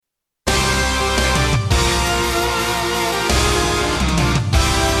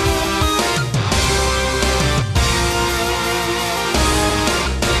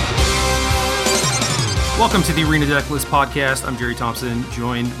Welcome to the Arena Decklist podcast. I'm Jerry Thompson,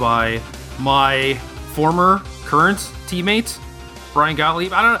 joined by my former, current teammate, Brian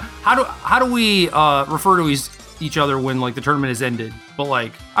Gottlieb. I don't know how do we refer to each other when like the tournament has ended? But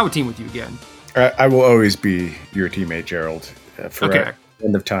like, I would team with you again. I will always be your teammate, Gerald. For Okay. the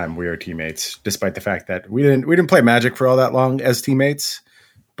end of time, we are teammates, despite the fact that we didn't play Magic for all that long as teammates.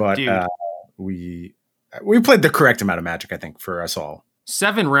 But we played the correct amount of Magic, I think, for us all.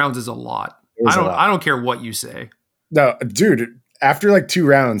 7 rounds is a lot. A lot. I don't care what you say. No, dude. After like 2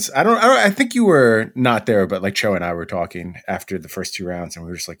 rounds, I think you were not there, but like Cho and I were talking after the first 2 rounds, and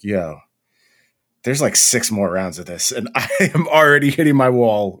we were just like, "Yo, there's like 6 more rounds of this, and I am already hitting my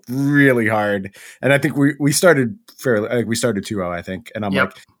wall really hard." And I think we started fairly. I think we started 2-0, I think, and I'm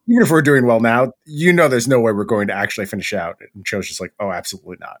like, even if we're doing well now, there's no way we're going to actually finish out. And Cho's just like, "Oh,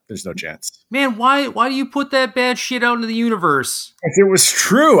 absolutely not. There's no chance." Man, why do you put that bad shit out into the universe? If it was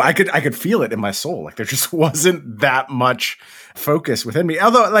true, I could feel it in my soul. Like there just wasn't that much focus within me.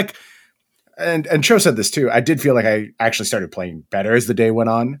 Although, like, and Cho said this too. I did feel like I actually started playing better as the day went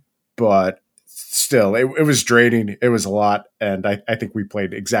on, but still, it was draining. It was a lot, and I think we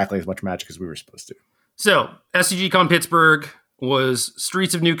played exactly as much Magic as we were supposed to. So, SCGCon Pittsburgh was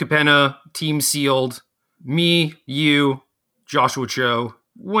Streets of New Capenna, team sealed. Me, you, Joshua Cho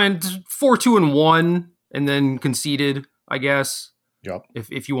went 4-2-1 and then conceded, I guess. Yep.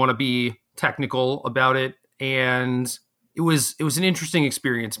 If you want to be technical about it. And it was an interesting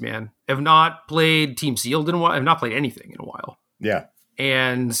experience, man. I've not played team sealed in a while. I've not played anything in a while. Yeah.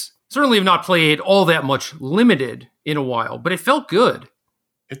 And certainly have not played all that much limited in a while, but it felt good.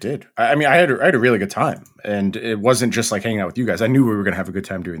 It did. I mean, I had a really good time, and it wasn't just like hanging out with you guys. I knew we were going to have a good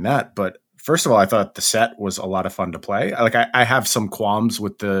time doing that. But first of all, I thought the set was a lot of fun to play. I have some qualms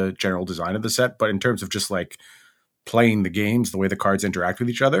with the general design of the set, but in terms of just like playing the games, the way the cards interact with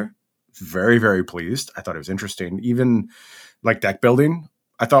each other, very, very pleased. I thought it was interesting. Even like deck building,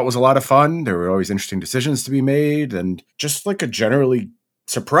 I thought was a lot of fun. There were always interesting decisions to be made, and just like a generally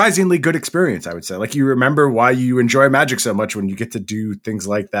surprisingly good experience, I would say. Like, you remember why you enjoy Magic so much when you get to do things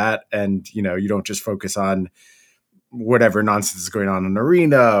like that, and you don't just focus on whatever nonsense is going on in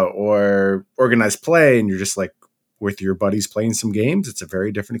Arena or organized play, and you're just like with your buddies playing some games. It's a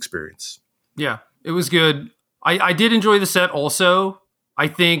very different experience. Yeah, it was good. I did enjoy the set also. I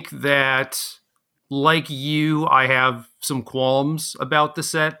think that, like you, I have some qualms about the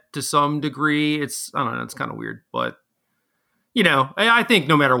set to some degree. I don't know, it's kind of weird, but I think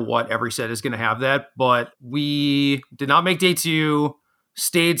no matter what, every set is going to have that. But we did not make day 2,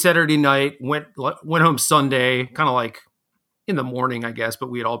 stayed Saturday night, went home Sunday, kind of like in the morning, I guess, but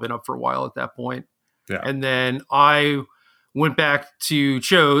we had all been up for a while at that point. Yeah. And then I went back to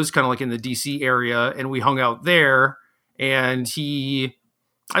Cho's, kind of like in the DC area, and we hung out there. And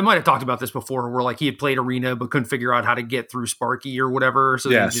I might have talked about this before, where like he had played Arena but couldn't figure out how to get through Sparky or whatever. So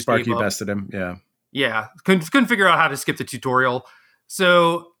yeah, he just Sparky gave up. bested him. Yeah. Yeah, couldn't figure out how to skip the tutorial.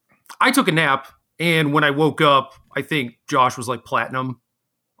 So I took a nap, and when I woke up, I think Josh was like platinum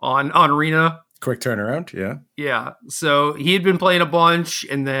on Arena. Quick turnaround, yeah. Yeah, so he had been playing a bunch,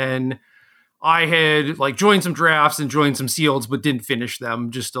 and then I had like joined some drafts and joined some sealeds, but didn't finish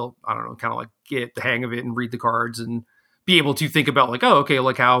them. Just to, I don't know, kind of like get the hang of it and read the cards and be able to think about like, oh, okay,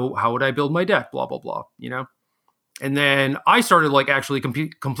 like how would I build my deck, blah, blah, blah, And then I started like actually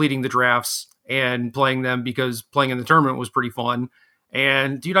completing the drafts and playing them, because playing in the tournament was pretty fun.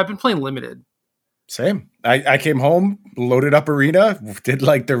 And dude, I've been playing limited. Same. I came home, loaded up Arena, did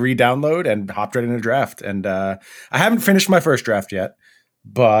like the re-download, and hopped right in a draft. And I haven't finished my first draft yet,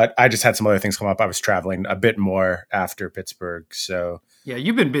 but I just had some other things come up. I was traveling a bit more after Pittsburgh. So yeah,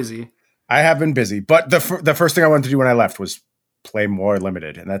 you've been busy. I have been busy, but the first thing I wanted to do when I left was play more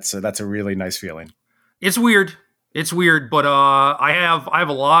limited. And that's a really nice feeling. It's weird, but I have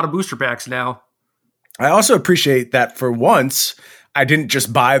a lot of booster packs now. I also appreciate that for once, I didn't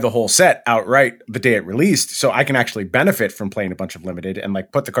just buy the whole set outright the day it released, so I can actually benefit from playing a bunch of limited and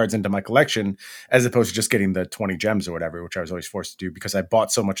like put the cards into my collection, as opposed to just getting the 20 gems or whatever, which I was always forced to do because I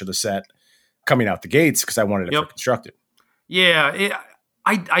bought so much of the set coming out the gates because I wanted it for constructed. Yeah,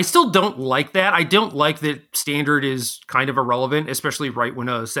 I still don't like that. I don't like that standard is kind of irrelevant, especially right when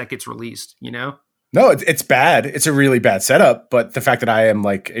a set gets released, No, it's bad. It's a really bad setup, but the fact that I am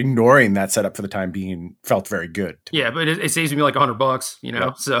like ignoring that setup for the time being felt very good. Yeah, but it saves me like $100,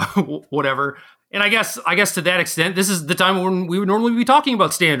 Yep. So whatever. And I guess to that extent, this is the time when we would normally be talking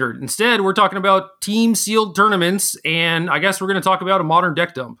about standard. Instead, we're talking about team sealed tournaments, and I guess we're going to talk about a modern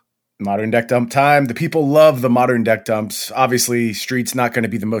deck dump. Modern deck dump time. The people love the modern deck dumps. Obviously, Street's not going to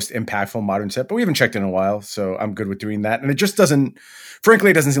be the most impactful modern set, but we haven't checked in a while, so I'm good with doing that. And it just doesn't,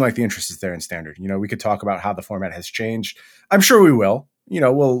 frankly, it doesn't seem like the interest is there in Standard. We could talk about how the format has changed. I'm sure we will.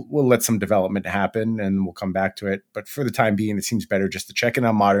 We'll let some development happen and we'll come back to it. But for the time being, it seems better just to check in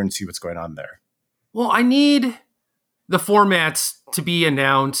on Modern and see what's going on there. Well, I need the formats to be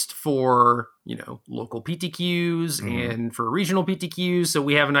announced for, local PTQs and for regional PTQs, so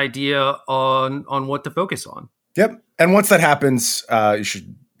we have an idea on what to focus on. Yep. And once that happens, you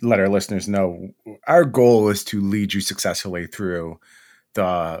should let our listeners know our goal is to lead you successfully through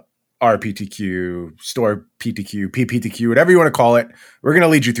the RPTQ, store PTQ, PPTQ, whatever you want to call it. We're going to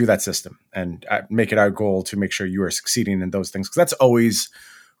lead you through that system and make it our goal to make sure you are succeeding in those things, because that's always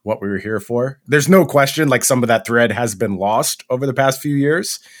what we were here for. There's no question, like, some of that thread has been lost over the past few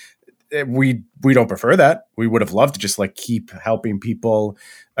years. We don't prefer that. We would have loved to just keep helping people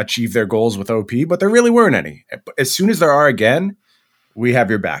achieve their goals with OP, but there really weren't any. As soon as there are again, we have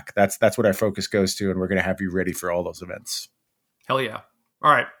your back. That's what our focus goes to, and we're going to have you ready for all those events. Hell yeah.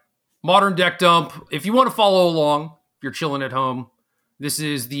 All right. Modern deck dump. If you want to follow along, if you're chilling at home, this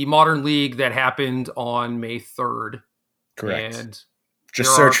is the Modern League that happened on May 3rd. Correct. And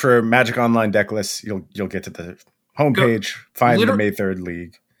just search for Magic Online deck lists. You'll get to the homepage, find the May 3rd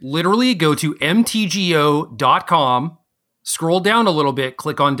league. Literally go to mtgo.com, scroll down a little bit,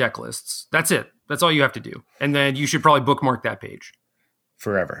 click on deck lists. That's it. That's all you have to do. And then you should probably bookmark that page.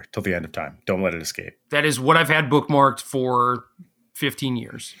 Forever, till the end of time. Don't let it escape. That is what I've had bookmarked for 15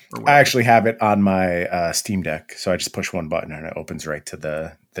 years. I actually have it on my Steam Deck, so I just push one button and it opens right to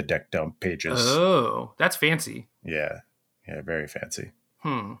the deck dump pages. Oh, that's fancy. Yeah, very fancy.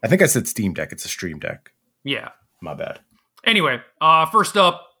 I think I said Steam Deck. It's a Stream Deck. Yeah. My bad. Anyway, first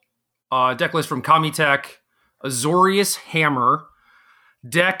up, deck list from Kamitech, Azorius Hammer,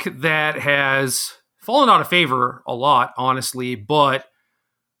 deck that has fallen out of favor a lot, honestly, but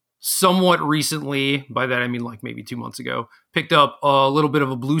somewhat recently, by that I mean maybe 2 months ago, picked up a little bit of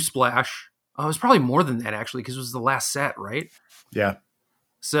a blue splash. It was probably more than that, actually, because it was the last set, right? Yeah.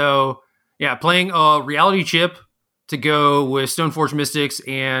 So, yeah, playing a reality chip to go with Stoneforge Mystics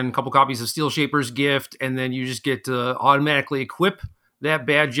and a couple copies of Steel Shaper's Gift, and then you just get to automatically equip that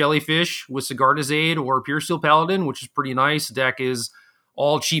bad jellyfish with Sigarda's Aid or Pure Steel Paladin, which is pretty nice. The deck is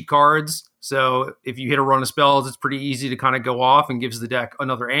all cheap cards, so if you hit a run of spells, it's pretty easy to kind of go off and gives the deck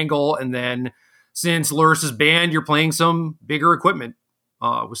another angle. And then since Lurrus is banned, you're playing some bigger equipment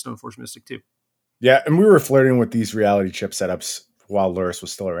with Stoneforge Mystic too. Yeah, and we were flirting with these reality chip setups while Lurrus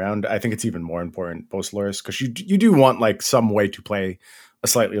was still around. I think it's even more important post Lurrus, because you do want some way to play a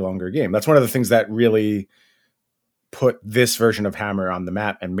slightly longer game. That's one of the things that really put this version of Hammer on the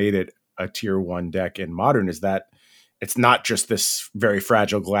map and made it a tier 1 deck in Modern, is that it's not just this very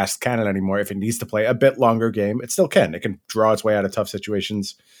fragile glass cannon anymore. If it needs to play a bit longer game, it still can. It can draw its way out of tough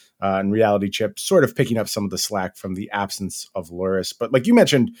situations. And Reality Chip sort of picking up some of the slack from the absence of Lurrus. But like you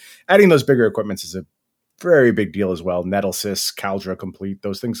mentioned, adding those bigger equipments is a very big deal as well. Nettlesis, Caldra Complete,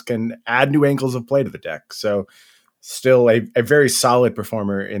 those things can add new angles of play to the deck. So still a very solid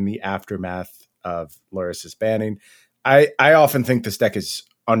performer in the aftermath of Lurrus's banning. I often think this deck is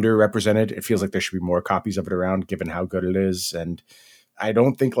underrepresented. It feels like there should be more copies of it around, given how good it is. And I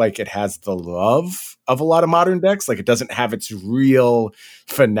don't think it has the love of a lot of modern decks. It doesn't have its real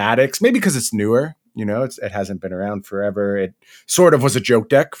fanatics, maybe because it's newer. It hasn't been around forever. It sort of was a joke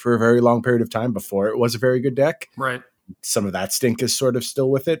deck for a very long period of time before it was a very good deck. Right. Some of that stink is sort of still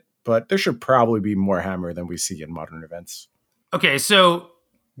with it, but there should probably be more Hammer than we see in modern events. Okay, so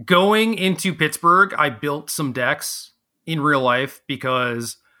going into Pittsburgh, I built some decks in real life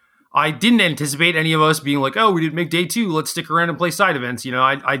because I didn't anticipate any of us being like, oh, we didn't make day 2. Let's stick around and play side events.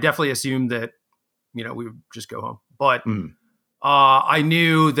 I definitely assumed that, we would just go home. But I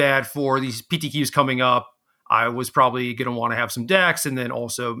knew that for these PTQs coming up, I was probably going to want to have some decks and then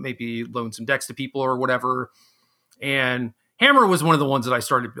also maybe loan some decks to people or whatever. And Hammer was one of the ones that I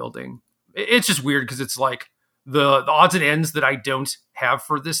started building. It's just weird because it's the odds and ends that I don't have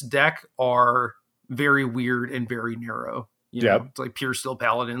for this deck are very weird and very narrow. It's like Pure Steel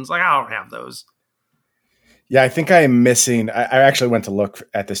Paladins. I don't have those. Yeah, I think I'm missing. I actually went to look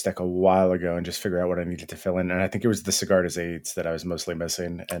at this deck a while ago and just figure out what I needed to fill in. And I think it was the Sigarda's Aids that I was mostly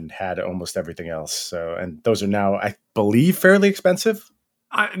missing and had almost everything else. So, and those are now, I believe, fairly expensive.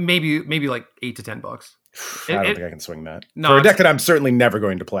 Maybe $8 to $10. I don't think I can swing that. No, for a deck that I'm certainly never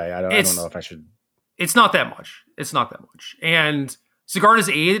going to play. I don't know if I should. It's not that much. And Sigarda's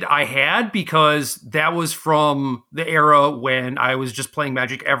Aid I had because that was from the era when I was just playing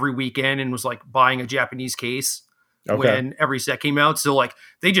Magic every weekend and was buying a Japanese case when every set came out. So like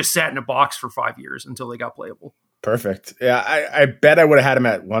they just sat in a box for 5 years until they got playable. Perfect. Yeah, I bet I would have had them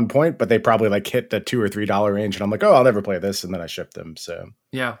at one point, but they probably like hit the $2 or $3 range, and I'm like, oh, I'll never play this, and then I shipped them. So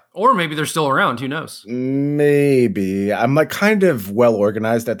yeah, or maybe they're still around. Who knows? Maybe. I'm like kind of well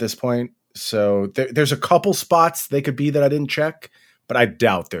organized at this point, so there's a couple spots they could be that I didn't check, but I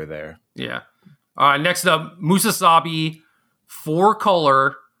doubt they're there. Yeah. Next up, Musasabi,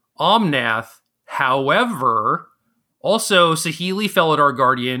 4-color Omnath. However, also Saheeli Felidar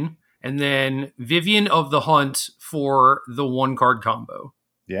Guardian, and then Vivian of the Hunt for the 1-card combo.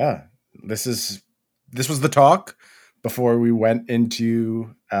 Yeah, this was the talk before we went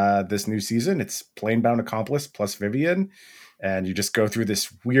into this new season. It's Planebound Accomplice plus Vivian, and you just go through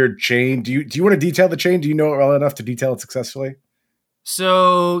this weird chain. Do you want to detail the chain? Do you know it well enough to detail it successfully?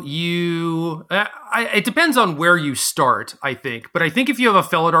 So it depends on where you start, I think. But I think if you have a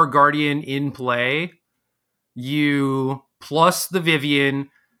Felidar Guardian in play, you plus the Vivian,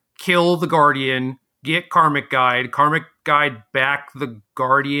 kill the Guardian, get Karmic Guide back the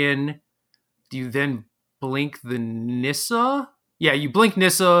Guardian. Do you then blink the Nissa? Yeah, you blink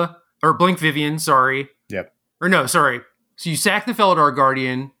Nissa, or blink Vivian, sorry. Yep. Or no, sorry. So you sack the Felidar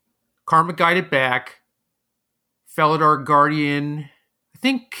Guardian, Karmic Guide it back, Felidar Guardian. I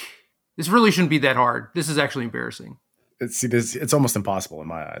think this really shouldn't be that hard. This is actually embarrassing. It's almost impossible in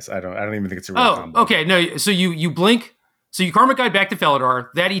my eyes. I don't even think it's a real combo. Okay. No, so you blink. So you Karmic Guide back to Felidar.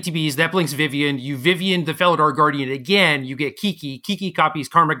 That ETBs, that blinks Vivian. You Vivian the Felidar Guardian again. You get Kiki. Kiki copies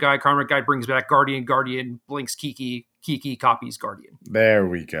Karmic Guide. Karmic Guide brings back Guardian. Guardian blinks Kiki. Kiki copies Guardian. There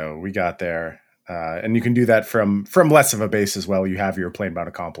we go. We got there. And you can do that from less of a base as well. You have your Planebound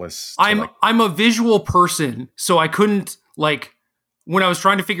Accomplice. I'm a visual person, so I couldn't like when I was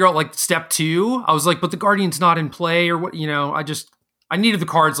trying to figure out like step 2. I was like, but the Guardian's not in play, or what? I needed the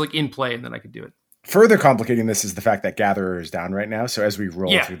cards like in play, and then I could do it. Further complicating this is the fact that Gatherer is down right now. So as we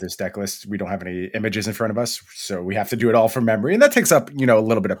roll through this deck list, we don't have any images in front of us. So we have to do it all from memory. And that takes up, a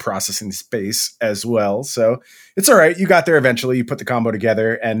little bit of processing space as well. So it's all right. You got there eventually. You put the combo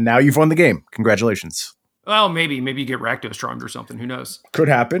together, and now you've won the game. Congratulations. Well, maybe you get Rakdos charmed or something. Who knows? Could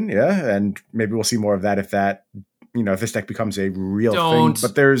happen. Yeah. And maybe we'll see more of that if this deck becomes a real thing.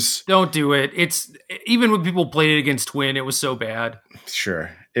 But don't do it. It's even when people played it against Twin, it was so bad.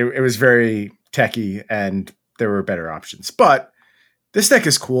 Sure. It was very techie, and there were better options. But this deck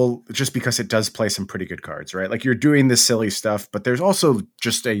is cool just because it does play some pretty good cards, right? Like you're doing this silly stuff, but there's also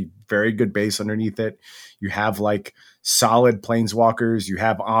just a very good base underneath it. You have like solid Planeswalkers, you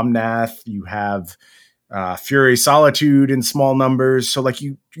have Omnath, you have Fury Solitude in small numbers. So like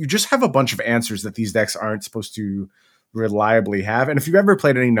you just have a bunch of answers that these decks aren't supposed to reliably have. And if you've ever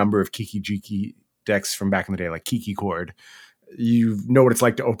played any number of Kiki Jiki decks from back in the day, like Kiki Chord, you know what it's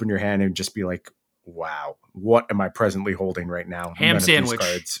like to open your hand and just be like, wow, what am I presently holding right now? Ham sandwich. These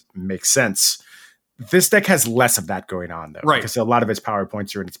cards make sense. This deck has less of that going on, though. Right. Because a lot of its power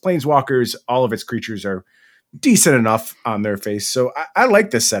points are in its Planeswalkers. All of its creatures are decent enough on their face. So I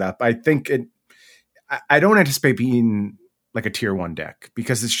like this setup. I think I don't anticipate being like a tier 1 deck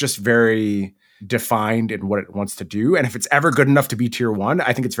because it's just very defined in what it wants to do. And if it's ever good enough to be tier 1,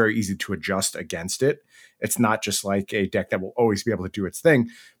 I think it's very easy to adjust against it. It's not just like a deck that will always be able to do its thing.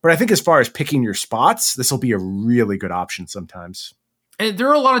 But I think as far as picking your spots, this will be a really good option sometimes. And there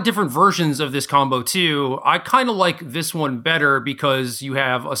are a lot of different versions of this combo too. I kind of like this one better because you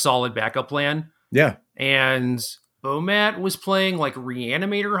have a solid backup plan. Yeah. And Bomat was playing like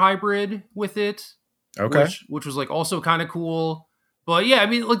Reanimator hybrid with it. Okay. Which was like also kind of cool. But yeah, I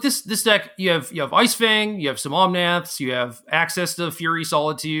mean, like this deck, you have Ice Fang, you have some Omnaths, you have access to Fury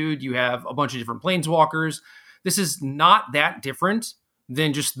Solitude, you have a bunch of different Planeswalkers. This is not that different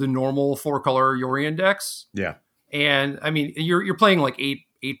than just the normal 4-color Yorion decks. Yeah. And I mean, you're playing like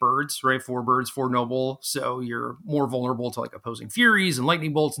eight birds, right? 4 birds, 4 noble. So you're more vulnerable to like opposing Furies and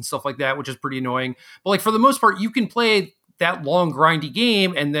lightning bolts and stuff like that, which is pretty annoying. But like for the most part, you can play that long grindy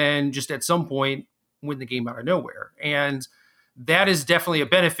game and then just at some point win the game out of nowhere. And that is definitely a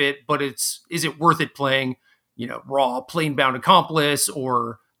benefit, but is it worth it playing, raw Planebound Accomplice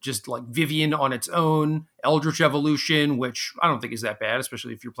or just like Vivian on its own, Eldritch Evolution, which I don't think is that bad,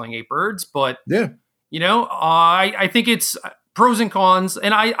 especially if you're playing 8 birds. But yeah, I think it's pros and cons.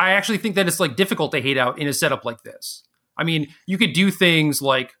 And I actually think that it's like difficult to hate out in a setup like this. I mean, you could do things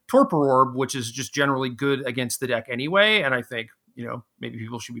like Torpor Orb, which is just generally good against the deck anyway. And I think, maybe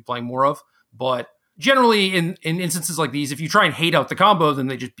people should be playing more of, but generally, in instances like these, if you try and hate out the combo, then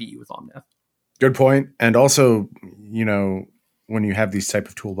they just beat you with Omnath. Good point. And also, when you have these type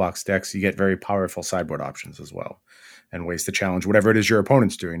of toolbox decks, you get very powerful sideboard options as well and ways to challenge whatever it is your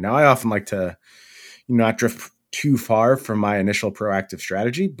opponent's doing. Now, I often like to not drift too far from my initial proactive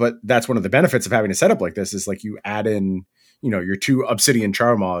strategy, but that's one of the benefits of having a setup like this is like you add in, your 2 Obsidian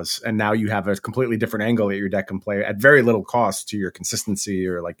Charmaws, and now you have a completely different angle that your deck can play at very little cost to your consistency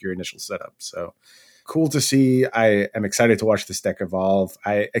or like your initial setup. So cool to see. I am excited to watch this deck evolve.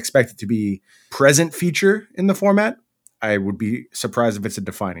 I expect it to be present feature in the format. I would be surprised if it's a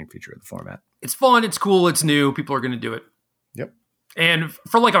defining feature of the format. It's fun. It's cool. It's new. People are going to do it. Yep. And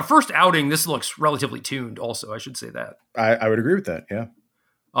for like a first outing, this looks relatively tuned also. I should say that. I would agree with that.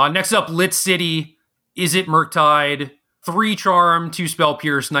 Yeah. Next up, Lit City. Is it Murktide? 3 Charm, 2 Spell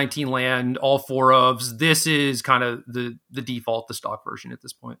Pierce, 19 land, all 4 ofs. This is kind of the default, the stock version at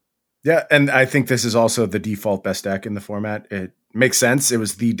this point. Yeah, and I think this is also the default best deck in the format. It makes sense. It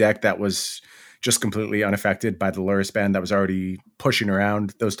was the deck that was just completely unaffected by the Lurrus ban that was already pushing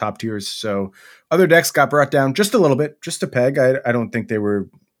around those top tiers. So other decks got brought down just a little bit, just a peg. I don't think they were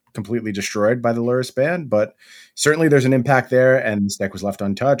completely destroyed by the Lurrus ban, but certainly there's an impact there, and this deck was left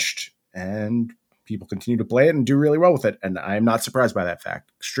untouched, and people continue to play it and do really well with it. And I'm not surprised by that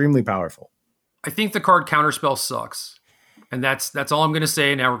fact. Extremely powerful. I think the card Counterspell sucks. And that's all I'm going to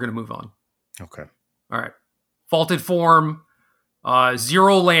say. Now we're going to move on. Okay. All right. Faulted Form,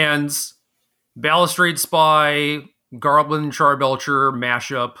 0 lands, Balustrade Spy, Goblin Charbelcher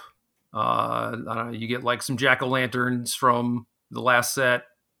mashup. I don't know. You get like some Jack-o'-lanterns from the last set.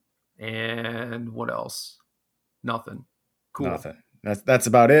 And what else? Nothing. Cool. Nothing. That's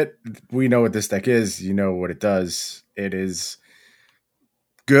about it. We know what this deck is. You know what it does. It is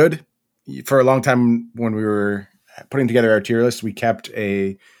good. For a long time when we were putting together our tier list, we kept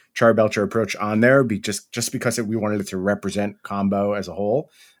a Charbelcher approach on there just because we wanted it to represent combo as a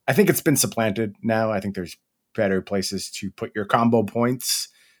whole. I think it's been supplanted now. I think there's better places to put your combo points,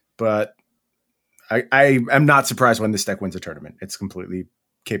 but I am not surprised when this deck wins a tournament. It's completely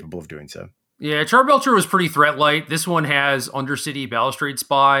capable of doing so. Yeah, Charbelcher was pretty threat light. This one has Undercity, Balustrade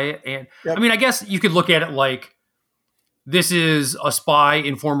Spy, and yep. I mean, I guess you could look at it like this is a Spy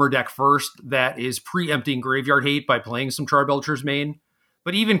Informer deck first that is preempting Graveyard Hate by playing some Charbelcher's main.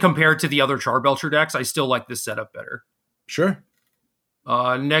 But even compared to the other Charbelcher decks, I still like this setup better. Sure.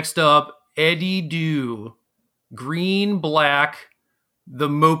 Next up, Eddie Doo. Green, black, the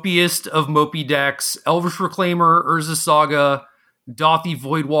mopiest of mopey decks. Elvish Reclaimer, Urza Saga, Dothy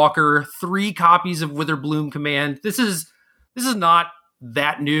Voidwalker, 3 copies of Witherbloom Command. This is not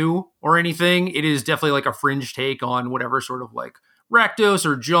that new or anything. It is definitely like a fringe take on whatever sort of like Rakdos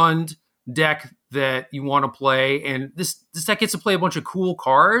or Jund deck that you want to play. And this deck gets to play a bunch of cool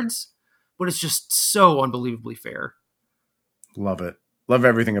cards, but it's just so unbelievably fair. Love it. Love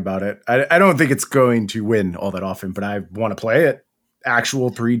everything about it. I don't think it's going to win all that often, but I want to play it. Actual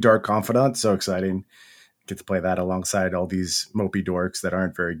 3 Dark Confidant. So exciting. Get to play that alongside all these mopey dorks that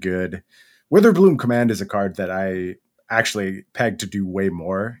aren't very good. Witherbloom Command is a card that I actually pegged to do way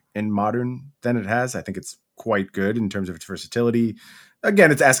more in Modern than it has. I think it's quite good in terms of its versatility.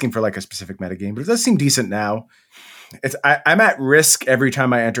 Again, it's asking for like a specific metagame, but it does seem decent now. I'm at risk every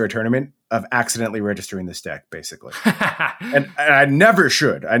time I enter a tournament of accidentally registering this deck, basically. and I never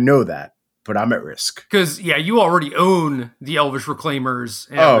should. I know that, but I'm at risk. Because, yeah, you already own the Elvish Reclaimers.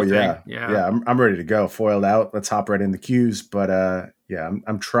 And everything. Yeah. I'm ready to go. Foiled out. Let's hop right in the queues. But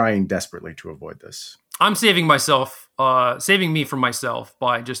I'm trying desperately to avoid this. I'm saving me from myself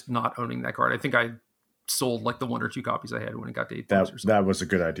by just not owning that card. I think I sold like the 1 or 2 copies I had when it got to 8 bucks or something. That was a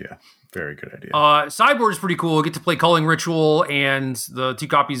good idea. Very good idea. Sideboard is pretty cool. Get to play Culling Ritual and the 2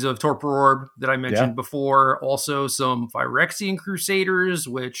 copies of Torpor Orb that I mentioned before. Also some Phyrexian Crusaders,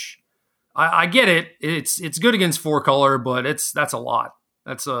 which I get it. It's good against 4 color, but that's a lot.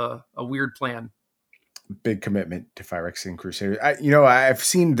 That's a weird plan. Big commitment to Phyrexian Crusaders. I've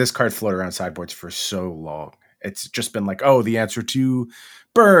seen this card float around sideboards for so long. It's just been like, the answer to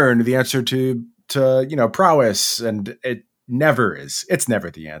burn, the answer to prowess, and it never is. It's never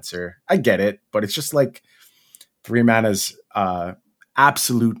the answer. I get it, but it's just like 3 mana's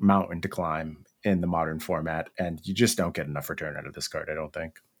absolute mountain to climb in the Modern format, and you just don't get enough return out of this card, I don't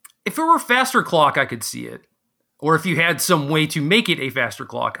think. If it were Faster Clock, I could see it. Or if you had some way to make it a Faster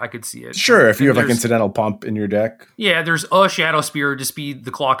Clock, I could see it. Sure, if you have like Incidental Pump in your deck. Yeah, there's a Shadow Spear to speed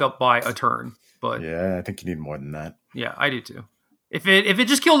the clock up by a turn. But yeah, I think you need more than that. Yeah, I do too. If it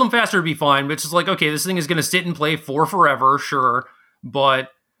just killed them faster, it'd be fine. But it's just like, okay, this thing is going to sit and play for forever, sure. But,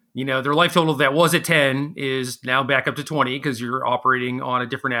 their life total that was at 10 is now back up to 20 because you're operating on a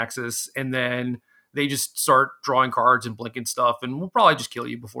different axis. And then they just start drawing cards and blinking stuff, and we'll probably just kill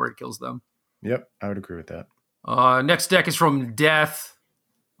you before it kills them. Yep, I would agree with that. Next deck is from Death.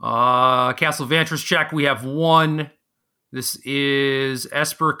 Castle Vantress check. We have 1. This is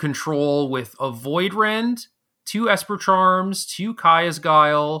Esper Control with a Void Rend. 2 Esper Charms, 2 Kaya's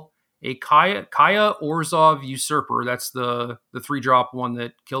Guile, a Kaya Orzhov Usurper. That's the 3-drop one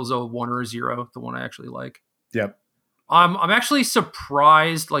that kills a 1 or a 0, the one I actually like. Yep. I'm actually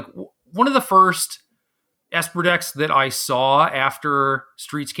surprised. Like, one of the first Esper decks that I saw after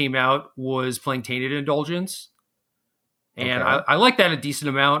Streets came out was playing Tainted Indulgence. And Okay. I like that a decent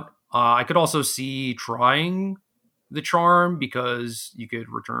amount. I could also see trying the Charm because you could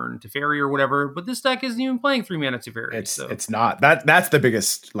return Teferi or whatever, but this deck isn't even playing 3 mana Teferi. It's not. That's the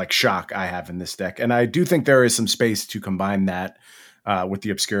biggest like shock I have in this deck. And I do think there is some space to combine that with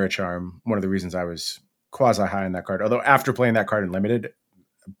the Obscura Charm. One of the reasons I was quasi high on that card. Although after playing that card in limited,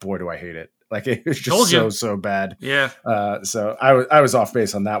 boy, do I hate it. Like, it was just so bad. Yeah. So I was off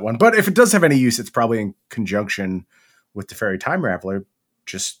base on that one. But if it does have any use, it's probably in conjunction with Teferi Time Raveler,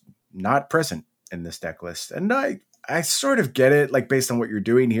 just not present in this deck list. And I sort of get it, like, based on what you're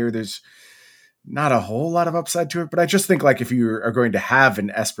doing here. There's not a whole lot of upside to it, but I just think, like, if you are going to have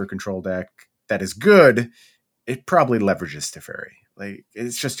an Esper control deck that is good, it probably leverages Teferi. Like,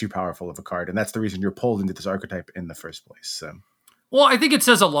 it's just too powerful of a card, and that's the reason you're pulled into this archetype in the first place. So. Well, I think it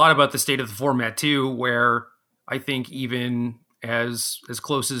says a lot about the state of the format too, where I think even as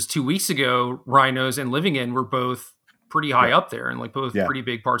close as 2 weeks ago, Rhinos and Living In were both pretty high up there and like both pretty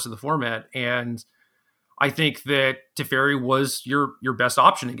big parts of the format. And I think that Teferi was your best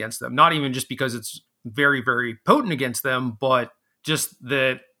option against them, not even just because it's very, very potent against them, but just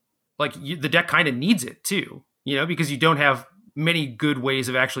that like the deck kind of needs it too, because you don't have many good ways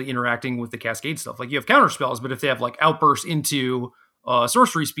of actually interacting with the Cascade stuff. Like you have counter spells, but if they have like outbursts into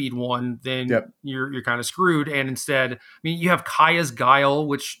sorcery speed 1, then you're kind of screwed. And instead, I mean, you have Kaya's Guile,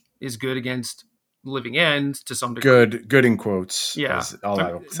 which is good against Living End to some degree. Good in quotes. Yeah.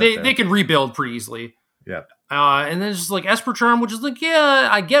 They can rebuild pretty easily. Yeah. And then it's just like Esper Charm, which is like, yeah,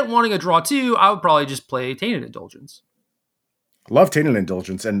 I get wanting a draw too. I would probably just play Tainted Indulgence. Love Tainted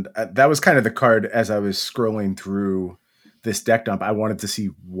Indulgence. And that was kind of the card as I was scrolling through this deck dump. I wanted to see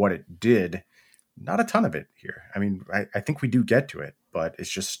what it did. Not a ton of it here. I mean, I think we do get to it, but it's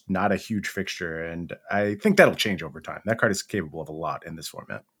just not a huge fixture. And I think that'll change over time. That card is capable of a lot in this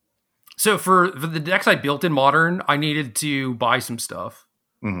format. So for the decks I built in Modern, I needed to buy some stuff.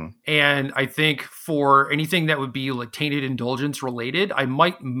 Mm-hmm. And I think for anything that would be like Tainted Indulgence related, I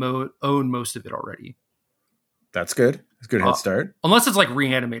might own most of it already. That's good. It's a good head start. Unless it's like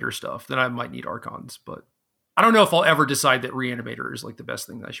Reanimator stuff, then I might need Archons. But I don't know if I'll ever decide that Reanimator is like the best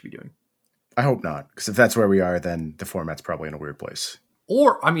thing that I should be doing. I hope not, because if that's where we are, then the format's probably in a weird place.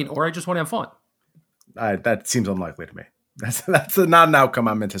 Or I just want to have fun. That seems unlikely to me. That's not an outcome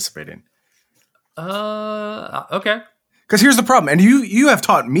I'm anticipating. Okay. Because here's the problem, and you have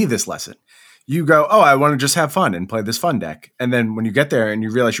taught me this lesson. You go, oh, I want to just have fun and play this fun deck. And then when you get there and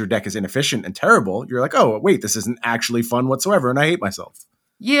you realize your deck is inefficient and terrible, you're like, oh, wait, this isn't actually fun whatsoever, and I hate myself.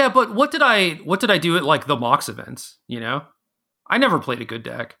 Yeah, but what did I do at like the Mox events, I never played a good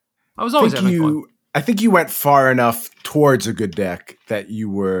deck. I was always having fun. I think you went far enough towards a good deck that you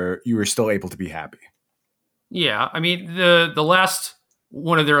were still able to be happy. Yeah, I mean, the last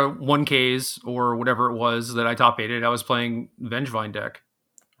one of their 1Ks or whatever it was that I top 8'd, I was playing Vengevine deck.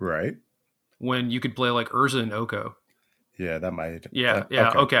 Right. When you could play like Urza and Oko. Yeah, that might. Yeah,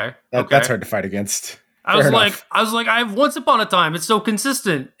 okay. That's hard to fight against. I was like, I've once upon a time, it's so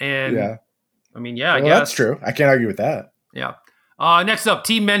consistent. And yeah. I mean, yeah, I guess. That's true. I can't argue with that. Yeah. Next up,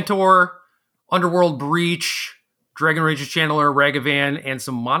 Team Mentor, Underworld Breach, Dragon Rage's Channeler, Ragavan, and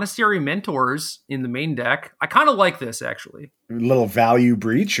some Monastery Mentors in the main deck. I kind of like this, actually. A little value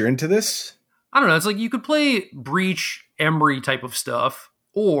Breach. You're into this? I don't know. It's like you could play Breach, Emery type of stuff,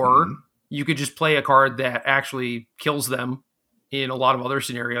 or you could just play a card that actually kills them in a lot of other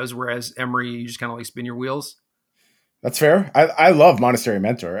scenarios, whereas Emery, you just kind of like spin your wheels. That's fair. I love Monastery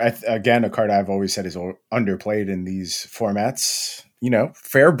Mentor. Again, a card I've always said is underplayed in these formats.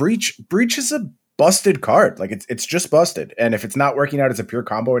 Fair Breach. Breach is a busted card. Like it's just busted. And if it's not working out as a pure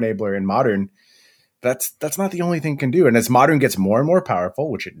combo enabler in Modern, that's not the only thing it can do. And as Modern gets more and more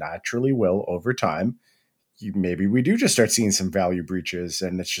powerful, which it naturally will over time, maybe we do just start seeing some value breaches.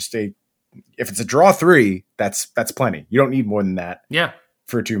 And it's just if it's a draw 3, that's plenty. You don't need more than that. Yeah.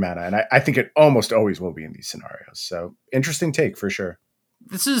 For 2 mana. And I think it almost always will be in these scenarios. So interesting take for sure.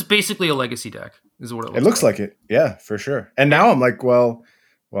 This is basically a legacy deck, is what it looks like. It. Yeah, for sure. And now I'm like, well,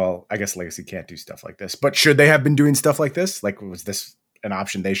 I guess legacy can't do stuff like this. But should they have been doing stuff like this? Like, was this an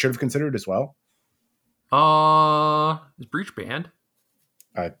option they should have considered as well? Is Breach banned?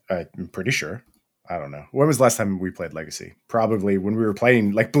 I'm pretty sure. I don't know. When was the last time we played Legacy? Probably when we were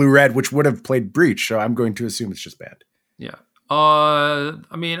playing like Blue Red, which would have played Breach. So I'm going to assume it's just banned. Yeah.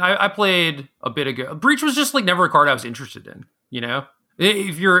 I mean, I played a bit ago. Breach was just like never a card I was interested in. You know,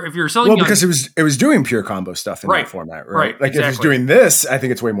 if you're selling, because it was doing pure combo stuff in that format, right? Like exactly. If it's doing this, I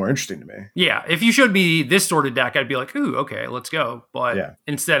think it's way more interesting to me. Yeah, if you showed me this sort of deck, I'd be like, ooh, okay, let's go. But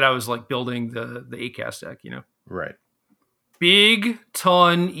instead, I was like building the 8-cast deck. You know, right? Big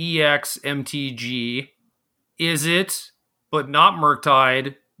Ton EX MTG. Is it? But not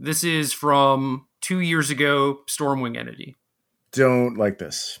Murktide. This is from 2 years ago. Stormwing Entity. Don't like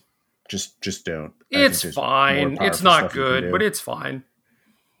this. Just don't. It's fine. It's not good, but it's fine.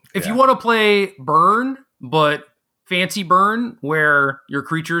 If you want to play Burn, but fancy Burn, where your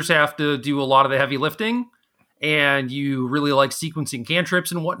creatures have to do a lot of the heavy lifting, and you really like sequencing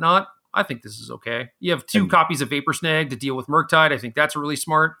cantrips and whatnot, I think this is okay. You have 2 copies of Vapor Snag to deal with Murktide. I think that's really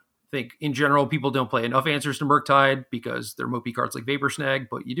smart. I think in general, people don't play enough answers to Murktide because they're mopey cards like Vapor Snag,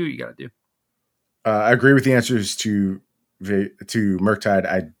 but you do what you got to do. I agree with the answers to Murktide.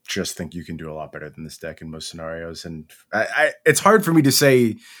 I just think you can do a lot better than this deck in most scenarios. And it's hard for me to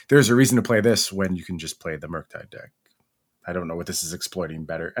say there's a reason to play this when you can just play the Murktide deck. I don't know what this is exploiting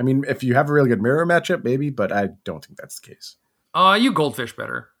better. I mean, if you have a really good mirror matchup, maybe, but I don't think that's the case. You Goldfish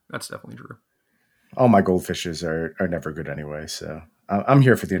better. That's definitely true. All my Goldfishes are never good anyway, so I'm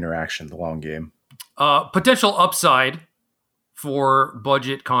here for the interaction, the long game. Potential upside for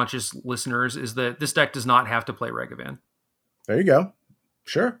budget-conscious listeners is that this deck does not have to play Ragavan. There you go.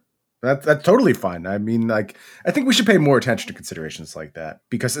 Sure. That's totally fine. I mean, like, I think we should pay more attention to considerations like that,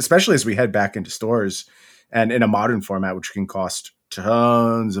 because especially as we head back into stores and in a modern format, which can cost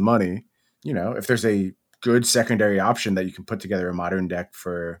tons of money, you know, if there's a good secondary option that you can put together a modern deck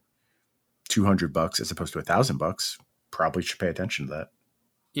for $200 as opposed to $1,000, probably should pay attention to that.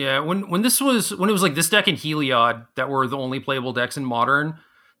 Yeah, when it was like this deck and Heliod that were the only playable decks in Modern,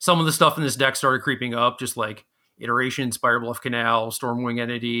 some of the stuff in this deck started creeping up, just like Iteration, Spirebluff Canal, Stormwing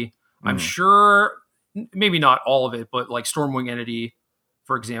Entity. I'm sure, maybe not all of it, but like Stormwing Entity,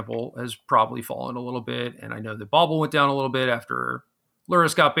 for example, has probably fallen a little bit. And I know that Bauble went down a little bit after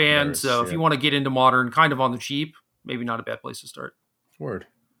Lurrus got banned. If you want to get into Modern kind of on the cheap, maybe not a bad place to start. Word.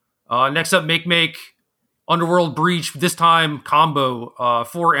 Next up, Make Underworld Breach, this time combo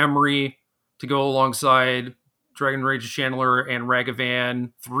for Emery to go alongside Dragon Rage Chandler and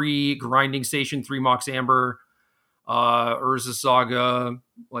Ragavan, 3 Grinding Station, 3 Mox Amber, Urza Saga,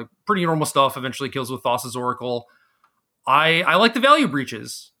 like pretty normal stuff, eventually kills with Thassa's Oracle. I like the value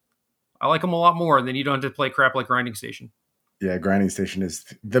breaches. I like them a lot more, and then you don't have to play crap like Grinding Station. Yeah, Grinding Station is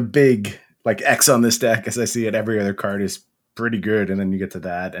the big like X on this deck, as I see it. Every other card is pretty good, and then you get to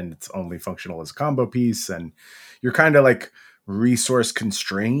that and it's only functional as a combo piece, and you're kind of like resource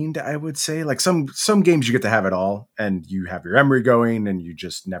constrained, I would say. Like some games you get to have it all and you have your Emery going and you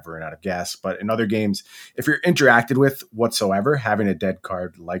just never run out of gas, but in other games, if you're interacted with whatsoever, having a dead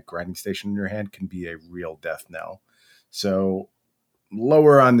card like Grinding Station in your hand can be a real death knell. So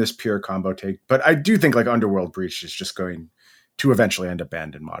lower on this pure combo take, but I do think like Underworld Breach is just going to eventually end up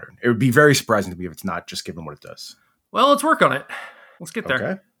banned in Modern. It would be very surprising to me if it's not, just given what it does. Well, let's work on it. Let's get there.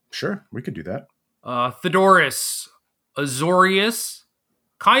 Okay, sure. We could do that. Theodorus, Azorius,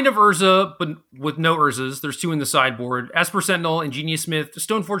 kind of Urza, but with no Urzas. There's 2 in the sideboard. Esper Sentinel, Ingenious Smith,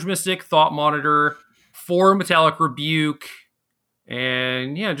 Stoneforge Mystic, Thought Monitor, 4 Metallic Rebuke,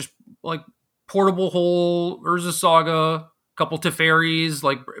 and yeah, just like portable whole Urza Saga, couple Teferis,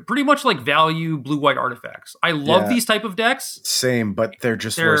 like pretty much like value blue-white artifacts. I love these type of decks. Same, but they're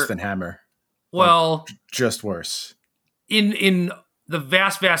worse than Hammer. Well, just worse. In the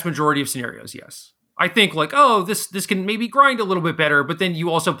vast majority of scenarios, yes. I think like, oh, this can maybe grind a little bit better, but then you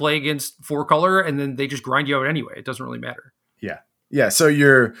also play against 4 color and then they just grind you out anyway. It doesn't really matter. Yeah. Yeah. So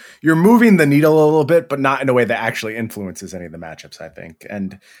you're moving the needle a little bit, but not in a way that actually influences any of the matchups, I think.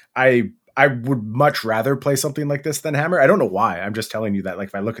 And I would much rather play something like this than Hammer. I don't know why. I'm just telling you that, like,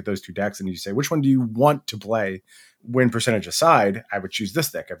 if I look at those 2 decks and you say, which one do you want to play, win percentage aside, I would choose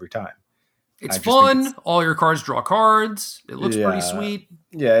this deck every time. It's fun. All your cards draw cards. It looks pretty sweet.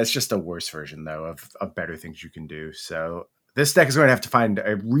 Yeah, it's just a worse version, though, of better things you can do. So this deck is going to have to find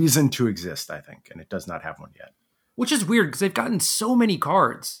a reason to exist, I think, and it does not have one yet. Which is weird, because they've gotten so many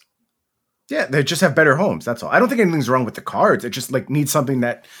cards. Yeah, they just have better homes, that's all. I don't think anything's wrong with the cards. It just like needs something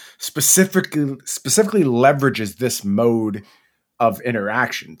that specifically leverages this mode of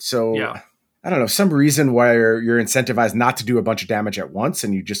interaction. So... yeah. I don't know, some reason why you're incentivized not to do a bunch of damage at once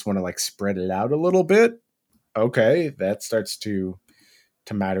and you just want to like spread it out a little bit. Okay, that starts to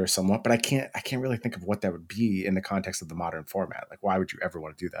matter somewhat, but I can't really think of what that would be in the context of the Modern format. Like, why would you ever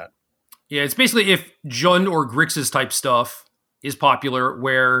want to do that? Yeah, it's basically if Jund or Grixis type stuff is popular,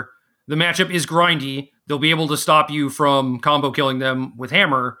 where the matchup is grindy. They'll be able to stop you from combo killing them with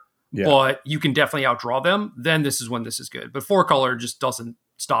hammer, but you can definitely outdraw them. Then this is when this is good. But 4-color just doesn't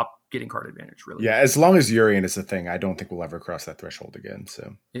stop getting card advantage, really. Yeah, as long as Urian is the thing, I don't think we'll ever cross that threshold again.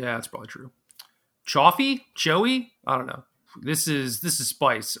 So yeah, that's probably true. Choey? I don't know. This is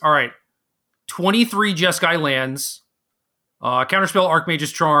spice. All right. 23 Jeskai lands. Counterspell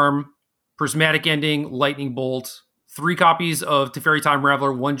Archmage's Charm, Prismatic Ending, Lightning Bolt, 3 copies of Teferi Time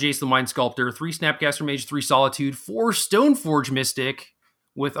Raveler, 1 Jace the Mind Sculptor, 3 Snapcaster Mage, 3 Solitude, 4 Stoneforge Mystic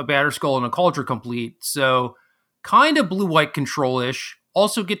with a Batterskull and a Cauldron complete. So kind of blue-white control-ish.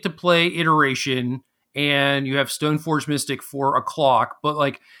 Also get to play Iteration, and you have Stoneforge Mystic for a clock. But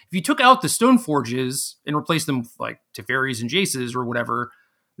like, if you took out the Stoneforges and replaced them with like Teferis and Jaces or whatever,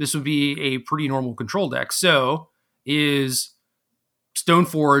 this would be a pretty normal control deck. So is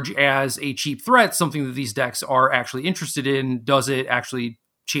Stoneforge as a cheap threat something that these decks are actually interested in? Does it actually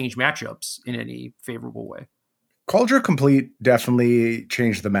change matchups in any favorable way? Cauldron Complete definitely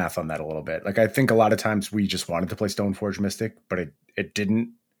changed the math on that a little bit. Like, I think a lot of times we just wanted to play Stoneforge Mystic, but it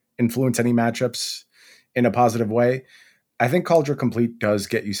didn't influence any matchups in a positive way. I think Cauldron Complete does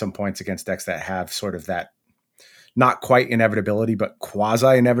get you some points against decks that have sort of that not quite inevitability, but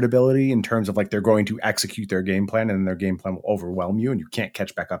quasi-inevitability in terms of like they're going to execute their game plan and their game plan will overwhelm you and you can't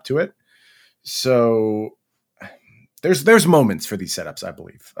catch back up to it. So there's moments for these setups, I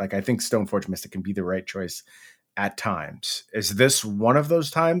believe. Like, I think Stoneforge Mystic can be the right choice at times. Is this one of those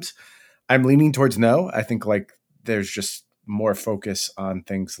times? I'm leaning towards no. I think like there's just more focus on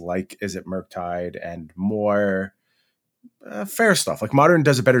things like Izzet Murktide and more fair stuff. Like Modern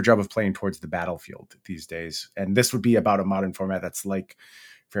does a better job of playing towards the battlefield these days. And this would be about a Modern format that's like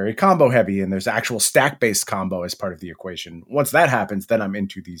very combo heavy and there's actual stack-based combo as part of the equation. Once that happens, then I'm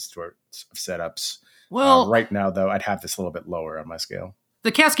into these sorts of setups. Well, right now, though, I'd have this a little bit lower on my scale.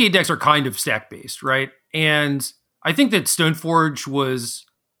 The Cascade decks are kind of stack-based, right? And I think that Stoneforge was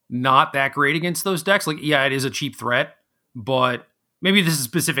not that great against those decks. Like, yeah, it is a cheap threat, but maybe this is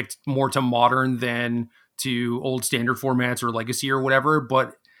specific more to Modern than to old standard formats or Legacy or whatever.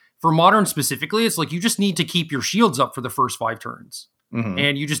 But for Modern specifically, it's like you just need to keep your shields up for the first 5 turns. Mm-hmm.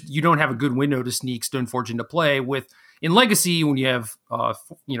 And you don't have a good window to sneak Stoneforge into play with. In Legacy, when you have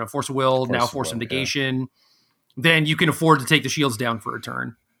Force of Will, now Force of Negation, then you can afford to take the shields down for a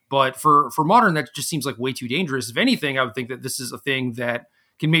turn. But for Modern, that just seems like way too dangerous. If anything, I would think that this is a thing that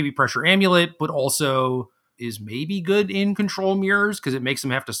can maybe pressure Amulet, but also is maybe good in control mirrors because it makes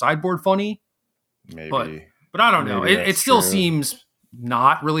them have to sideboard funny. Maybe. But I don't know. It still seems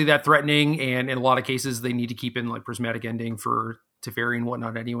not really that threatening. And in a lot of cases, they need to keep in like Prismatic Ending for Teferi and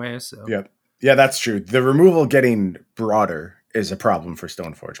whatnot anyway. So yeah, that's true. The removal getting broader is a problem for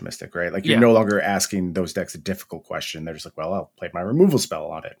Stoneforge Mystic, right? Like you're no longer asking those decks a difficult question. They're just like, well, I'll play my removal spell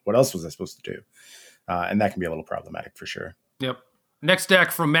on it. What else was I supposed to do? And that can be a little problematic for sure. Yep. Next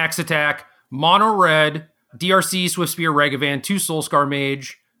deck from Max Attack, Mono Red, DRC, Swiftspear, Ragavan, 2 Soulscar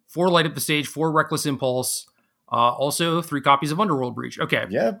Mage, 4 Light Up the Stage, 4 Reckless Impulse, also 3 copies of Underworld Breach. Okay.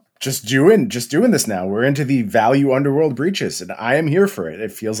 Yeah, just doing this now. We're into the value Underworld Breaches, and I am here for it.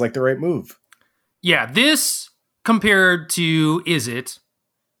 It feels like the right move. Yeah, this compared to Izzet,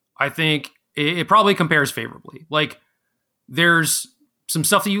 I think it probably compares favorably. Like, there's some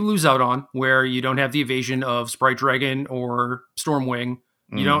stuff that you lose out on where you don't have the evasion of Sprite Dragon or Stormwing.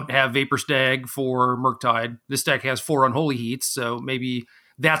 You don't have Vapor Stag for Murktide. This deck has 4 Unholy Heats, so maybe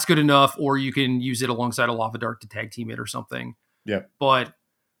that's good enough, or you can use it alongside a Lava Dart to tag team it or something. Yeah. But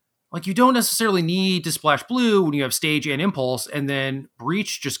like, you don't necessarily need to splash blue when you have Stage and Impulse, and then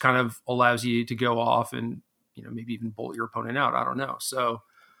Breach just kind of allows you to go off and, maybe even bolt your opponent out. I don't know. So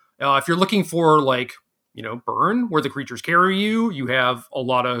if you're looking for like, burn where the creatures carry you, you have a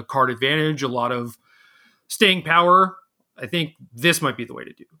lot of card advantage, a lot of staying power. I think this might be the way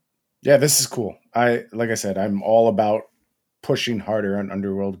to do. Yeah, this is cool. Like I said, I'm all about pushing harder on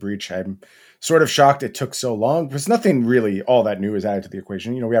Underworld Breach. I'm sort of shocked it took so long because nothing really all that new is added to the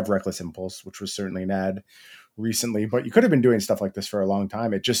equation. We have Reckless Impulse, which was certainly an add recently, but you could have been doing stuff like this for a long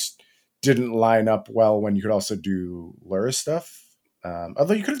time. It just didn't line up well when you could also do Lurrus stuff.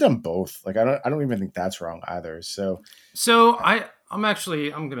 Although you could have done both. Like, I don't even think that's wrong either. So I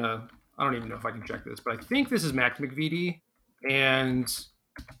don't even know if I can check this, but I think this is Max McVitie, and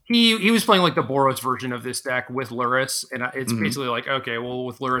he was playing like the Boros version of this deck with Lurrus, and it's basically like, okay, well,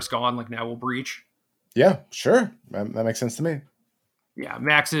 with Lurrus gone, like now we'll Breach. Yeah, sure. That makes sense to me. Yeah,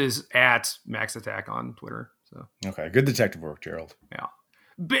 Max is at Max Attack on Twitter. So okay, good detective work, Gerald. Yeah.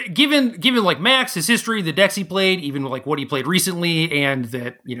 But given like Max, his history, the decks he played, even like what he played recently, and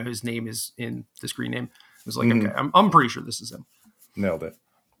that, his name is in the screen name, it was like, okay, I'm pretty sure this is him. Nailed it.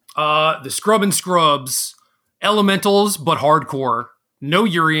 The Scrub and Scrubs, Elementals, but hardcore. No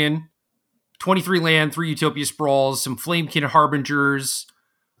Urian, 23 land, 3 Utopia Sprawls, some Flamekin Harbingers,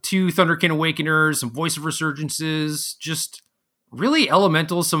 2 Thunderkin Awakeners, some Voice of Resurgences, just really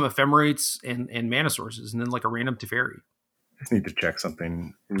Elementals, some Ephemerates, and mana sources, and then like a random Teferi. I just need to check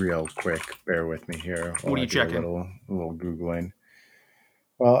something real quick. Bear with me here. What are you checking? A little Googling.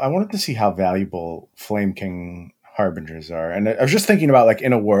 Well, I wanted to see how valuable Flame King Harbingers are. And I was just thinking about, like,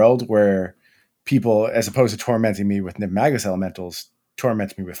 in a world where people, as opposed to tormenting me with Niv Magus Elementals,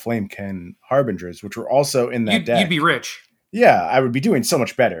 torment me with Flame King Harbingers, which were also in that deck. You'd be rich. Yeah, I would be doing so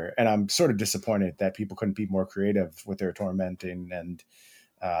much better. And I'm sort of disappointed that people couldn't be more creative with their tormenting and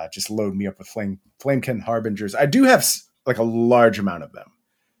just load me up with Flamekin Harbingers. I do have like a large amount of them,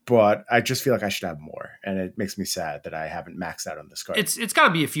 but I just feel like I should have more. And it makes me sad that I haven't maxed out on this card. It's got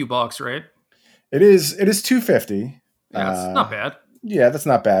to be a few bucks, right? It is $250. Yeah, it's not bad. Yeah, that's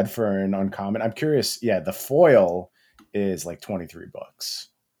not bad for an uncommon. I'm curious. Yeah, the foil is like $23.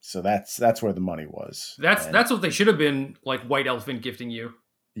 So that's where the money was. That's what they should have been, like White Elephant gifting you.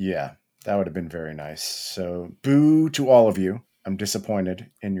 Yeah, that would have been very nice. So boo to all of you. I'm disappointed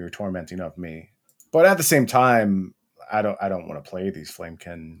in your tormenting of me. But at the same time, I don't want to play these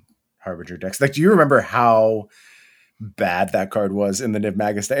Flamekin Harbinger decks. Like, do you remember how bad that card was in the Niv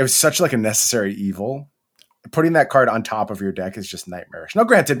Magus deck? It was such like a necessary evil. Putting that card on top of your deck is just nightmarish. Now,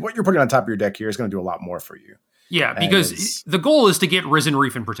 granted, what you're putting on top of your deck here is going to do a lot more for you. Yeah, because the goal is to get Risen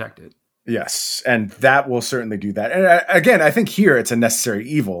Reef and protected. Yes, and that will certainly do that. And again, I think here it's a necessary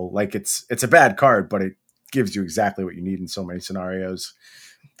evil. Like, it's a bad card, but it gives you exactly what you need in so many scenarios.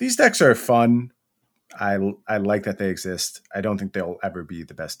 These decks are fun. I like that they exist. I don't think they'll ever be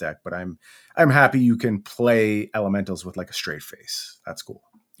the best deck, but I'm happy you can play Elementals with like a straight face. That's cool.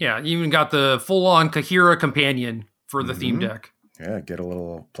 Yeah, you even got the full-on Kahira companion for the theme deck. Yeah, get a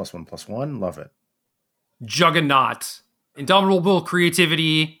little +1/+1. Love it. Juggernaut. Indomitable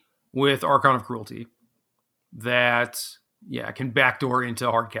creativity with Archon of Cruelty. That, yeah, can backdoor into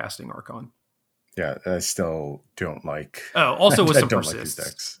hardcasting Archon. Yeah, I still don't like... Oh, also with some persists. Like these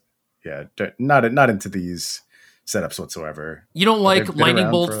decks. Yeah, not into these setups whatsoever. You don't like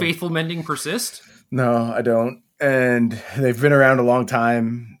Lightning Bolt, Faithful Mending, Persist? No, I don't. And they've been around a long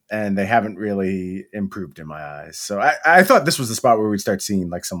time, and they haven't really improved in my eyes. So I thought this was the spot where we'd start seeing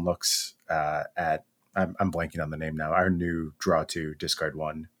like some looks at... I'm blanking on the name now. Our new draw 2, discard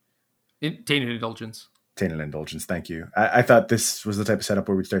 1. Tainted Indulgence. Tainted Indulgence, thank you. I thought this was the type of setup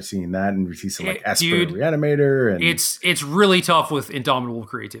where we'd start seeing that, and we'd see some like Esper Reanimator. And it's really tough with Indomitable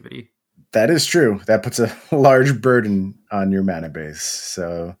creativity. That is true. That puts a large burden on your mana base.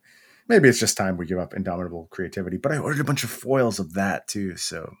 So maybe it's just time we give up Indomitable creativity. But I ordered a bunch of foils of that too,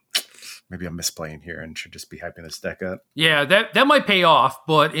 so maybe I'm misplaying here and should just be hyping this deck up. Yeah, that might pay off,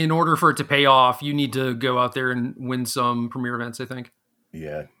 but in order for it to pay off, you need to go out there and win some premier events, I think.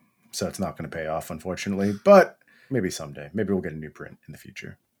 Yeah, so it's not going to pay off, unfortunately, but maybe someday. Maybe we'll get a new print in the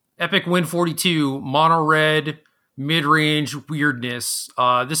future. Epic Win 42, mono red, mid-range weirdness.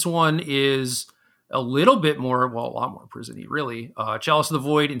 This one is a little bit more, well, a lot more prison-y, really. Chalice of the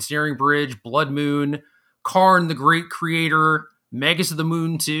Void, Ensnaring Bridge, Blood Moon, Karn, the Great Creator, Magus of the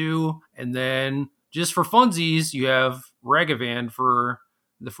Moon 2, and then just for funsies, you have Ragavan for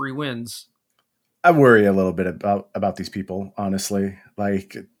the free wins. I worry a little bit about these people, honestly.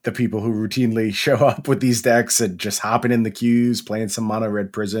 Like the people who routinely show up with these decks and just hopping in the queues, playing some mono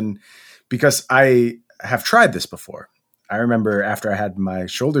red prison, because I have tried this before. I remember after I had my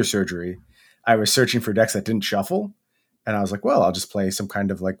shoulder surgery, I was searching for decks that didn't shuffle, and I was like, well, I'll just play some kind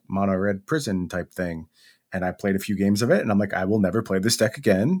of like mono red prison type thing. And I played a few games of it, and I'm like, I will never play this deck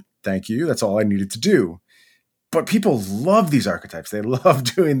again. Thank you. That's all I needed to do. But people love these archetypes. They love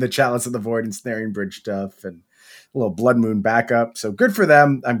doing the Chalice of the Void and Snaring Bridge stuff and a little Blood Moon backup. So good for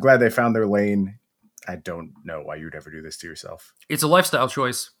them. I'm glad they found their lane. I don't know why you'd ever do this to yourself. It's a lifestyle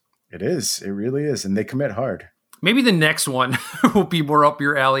choice. It is. It really is. And they commit hard. Maybe the next one will be more up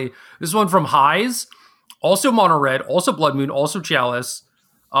your alley. This one from Highs. Also mono red, also Blood Moon, also Chalice.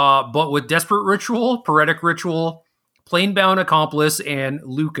 But with Desperate Ritual, Paretic Ritual, Planebound Accomplice, and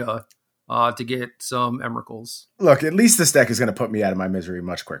Luca to get some Emeralds. Look, at least this deck is going to put me out of my misery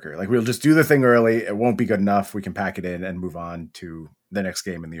much quicker. Like, we'll just do the thing early. It won't be good enough. We can pack it in and move on to the next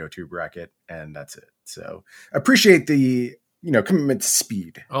game in the O2 bracket, and that's it. So appreciate the commitment to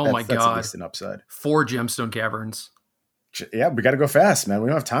speed. My God. That's at least an upside. 4 Gemstone Caverns. Yeah, we got to go fast, man. We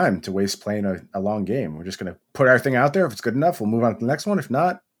don't have time to waste playing a long game. We're just going to put our thing out there. If it's good enough, we'll move on to the next one. If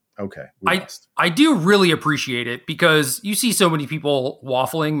not, okay. I do really appreciate it because you see so many people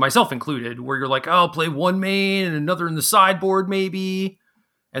waffling, myself included, where you're like, oh, I'll play one main and another in the sideboard maybe.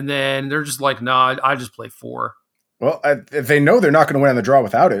 And then they're just like, nah, I just play 4. Well, if they know they're not going to win on the draw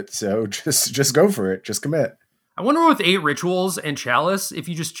without it, so just go for it. Just commit. I wonder with 8 rituals and chalice if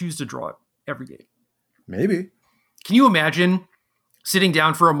you just choose to draw it every game. Maybe. Can you imagine sitting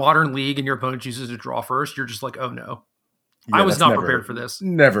down for a modern league and your opponent chooses to draw first? You're just like, oh no. Yeah, I was not prepared for this.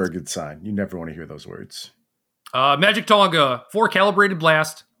 Never a good sign. You never want to hear those words. Magic Tonga, 4 calibrated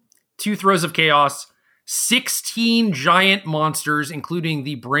blast, 2 throws of chaos, 16 giant monsters, including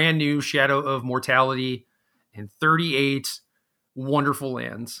the brand new Shadow of Mortality, and 38 wonderful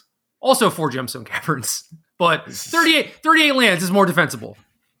lands. Also 4 Gemstone Caverns, but 38 lands is more defensible.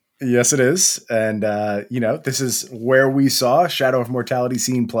 Yes, it is. And, this is where we saw Shadow of Mortality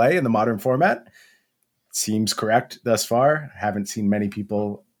seen play in the modern format. Seems correct thus far. Haven't seen many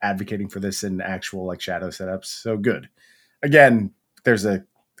people advocating for this in actual like Shadow setups. So good. Again, there's a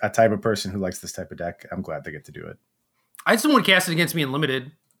type of person who likes this type of deck. I'm glad they get to do it. I had someone cast it against me in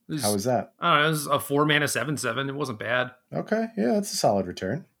Limited. How was that? I don't know, it was a 4 mana 7/7. It wasn't bad. Okay. Yeah, that's a solid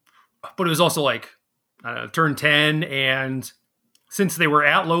return. But it was also like, I don't know, turn 10. And since they were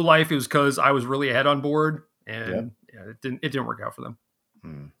at low life, it was because I was really ahead on board. And it didn't work out for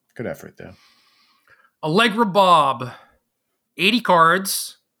them. Good effort, though. Allegra Bob, 80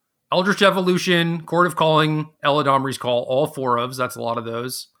 cards, Eldritch Evolution, Court of Calling, Eladamri's Call, all 4 ofs. That's a lot of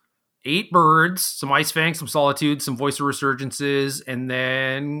those. 8 birds, some Ice Fang, some Solitude, some Voice of Resurgences, and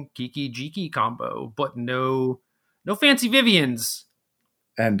then Kiki Jiki combo, but no fancy Vivians.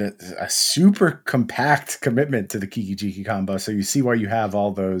 And a super compact commitment to the Kiki Jiki combo. So you see why you have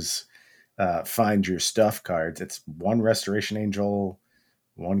all those Find Your Stuff cards. It's 1 Restoration Angel,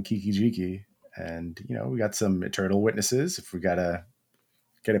 1 Kiki Jiki. And, we got some Eternal Witnesses if we got to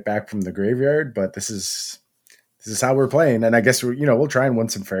get it back from the graveyard. But this is how we're playing. And I guess, we'll try and win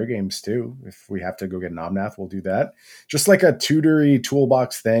some fair games, too. If we have to go get an Omnath, we'll do that. Just like a tutory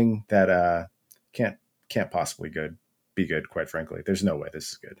toolbox thing that can't possibly be good, quite frankly. There's no way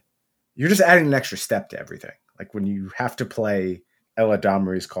this is good. You're just adding an extra step to everything. Like when you have to play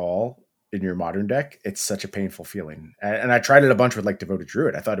Eladamri's Call in your modern deck, it's such a painful feeling. And I tried it a bunch with like Devoted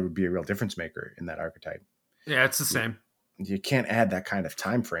Druid. I thought it would be a real difference maker in that archetype. Yeah, it's the same. You can't add that kind of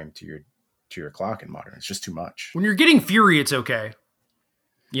time frame to your clock in modern. It's just too much. When you're getting Fury, it's okay.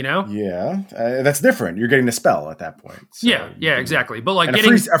 Yeah, that's different. You're getting a spell at that point. So yeah, exactly. But like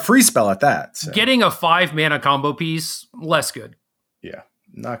getting a free spell at that. So. Getting a 5 mana combo piece, less good. Yeah,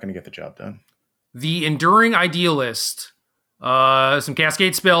 not going to get the job done. The Enduring Idealist. Some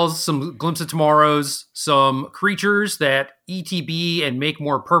Cascade spells, some Glimpse of Tomorrows, some creatures that ETB and make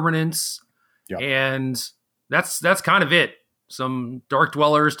more permanents. Yep. And that's kind of it. Some Dark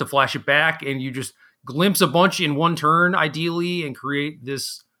Dwellers to flash it back, and you just glimpse a bunch in 1 turn, ideally, and create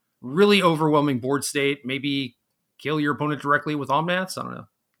this really overwhelming board state. Maybe kill your opponent directly with Omnaths. I don't know.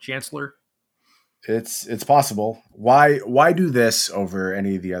 Chancellor. It's possible. Why do this over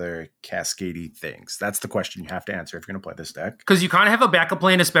any of the other cascadey things? That's the question you have to answer if you're going to play this deck. Because you kind of have a backup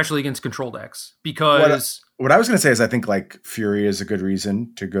plan, especially against control decks. Because what I was going to say is I think like Fury is a good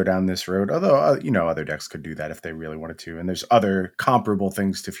reason to go down this road. Although other decks could do that if they really wanted to, and there's other comparable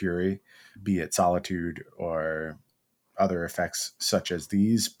things to Fury, be it Solitude or other effects such as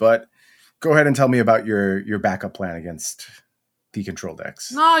these. But go ahead and tell me about your backup plan against the control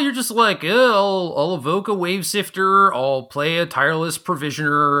decks. No, you're just like, I'll evoke a Wave Sifter, I'll play a Tireless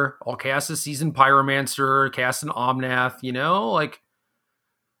Provisioner, I'll cast a Seasoned Pyromancer, cast an Omnath, like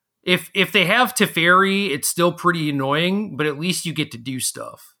if they have Teferi, it's still pretty annoying, but at least you get to do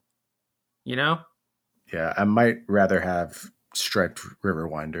stuff, Yeah, I might rather have Striped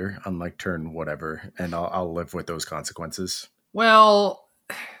Riverwinder on like turn whatever, and I'll live with those consequences. Well,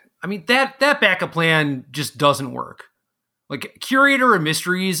 I mean, that backup plan just doesn't work. Like Curator of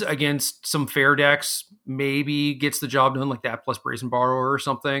Mysteries against some fair decks maybe gets the job done, like that plus Brazen Borrower or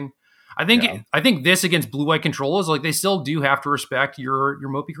something. I think this against blue-white control is like they still do have to respect your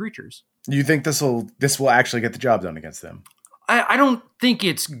mopey creatures. You think this will actually get the job done against them? I don't think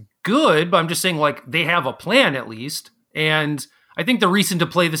it's good, but I'm just saying like they have a plan at least. And I think the reason to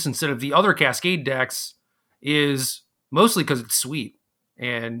play this instead of the other Cascade decks is mostly because it's sweet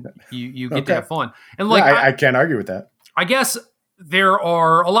and you get to have fun. And like I can't argue with that. I guess there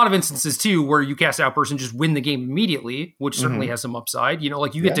are a lot of instances too where you cast Outburst and just win the game immediately, which certainly has some upside.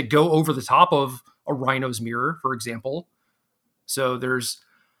 Like you get to go over the top of a Rhino's Mirror, for example. So there's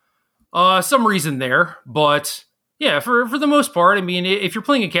some reason there, but yeah, for the most part, I mean, if you're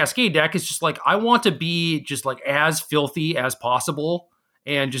playing a Cascade deck, it's just like I want to be just like as filthy as possible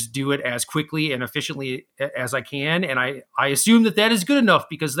and just do it as quickly and efficiently as I can. And I assume that is good enough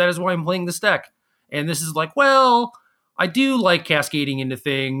because that is why I'm playing this deck. And this is like, well, I do like cascading into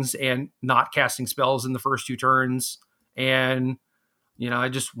things and not casting spells in the first 2 turns. And, I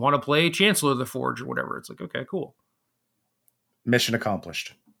just want to play Chancellor of the Forge or whatever. It's like, okay, cool. Mission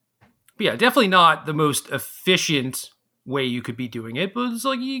accomplished. But yeah, definitely not the most efficient way you could be doing it, but it's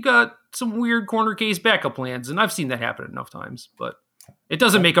like you got some weird corner case backup plans, and I've seen that happen enough times. But it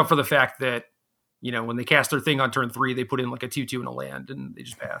doesn't make up for the fact that, when they cast their thing on turn 3, they put in like a 2/2 and a land, and they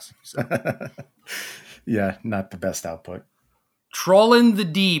just pass. So. Yeah, not the best output. Trawling the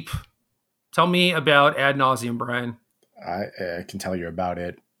Deep. Tell me about Ad Nauseam, Brian. I can tell you about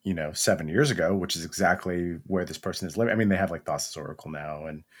it, 7 years ago, which is exactly where this person is living. I mean, they have like Thassa's Oracle now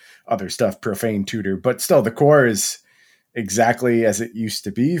and other stuff, Profane Tutor, but still the core is exactly as it used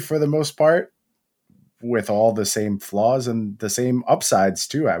to be for the most part, with all the same flaws and the same upsides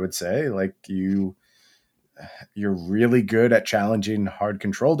too, I would say. Like you're really good at challenging hard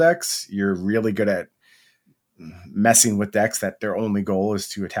control decks. You're really good at messing with decks that their only goal is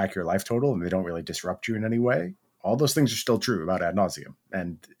to attack your life total and they don't really disrupt you in any way. All those things are still true about Ad Nauseam.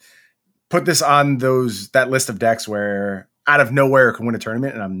 And put this on that list of decks where out of nowhere it can win a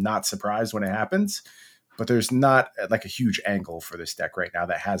tournament, and I'm not surprised when it happens. But there's not like a huge angle for this deck right now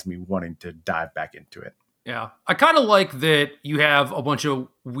that has me wanting to dive back into it. Yeah. I kind of like that you have a bunch of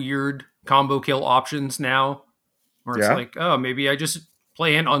weird combo kill options now. Where it's like, oh, maybe I just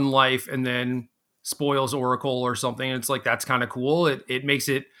play an Unlife and then spoils Oracle or something. And it's like, that's kind of cool. It makes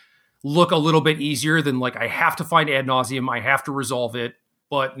it look a little bit easier than like, I have to find Ad Nauseam, I have to resolve it.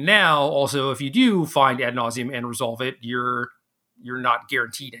 But now also, if you do find Ad Nauseam and resolve it, you're not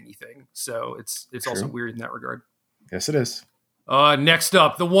guaranteed anything. So it's also weird in that regard. Yes, it is. Next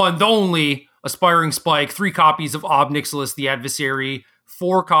up, the one, the only Aspiring Spike, 3 copies of Ob Nixilis the Adversary,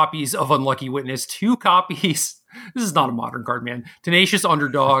 4 copies of Unlucky Witness, 2 copies. This is not a modern card, man. Tenacious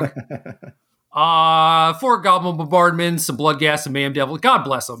Underdog. 4 Goblin Bombardments, some Bloodghast, and Mayhem Devil. God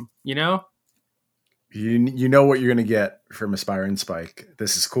bless them, You know what you're going to get from Aspiring Spike.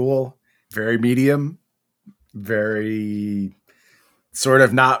 This is cool. Very medium. Very sort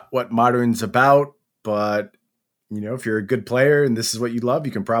of not what Modern's about, but if you're a good player and this is what you love,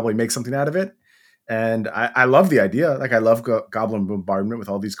 you can probably make something out of it. And I love the idea. Like I love Goblin Bombardment with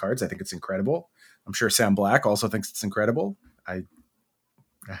all these cards. I think it's incredible. I'm sure Sam Black also thinks it's incredible.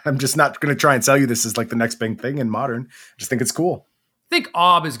 I'm just not going to try and sell you this is like the next big thing in Modern. I just think it's cool. I think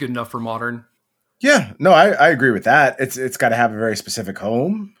Ob is good enough for Modern. Yeah, no, I agree with that. It's got to have a very specific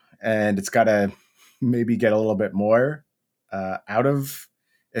home, and it's got to maybe get a little bit more out of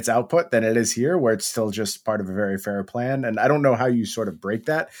its output than it is here, where it's still just part of a very fair plan. And I don't know how you sort of break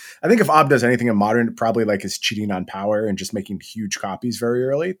that. I think if Ob does anything in Modern, it probably like is cheating on power and just making huge copies very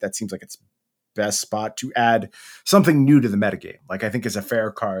early. That seems like its best spot to add something new to the metagame. Like I think as a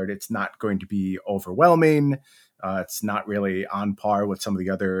fair card, it's not going to be overwhelming. It's not really on par with some of the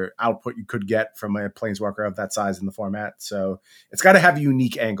other output you could get from a Planeswalker of that size in the format. So it's got to have a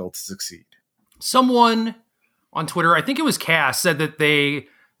unique angle to succeed. Someone on Twitter, I think it was Cass, said that they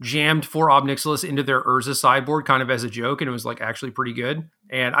jammed 4 Ob Nixilis into their Urza sideboard kind of as a joke, and it was like actually pretty good.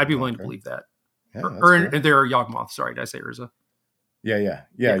 And I'd be willing to believe that. Yeah, or in their Yawgmoth. Sorry, did I say Urza? Yeah.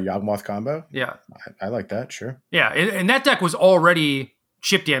 Yawgmoth combo. Yeah. I like that. Sure. Yeah. And that deck was already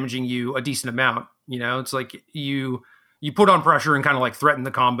chip damaging you a decent amount. It's like you put on pressure and kind of like threaten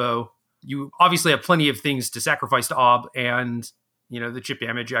the combo. You obviously have plenty of things to sacrifice to Ob, and the chip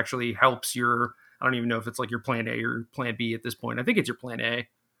damage actually helps your, I don't even know if it's like your plan A or plan B at this point. I think it's your plan A.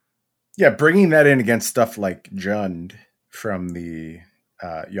 Yeah. Bringing that in against stuff like Jund from the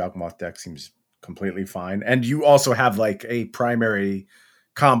Yawgmoth deck seems completely fine. And you also have like a primary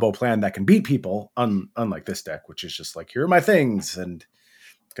combo plan that can beat people, unlike this deck, which is just like, here are my things and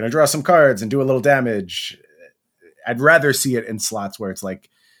going to draw some cards and do a little damage. I'd rather see it in slots where it's like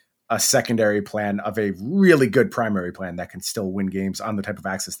a secondary plan of a really good primary plan that can still win games on the type of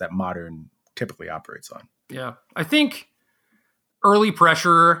axis that Modern typically operates on. Yeah. I think early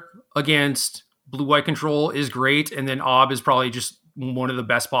pressure against blue-white control is great. And then Ob is probably just one of the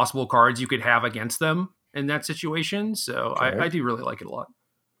best possible cards you could have against them in that situation. So okay. I do really like it a lot.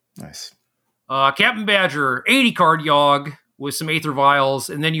 Nice. Captain Badger, 80 card Yogg with some Aether Vials,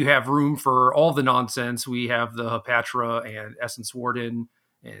 and then you have room for all the nonsense. We have the Hapatra and Essence Warden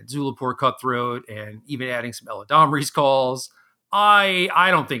and Zulapur Cutthroat, and even adding some Eladamri's Calls. I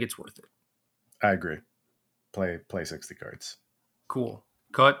don't think it's worth it. I agree. Play 60 cards. Cool.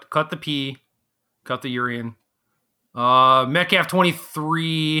 Cut the P, cut the Urian. Metcalf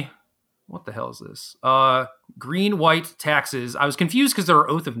 23. What the hell is this? Green, white taxes. I was confused because there are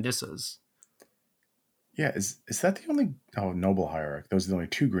Oath of Nissas. Yeah, is that the only... Oh, Noble Hierarch. Those are the only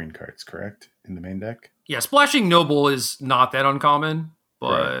 2 green cards, correct? in the main deck. Yeah, Splashing Noble is not that uncommon,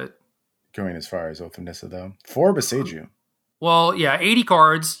 but... Right. Going as far as Oath of Nissa, though. 4 Boseiju. Well, yeah, 80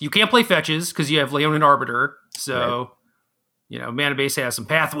 cards. You can't play fetches because you have Leonin Arbiter. So, right. Mana Base has some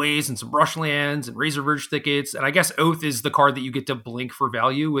pathways and some brushlands and Razorverge Thickets. And I guess Oath is the card that you get to blink for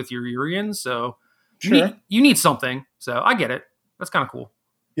value with your Urian. So sure. you need something. So I get it. That's kind of cool.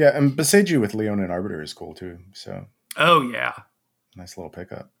 Yeah, and Boseiju with Leonin Arbiter is cool too. So. Oh, yeah. Nice little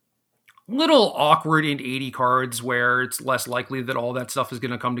pickup. Little awkward in 80 cards where it's less likely that all that stuff is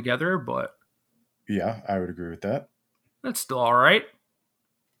going to come together, but... Yeah, I would agree with that. That's still all right.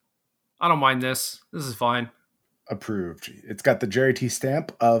 I don't mind this. This is fine. Approved. It's got the Jerry T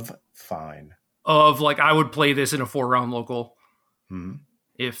stamp of fine. Of like, I would play this in a 4-round local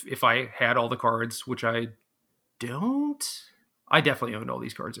if I had all the cards, which I don't. I definitely owned all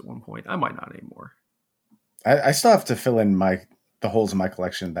these cards at one point. I might not anymore. I still have to fill in the holes in my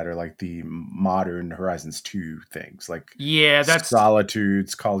collection that are like the modern Horizons 2 things, like that's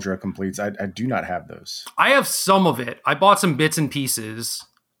Solitudes, Cauldron Completes. I do not have those. I have some of it. I bought some bits and pieces,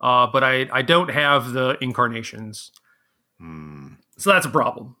 but I don't have the incarnations. So that's a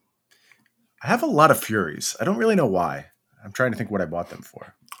problem. I have a lot of Furies. I don't really know why. I'm trying to think what I bought them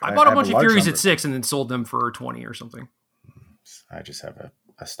for. I bought a bunch of Furies at 6 and then sold them for 20 or something. I just have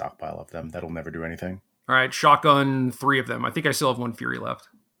a stockpile of them. That'll never do anything. All right, shotgun 3 of them. I think I still have 1 Fury left.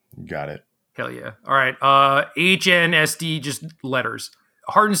 Got it. Hell yeah. All right, HNSD, just letters.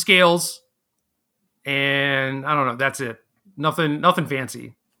 Hardened Scales, and I don't know, that's it. Nothing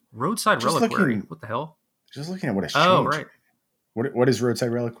fancy. Roadside Reliquary. What the hell? Just looking at what has changed. Oh, right. What is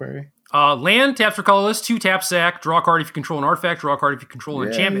Roadside Reliquary? Land, taps for colorless, 2 tap sack, draw a card if you control an artifact, draw a card if you control an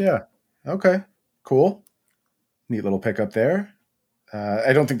enchantment. Yeah. Okay. Cool. Neat little pickup there.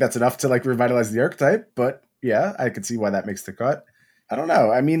 I don't think that's enough to like revitalize the archetype, but yeah, I could see why that makes the cut. I don't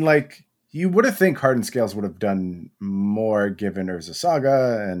know. I mean, like, you would have think Hardened Scales would have done more given Urza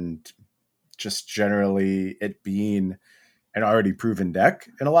Saga and just generally it being an already proven deck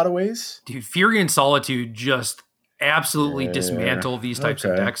in a lot of ways. Dude, Fury and Solitude just absolutely dismantle these types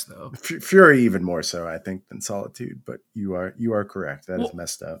of decks, though. Fury even more so, I think, than Solitude. But you are correct. That is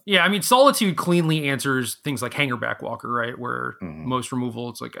messed up. Yeah, I mean, Solitude cleanly answers things like Hangerback Walker, right? Where most removal,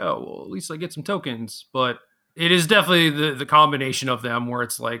 it's like, oh, well, at least I get some tokens. But it is definitely the combination of them where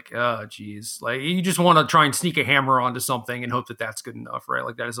it's like, oh, geez. Like, you just want to try and sneak a hammer onto something and hope that that's good enough, right?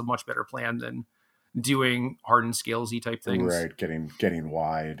 Like, that is a much better plan than doing Hardened Scalesy type things. Right, getting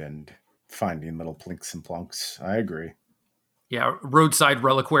wide and finding little plinks and plunks. I agree. Yeah, roadside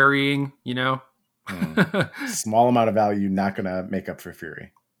reliquarying, Small amount of value, not going to make up for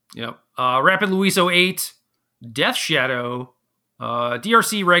Fury. Yep. Rapid Luiso 8, Death Shadow,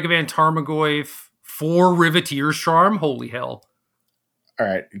 DRC Ragavan Tarmogoyf, 4 Riveteer's Charm. Holy hell. All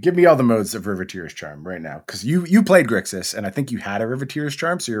right, give me all the modes of Riveteer's Charm right now, because you played Grixis, and I think you had a Riveteer's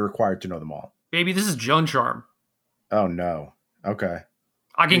Charm, so you're required to know them all. Baby, this is Jund Charm. Oh, no. Okay.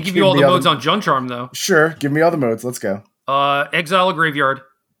 I can give you all the modes on Jund Charm, though. Sure, give me all the modes. Let's go. Exile a graveyard.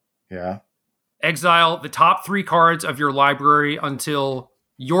 Yeah. Exile the top 3 cards of your library until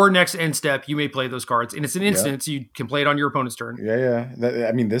your next end step. You may play those cards. And it's an instant, so you can play it on your opponent's turn. Yeah.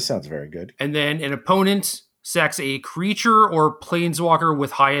 This sounds very good. And then an opponent sacks a creature or planeswalker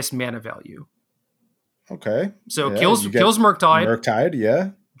with highest mana value. Okay. So kills Murktide. Murktide,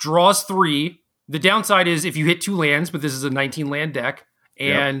 yeah. Draws 3. The downside is if you hit 2 lands, but this is a 19 land deck,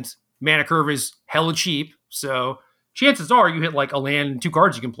 and mana curve is hella cheap, so chances are you hit like a land and 2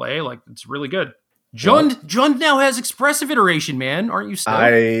 cards you can play. Like, it's really good. Jund now has expressive iteration, man. Aren't you still?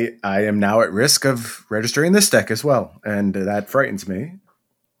 I am now at risk of registering this deck as well, and that frightens me.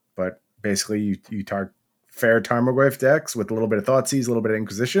 But basically, you target fair Tarmogoyf decks with a little bit of Thoughtseize, a little bit of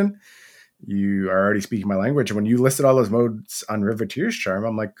Inquisition. You are already speaking my language. And when you listed all those modes on Riveteer's Charm,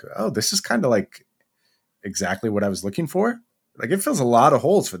 I'm like, oh, this is kind of like exactly what I was looking for. Like, it fills a lot of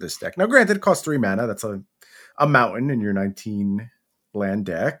holes for this deck. Now, granted, it costs 3 mana. That's a mountain in your 19 land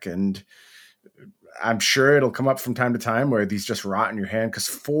deck. And I'm sure it'll come up from time to time where these just rot in your hand because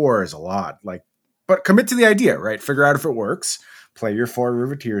 4 is a lot. Like, but commit to the idea, right? Figure out if it works. Play your 4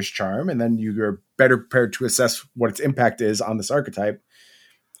 Riveteer's Charm, and then you're better prepared to assess what its impact is on this archetype.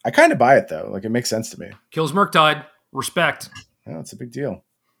 I kind of buy it, though. Like, it makes sense to me. Kills Murktide. Respect. Yeah, it's a big deal.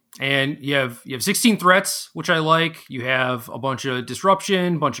 And you have 16 threats, which I like. You have a bunch of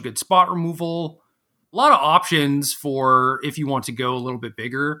disruption, a bunch of good spot removal. A lot of options for if you want to go a little bit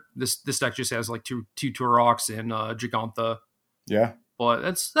bigger. This deck just has like two Turoks and Gigantha. Yeah. But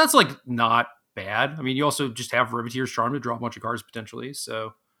that's like not bad. I mean, you also just have Riveteer's Charm to draw a bunch of cards potentially.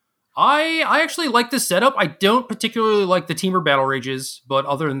 So I actually like this setup. I don't particularly like the Teamer Battle Rages, but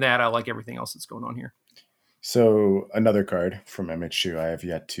other than that, I like everything else that's going on here. So another card from MH2 I have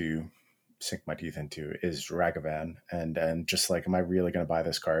yet to sink my teeth into is Ragavan, and just like, am I really going to buy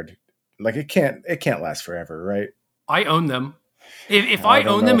this card? Like, it can't last forever, right? I own them. If I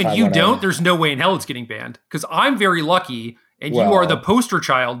own them and you don't, there's no way in hell it's getting banned. Because I'm very lucky, and you are the poster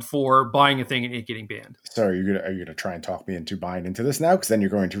child for buying a thing and it getting banned. So are you gonna try and talk me into buying into this now? Because then you're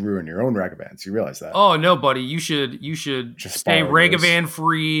going to ruin your own Ragavans. You realize that? Oh no, buddy! You should just stay Ragavan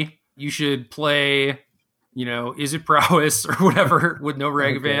free. You should play, Is It Prowess or whatever with no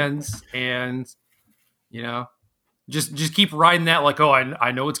Ragavans, and just keep riding that. Like, oh,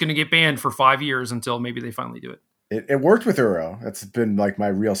 I know it's going to get banned for 5 years until maybe they finally do it. It worked with Uro. That's been like my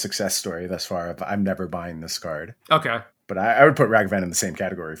real success story thus far. I'm never buying this card. Okay. But I would put Ragavan in the same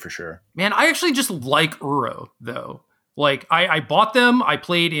category for sure. Man, I actually just like Uro, though. Like, I bought them. I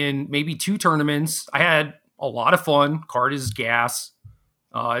played in maybe 2 tournaments. I had a lot of fun. Card is gas.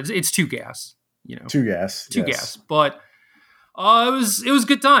 It's 2 gas, 2 gas. 2 gas. But it was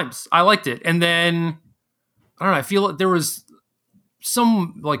good times. I liked it. And then, I don't know, I feel like there was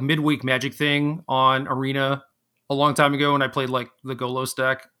some like midweek Magic thing on Arena a long time ago when I played like the Golos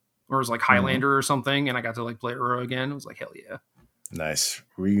deck, or it was like Highlander or something, and I got to like play Uro again. It was like, hell yeah. Nice.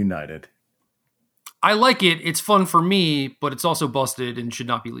 Reunited. I like it. It's fun for me, but it's also busted and should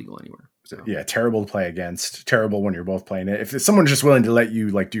not be legal anywhere. So. Yeah, terrible to play against. Terrible when you're both playing it. If someone's just willing to let you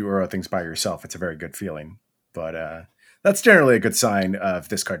like do Uro things by yourself, it's a very good feeling. But that's generally a good sign of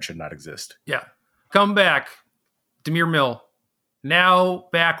this card should not exist. Yeah. Come back. Dimir Mill. Now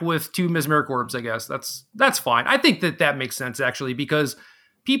back with 2 Mesmeric Orbs, I guess. That's fine. I think that makes sense, actually, because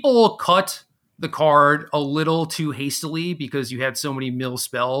people cut the card a little too hastily because you had so many mill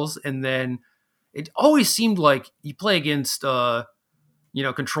spells, and then it always seemed like you play against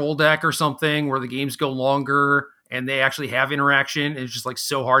control deck or something where the games go longer and they actually have interaction, and it's just like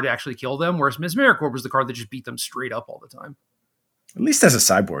so hard to actually kill them, whereas Mesmeric Orb was the card that just beat them straight up all the time. At least as a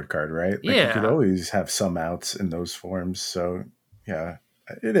sideboard card, right? Like, yeah. You could always have some outs in those forms, so yeah,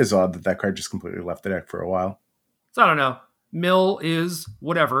 it is odd that card just completely left the deck for a while. So I don't know. Mill is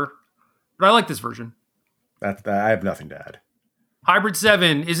whatever, but I like this version. That I have nothing to add. Hybrid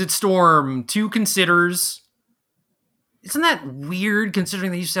 7, Is It Storm? 2 considers. Isn't that weird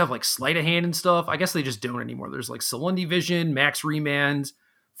considering they used to have like sleight of hand and stuff? I guess they just don't anymore. There's like Solundi Vision, Max Remand,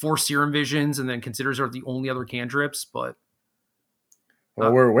 4 Serum Visions, and then considers are the only other cantrips, but...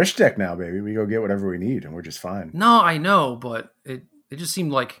 Well, we're a Wish deck now, baby. We go get whatever we need, and we're just fine. No, I know, but it just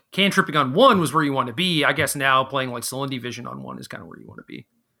seemed like cantripping on 1 was where you want to be. I guess now playing like Solundi Vision on 1 is kind of where you want to be.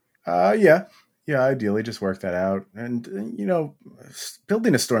 Yeah, ideally just work that out. And,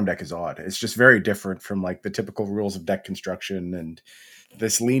 building a Storm deck is odd. It's just very different from like the typical rules of deck construction and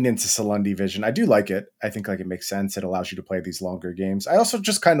this lean into Solundi Vision. I do like it. I think like it makes sense. It allows you to play these longer games. I also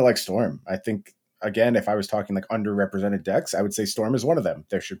just kind of like Storm. I think, again, if I was talking like underrepresented decks, I would say Storm is one of them.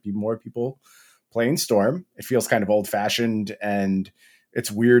 There should be more people playing Storm. It feels kind of old fashioned, and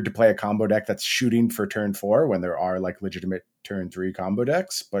it's weird to play a combo deck that's shooting for turn 4 when there are like legitimate turn 3 combo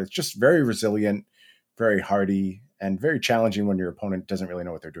decks, but it's just very resilient, very hardy, and very challenging when your opponent doesn't really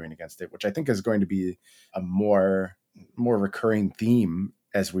know what they're doing against it, which I think is going to be a more recurring theme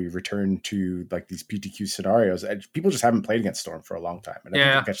as we return to like these PTQ scenarios. People just haven't played against Storm for a long time, and I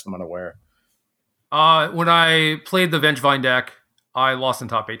think you catch them unaware. When I played the Vengevine deck, I lost in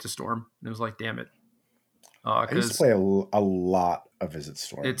top 8 to Storm. And it was like, damn it. I used to play a lot of Visit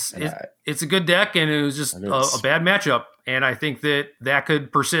Storm. It's a good deck, and it was just a bad matchup. And I think that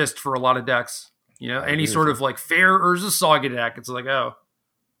could persist for a lot of decks. Any sort of like Fair Urza Saga deck, it's like, oh,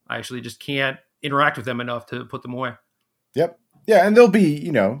 I actually just can't interact with them enough to put them away. Yep. Yeah, and there'll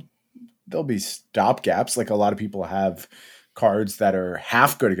be stop gaps. Like a lot of people have cards that are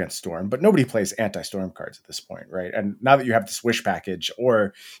half good against Storm, but nobody plays anti-Storm cards at this point, right? And now that you have this Wish package,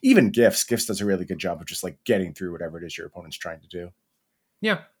 or even Gifts does a really good job of just like getting through whatever it is your opponent's trying to do.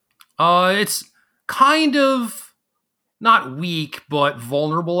 Yeah. It's kind of not weak, but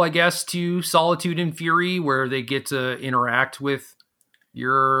vulnerable, I guess, to Solitude and Fury, where they get to interact with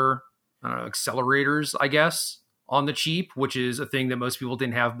your accelerators, I guess, on the cheap, which is a thing that most people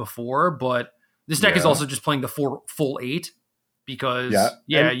didn't have before. But this deck is also just playing the full 8. Because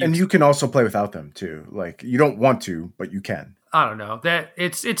and you can also play without them too. Like you don't want to, but you can. I don't know, that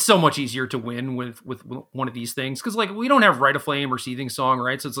it's so much easier to win with one of these things, because like we don't have Rite of Flame or Seething Song,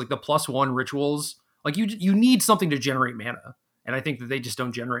 right? So it's like the +1 rituals. Like you need something to generate mana, and I think that they just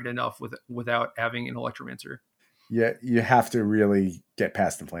don't generate enough without having an Electromancer. Yeah, you have to really get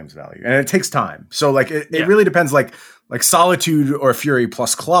past the flames value, and it takes time. So like it Yeah. really depends. Like Solitude or Fury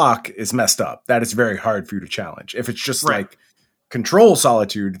plus Clock is messed up. That is very hard for you to challenge. If it's just Right. like Control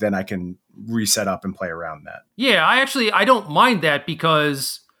Solitude, then I can reset up and play around that. Yeah, I don't mind that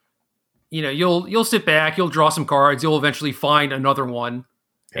because you'll sit back, you'll draw some cards, you'll eventually find another one.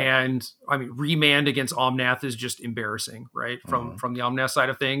 Yeah. And I mean, Remand against Omnath is just embarrassing, right? From the Omnath side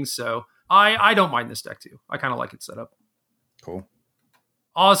of things. So I don't mind this deck too. I kind of like it set up. Cool.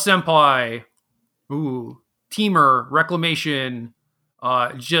 Oz Senpai, ooh, Teamer, Reclamation,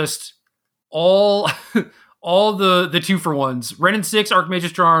 just all all the 2-for-1s. Ren and 6,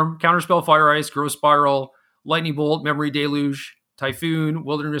 Archmage's Charm, Counterspell, Fire Ice, Growth Spiral, Lightning Bolt, Memory Deluge, Typhoon,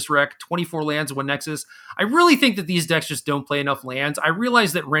 Wilderness Wreck, 24 lands, 1 Nexus. I really think that these decks just don't play enough lands. I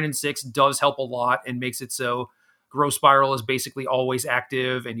realize that Ren and 6 does help a lot and makes it so Growth Spiral is basically always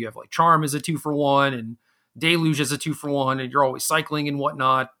active, and you have like Charm as a 2-for-1 and Deluge as a 2-for-1, and you're always cycling and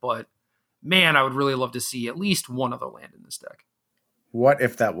whatnot. But man, I would really love to see at least one other land in this deck. What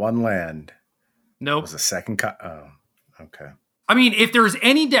if that one land Nope. was a second? Oh, okay. I mean, if there's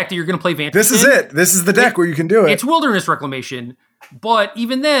any deck that you're going to play Vantage, This is it. This is the deck where you can do it. It's Wilderness Reclamation. But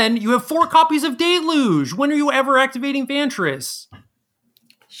even then, you have 4 copies of Deluge. When are you ever activating Vantress?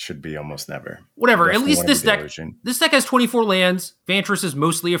 Should be almost never. Whatever. Definitely At least wanna this be deck. Deluging. This deck has 24 lands. Vantress is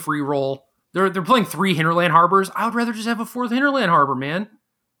mostly a free roll. They're playing 3 Hinterland Harbors. I would rather just have a 4th Hinterland Harbor, man.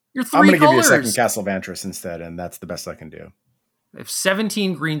 You're 3 I'm going to give you a colors. second Castle Vantress instead, and that's the best I can do. I have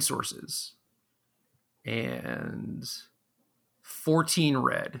 17 green sources and 14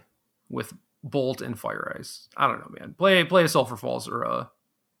 red with Bolt and Fire Ice. I don't know, man. Play a Sulphur Falls or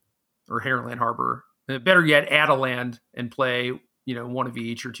Hinterland Harbor. Better yet, add a land and play, one of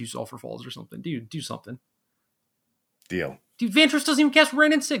each or 2 Sulphur Falls or something. Dude, do something. Deal. Dude, Vantress doesn't even cast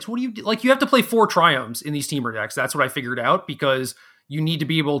Ren and 6. What do you do? Like, you have to play 4 Triomes in these Teamer decks. That's what I figured out, because you need to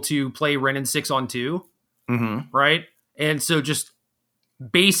be able to play Ren and 6 on 2, right? And so just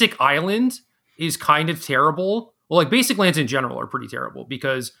basic island is kind of terrible. Well, like basic lands in general are pretty terrible,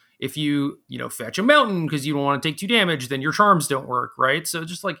 because if you fetch a mountain because you don't want to take 2 damage, then your charms don't work, right? So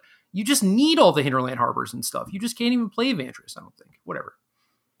just like, you just need all the Hinterland Harbors and stuff. You just can't even play Vantress, I don't think. Whatever.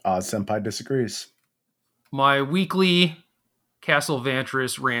 Oz Senpai disagrees. My weekly Castle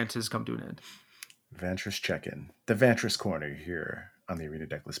Vantress rant has come to an end. Vantress check-in. The Vantress corner here on the Arena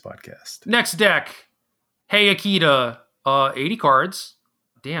Decklist podcast. Next deck. Hey Akita. 80 cards.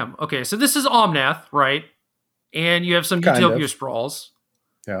 Damn. Okay, so this is Omnath, right? And you have some Kind Utopia of. Sprawls.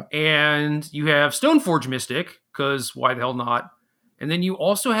 Yeah. And you have Stoneforge Mystic, because why the hell not? And then you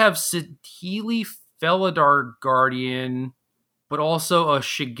also have Saheeli Felidar Guardian, but also a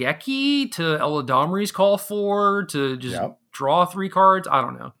Shigeki to Eladamri's Call for to just draw 3 cards. I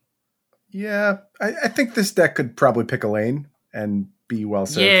don't know. Yeah, I think this deck could probably pick a lane and be well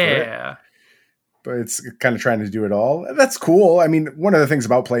served for it. But it's kind of trying to do it all. That's cool. I mean, one of the things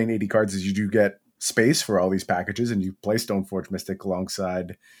about playing 80 cards is you do get space for all these packages, and you play Stoneforge Mystic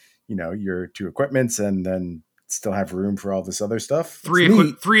alongside, your 2 equipments, and then still have room for all this other stuff.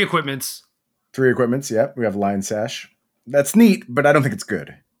 3 equipments. 3 equipments, yeah. We have Lion Sash. That's neat, but I don't think it's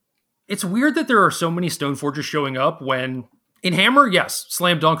good. It's weird that there are so many Stoneforges showing up when in Hammer, yes,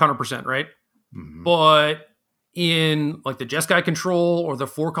 slam dunk 100%, right? Mm-hmm. But in like the Jeskai Control or the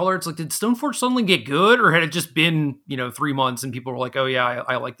 4-color, it's like, did Stoneforge suddenly get good, or had it just been 3 months and people were like, oh yeah,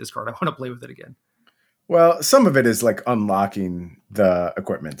 I like this card, I want to play with it again? Well, some of it is like unlocking the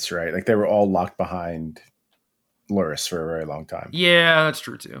equipments, right? Like they were all locked behind Lurrus for a very long time. Yeah, that's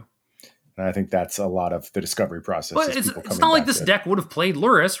true too. And I think that's a lot of the discovery process. But it's not like this deck would have played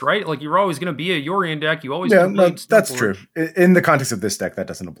Lurrus, right? Like you're always going to be a Yorion deck. You always that's true. In the context of this deck, that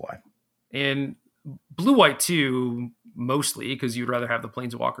doesn't apply. And blue-white too, mostly, because you'd rather have the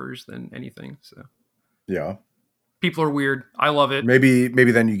Planeswalkers than anything. So yeah. People are weird. I love it. Maybe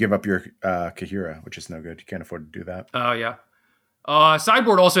then you give up your Kahira, which is no good. You can't afford to do that. Oh, yeah.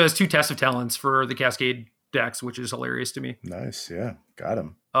 Sideboard also has 2 Tests of Talents for the Cascade decks, which is hilarious to me. Nice, yeah. Got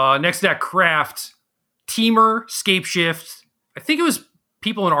him. Next deck, Craft. Teamer, Scapeshift. I think it was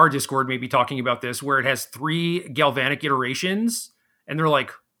people in our Discord maybe talking about this, where it has 3 Galvanic iterations, and they're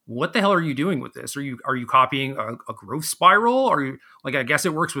like, what the hell are you doing with this? Are you copying a growth spiral? Are you like, I guess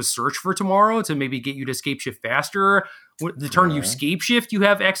it works with Search for Tomorrow to maybe get you to Scapeshift faster. The turn you Scapeshift, you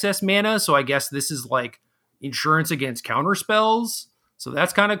have excess mana. So I guess this is like insurance against counter spells. So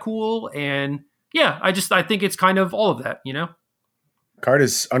that's kind of cool. And yeah, I think it's kind of all of that, Card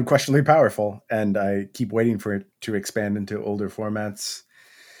is unquestionably powerful, and I keep waiting for it to expand into older formats.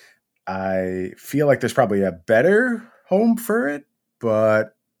 I feel like there's probably a better home for it,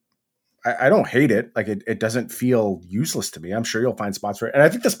 but I don't hate it. Like it doesn't feel useless to me. I'm sure you'll find spots for it. And I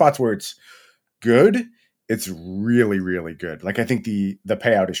think the spots where it's good, it's really, really good. Like I think the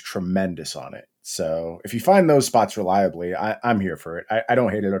payout is tremendous on it. So if you find those spots reliably, I'm here for it. I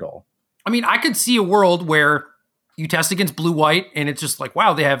don't hate it at all. I mean, I could see a world where you test against blue-white and it's just like,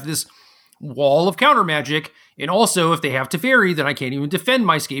 wow, they have this wall of counter magic. And also, if they have Teferi, then I can't even defend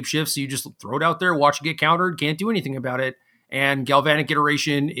my Scape Shift. So you just throw it out there, watch it get countered, can't do anything about it. And Galvanic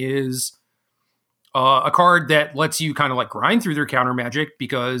Iteration is a card that lets you kind of like grind through their counter magic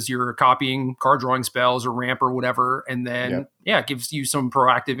because you're copying card drawing spells or ramp or whatever. And then, it gives you some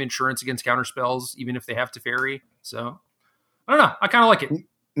proactive insurance against counter spells, even if they have Teferi. So I don't know. I kind of like it.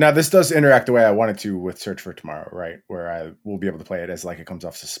 Now, this does interact the way I wanted to with Search for Tomorrow, right? Where I will be able to play it as like it comes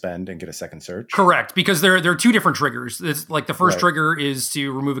off suspend and get a second search. Correct, because there are two different triggers. It's like the first trigger is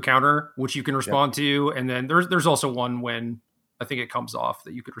to remove a counter, which you can respond to, and then there's also one when I think it comes off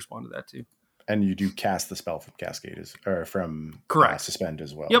that you could respond to that too. And you do cast the spell from Cascade or from Suspend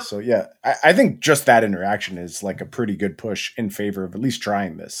as well. Yep. So yeah, I think just that interaction is like a pretty good push in favor of at least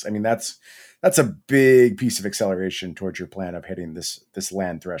trying this. I mean, that's a big piece of acceleration towards your plan of hitting this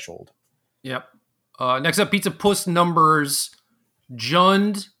land threshold. Yep. Next up, Pizza Puss numbers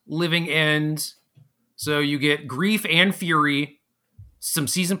Jund, Living End. So you get Grief and Fury, some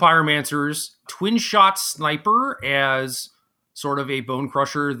Seasoned Pyromancers, Twin Shot Sniper as sort of a Bone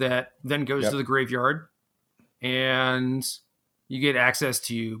Crusher that then goes to the graveyard. And you get access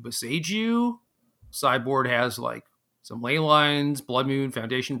to Boseiju. Sideboard has like some Ley Lines, Blood Moon,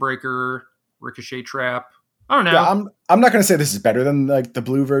 Foundation Breaker, Ricochet Trap. I don't know. Yeah, I'm not going to say this is better than like the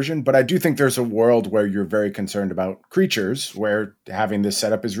blue version, but I do think there's a world where you're very concerned about creatures where having this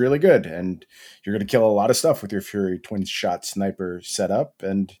setup is really good, and you're going to kill a lot of stuff with your Fury Twin Shot Sniper setup.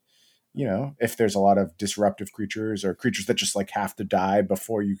 And you know, if there's a lot of disruptive creatures or creatures that just like have to die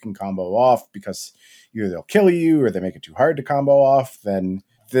before you can combo off because either they'll kill you or they make it too hard to combo off, then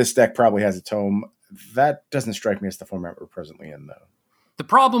this deck probably has a tome. That doesn't strike me as the format we're presently in, though. The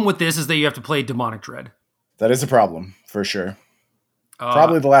problem with this is that you have to play Demonic Dread. That is a problem, for sure.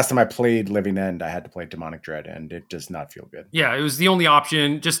 Probably the last time I played Living End, I had to play Demonic Dread, and it does not feel good. Yeah, it was the only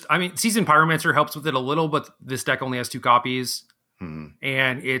option. Seasoned Pyromancer helps with it a little, but this deck only has 2 copies.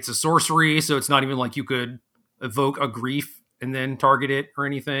 And it's a sorcery, so it's not even like you could evoke a Grief and then target it or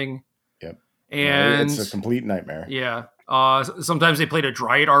anything. Yep. And it's a complete nightmare. Yeah. Sometimes they played a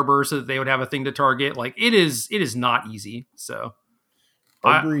Dryad Arbor so that they would have a thing to target. Like it is not easy. So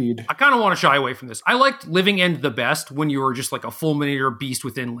agreed. I kind of want to shy away from this. I liked Living End the best when you were just like a Fulminator Beast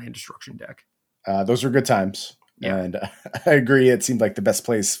within land destruction deck. Those were good times. Yeah. And I agree. It seemed like the best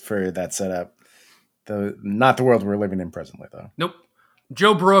place for that setup. Not the world we're living in presently, though. Nope.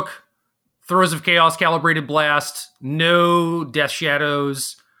 Joe Brook, Throes of Chaos, Calibrated Blast, no Death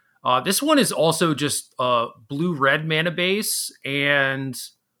Shadows. This one is also just blue-red mana base and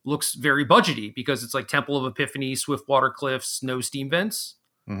looks very budgety because it's like Temple of Epiphany, Swiftwater Cliffs, no Steam Vents.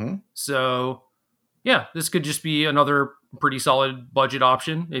 Mm-hmm. So, yeah, this could just be another pretty solid budget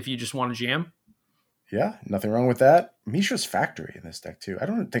option if you just want to jam. Yeah, nothing wrong with that. Mishra's Factory in this deck, too. I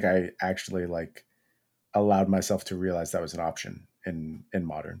don't think I actually, allowed myself to realize that was an option in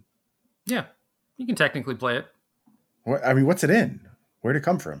Modern. Yeah, you can technically play it. What's it in? Where'd it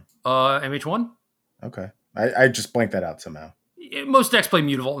come from? MH1. Okay. I just blanked that out somehow. Most decks play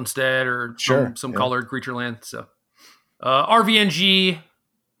Mutavault instead or some colored creature land. So RVNG,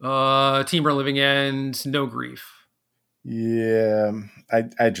 Temur Living End, no Grief. Yeah,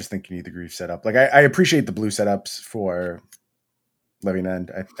 I just think you need the Grief setup. I appreciate the blue setups for Living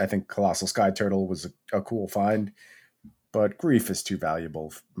End. I think Colossal Sky Turtle was a cool find, but Grief is too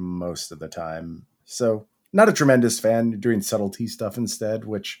valuable most of the time. So not a tremendous fan. Doing subtlety stuff instead,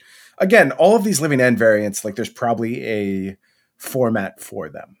 which again, all of these Living End variants, there's probably a format for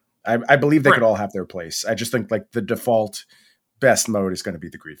them. I believe they could all have their place. I just think the default best mode is going to be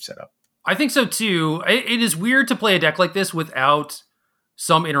the Grief setup. I think so too. It is weird to play a deck like this without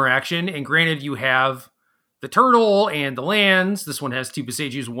some interaction. And granted, you have the turtle and the lands. This one has 2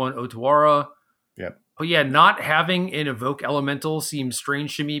 Boseijus, 1 Otawara. Yep. But yeah, not having an Evoke Elemental seems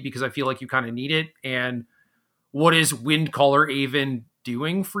strange to me because I feel like you kind of need it. And what is Windcaller Aven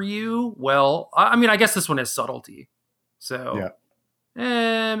doing for you? Well, I guess this one has subtlety. So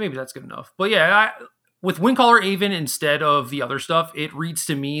maybe that's good enough. But yeah, with Windcaller Aven instead of the other stuff, it reads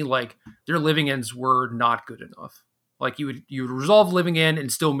to me like their Living Ends were not good enough. Like you would resolve Living End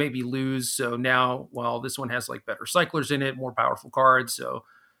and still maybe lose. So now, this one has better cyclers in it, more powerful cards. So,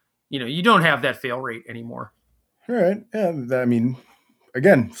 you don't have that fail rate anymore. All right. Yeah.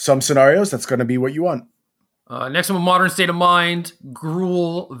 Again, some scenarios, that's going to be what you want. Next one, Modern State of Mind,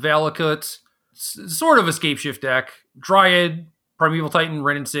 Gruul, Valakut, sort of a Scapeshift deck. Dryad, Primeval Titan,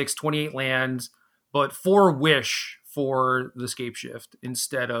 Wrenn and 6, 28 lands, but 4 Wish for the Scapeshift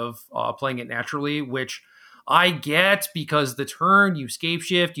instead of playing it naturally, which I get because the turn you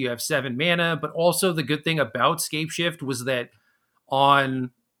Scapeshift, you have 7 mana, but also the good thing about Scapeshift was that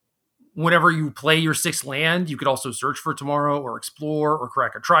on whenever you play your 6th land, you could also search for tomorrow or explore or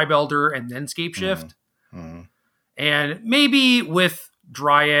crack a Tribe Elder and then Scapeshift. Mm-hmm. And maybe with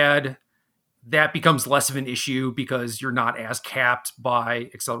Dryad, that becomes less of an issue because you're not as capped by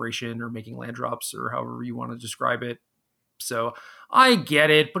acceleration or making land drops or however you want to describe it. So I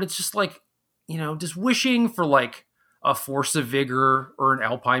get it, but it's just like, just wishing for like a Force of Vigor or an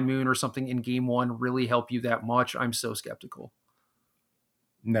Alpine Moon or something in game 1 really help you that much. I'm so skeptical.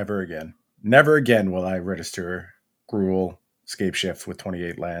 Never again. Never again will I register Gruul Scapeshift with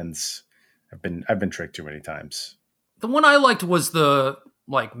 28 lands. I've been tricked too many times. The one I liked was the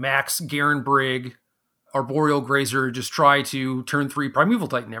Max Garen Brig, Arboreal Grazer, just try to turn 3 Primeval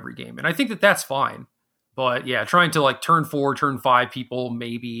Titan every game. And I think that that's fine. But yeah, trying to turn 4, turn 5 people,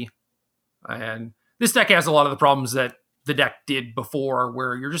 maybe. And this deck has a lot of the problems that the deck did before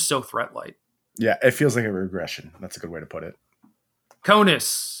where you're just so threat light. Yeah, it feels like a regression. That's a good way to put it.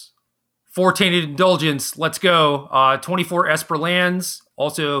 Conus, 4 Tainted Indulgence, let's go. 24 Esper lands,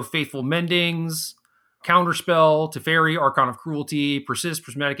 also Faithful Mendings, Counterspell, Teferi, Archon of Cruelty, Persist,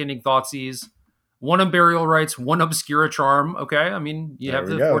 Prismatic Ending, Thoughtseize, 1 Unburial Rites, 1 Obscura Charm. Okay, I mean, you have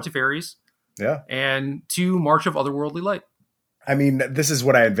the 4 Teferis. Yeah. And 2 March of Otherworldly Light. I mean, this is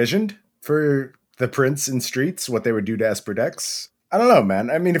what I envisioned for the Prince in Streets, what they would do to Esper decks. I don't know,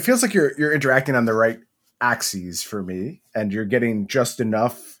 man. I mean, it feels like you're interacting on the right axes for me, and you're getting just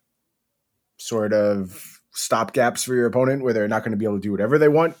enough sort of stopgaps for your opponent where they're not going to be able to do whatever they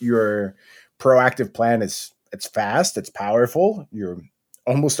want. Your proactive plan it's fast, it's powerful. You're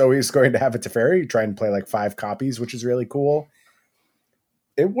almost always going to have a Teferi. You try and play 5 copies, which is really cool.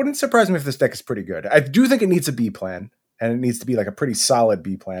 It wouldn't surprise me if this deck is pretty good. I do think it needs a B plan, and it needs to be a pretty solid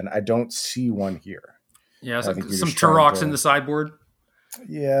B plan. I don't see one here. Yeah, some Turoks in the sideboard.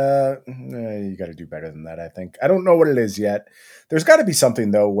 Yeah, you got to do better than that, I think. I don't know what it is yet. There's got to be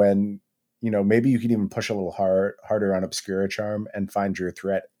something, though, when, maybe you can even push a little harder on Obscura Charm and find your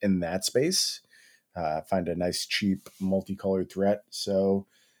threat in that space. Find a nice, cheap, multicolored threat. So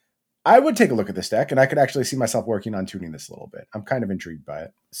I would take a look at this deck, and I could actually see myself working on tuning this a little bit. I'm kind of intrigued by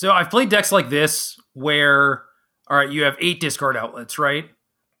it. So I've played decks like this where, all right, you have 8 discard outlets, right?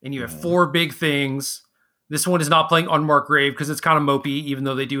 And you have 4 big things. This one is not playing Unmarked Grave because it's kind of mopey, even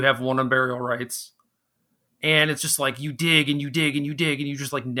though they do have 1 Unburial Rites. And it's just you dig and you dig and you dig and you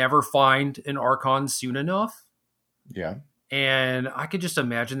just never find an Archon soon enough. Yeah. And I could just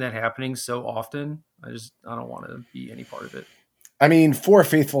imagine that happening so often. I don't want to be any part of it. I mean, 4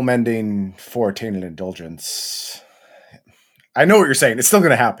 Faithful Mending, 4 Tainted Indulgence. I know what you're saying. It's still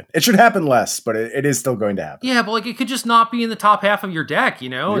going to happen. It should happen less, but it is still going to happen. Yeah, but it could just not be in the top half of your deck,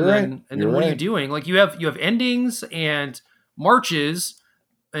 You're and right. then what are you doing? You have endings and marches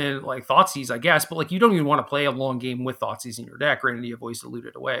and Thoughtseize, I guess, but you don't even want to play a long game with Thoughtseize in your deck. Granted, you have ways to loot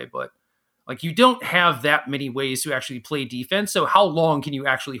it away, but you don't have that many ways to actually play defense. So how long can you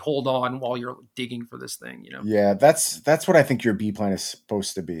actually hold on while you're digging for this thing? Yeah, that's what I think your B plan is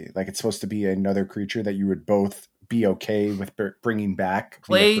supposed to be. It's supposed to be another creature that you would both be okay with bringing back.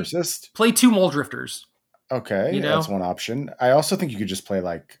 Play 2 Muldrifters. Okay, that's one option. I also think you could just play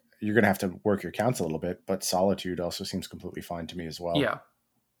you're going to have to work your counts a little bit, but Solitude also seems completely fine to me as well. Yeah.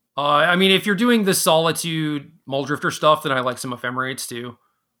 I mean, if you're doing the Solitude Muldrifter stuff, then I like some Ephemerates too.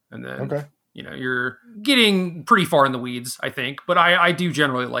 And then, you're getting pretty far in the weeds, I think. But I do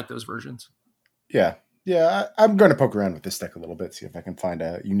generally like those versions. Yeah. Yeah, I'm going to poke around with this deck a little bit, see if I can find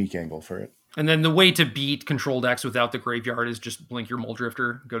a unique angle for it. And then the way to beat control decks without the graveyard is just blink your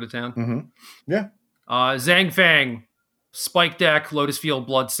Muldrifter, go to town. Mm-hmm. Yeah. Zhang Fang, Spike deck, Lotus Field,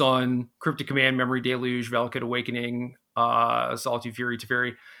 Blood Sun, Cryptic Command, Memory Deluge, Valakut Awakening, Solitude Fury,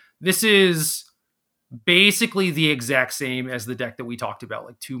 Teferi. This is basically the exact same as the deck that we talked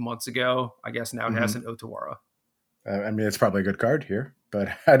about 2 months ago. I guess now it has an Otawara. I mean, it's probably a good card here, but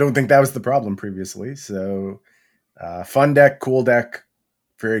I don't think that was the problem previously. So fun deck, cool deck,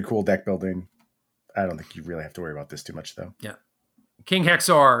 very cool deck building. I don't think you really have to worry about this too much, though. Yeah. King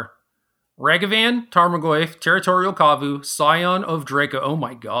Hexar, Ragavan, Tarmogoyf, Territorial Kavu, Scion of Draco. Oh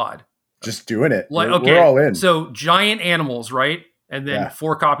my God. Just doing it. Okay, we're all in. So giant animals, right? And then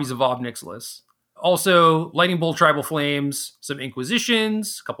 4 copies of Ob Nixilis. Also, Lightning Bolt, Tribal Flames, some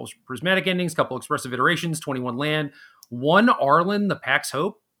Inquisitions, a couple of Prismatic Endings, a couple of Expressive Iterations, 21 land, 1 Arlen, the Pax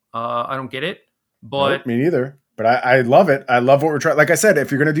Hope. I don't get it. But nope, me neither. But I love it. I love what we're trying. Like I said, if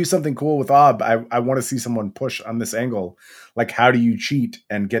you're going to do something cool with Ob, I want to see someone push on this angle. Like, how do you cheat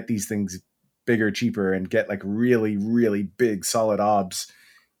and get these things bigger, cheaper, and get like really, really big, solid Obs?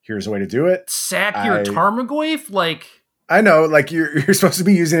 Here's a way to do it. Sack your Tarmogoyf? Like, I know, like you're supposed to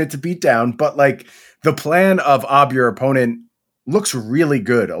be using it to beat down, but like the plan of Ob your opponent looks really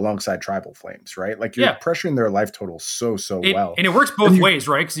good alongside Tribal Flames, right? Like you're pressuring their life total so well. And it works both ways,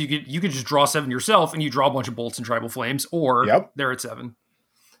 right? Because you could just draw 7 yourself and you draw a bunch of bolts and Tribal Flames, or they're at 7.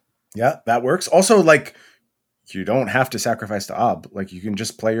 Yeah, that works. Also, like, you don't have to sacrifice to Ob. Like, you can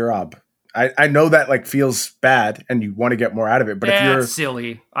just play your Ob. I know that like feels bad and you want to get more out of it, but if you're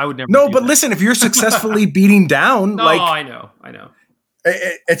silly, I would never. No, but listen, if you're successfully beating down, I know.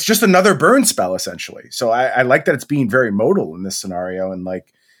 It's just another burn spell essentially. So I like that it's being very modal in this scenario. And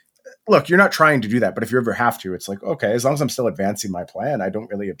like, look, you're not trying to do that, but if you ever have to, it's like, okay, as long as I'm still advancing my plan, I don't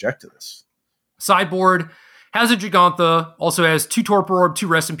really object to this. Sideboard has a Gigantha, also has 2 Torpor Orb, 2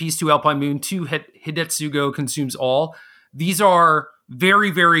 Rest in Peace, 2 Alpine Moon, 2 Hidetsugo, consumes all. These are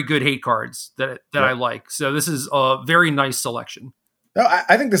very, very good hate cards that I like. So this is a very nice selection. No,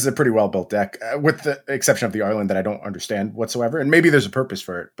 I think this is a pretty well-built deck, with the exception of the Arlen that I don't understand whatsoever. And maybe there's a purpose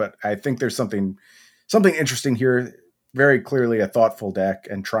for it, but I think there's something interesting here. Very clearly a thoughtful deck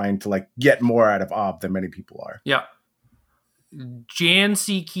and trying to like get more out of Ob than many people are. Yeah.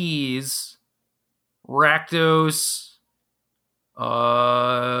 Jancy Keys, Rakdos,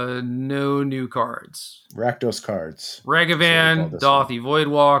 no new cards. Rakdos cards. Ragavan, Dothi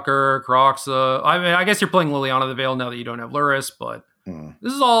Voidwalker, Croxa. I mean, I guess you're playing Liliana the Veil now that you don't have Luris, but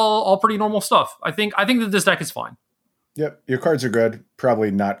this is all pretty normal stuff. I think that this deck is fine. Yep, your cards are good.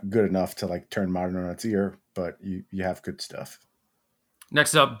 Probably not good enough to like turn Modern on its ear, but you have good stuff.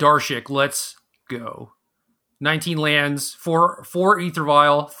 Next up, Darshik. Let's go. 19 lands, 4 Aether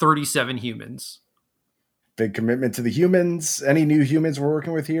Vial, 37 humans. Big commitment to the humans. Any new humans we're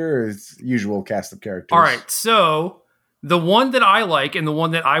working with here, or is usual cast of characters? All right, so the one that I like and the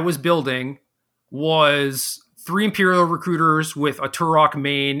one that I was building was 3 Imperial Recruiters with a Turok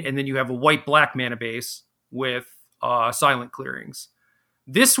main, and then you have a white-black mana base with silent clearings.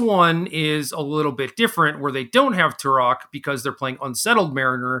 This one is a little bit different where they don't have Turok because they're playing Unsettled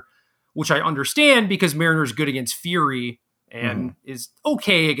Mariner, which I understand because Mariner is good against Fury and is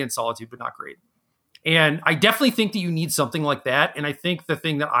okay against Solitude, but not great. And I definitely think that you need something like that. And I think the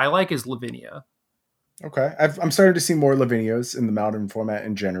thing that I like is Lavinia. Okay. I'm starting to see more Lavinias in the Modern format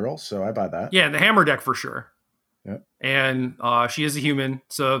in general, so I buy that. Yeah, the Hammer deck for sure. Yeah. And she is a human,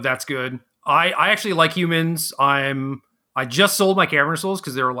 so that's good. I actually like humans. I just sold my Cavern Souls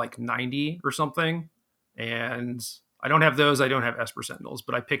because they were like 90 or something. And I don't have those. I don't have Esper Sentinels,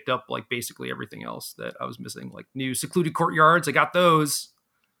 but I picked up like basically everything else that I was missing. Like new Secluded Courtyards. I got those.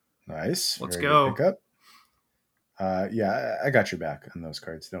 Nice. Let's go. Pick up. Yeah, I got your back on those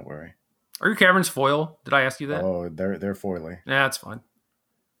cards. Don't worry. Are your caverns foil? Did I ask you that? Oh, they're foily. Yeah, that's fine.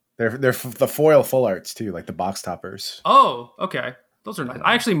 They're the foil full arts too, like the box toppers. Oh, okay. Those are nice.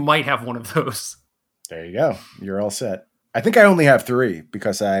 I actually might have one of those. There you go. You're all set. I think I only have 3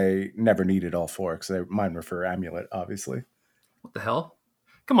 because I never needed all 4 because mine were for Amulet, obviously. What the hell?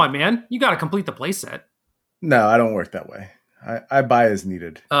 Come on, man. You got to complete the playset. No, I don't work that way. I buy as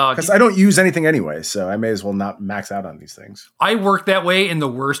needed because I don't use anything anyway, so I may as well not max out on these things. I work that way in the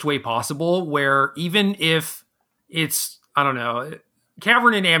worst way possible, where even if it's, I don't know,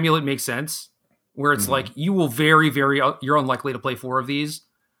 Cavern and Amulet makes sense, where it's like you will very, very, you're unlikely to play 4 of these,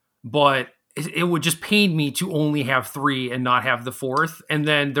 but it would just pain me to only have 3 and not have the 4th. And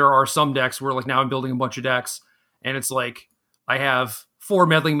then there are some decks where like now I'm building a bunch of decks and it's like I have 4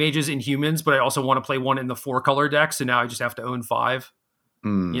 Meddling Mages in humans, but I also want to play one in the 4 color deck. So now I just have to own 5,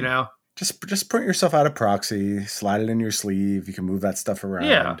 you know? Just print yourself out a proxy, slide it in your sleeve. You can move that stuff around.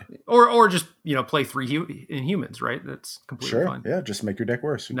 Yeah. Or just, play 3 in humans, right? That's completely fine. Yeah. Just make your deck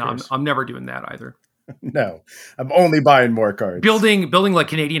worse. No, I'm never doing that either. No, I'm only buying more cards. Building like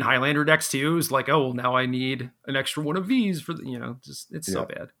Canadian Highlander decks too is like, oh, well, now I need an extra one of these for the, it's so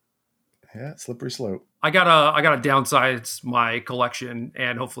bad. Yeah, slippery slope. I gotta downsize my collection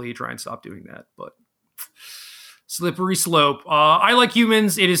and hopefully try and stop doing that. But slippery slope. I like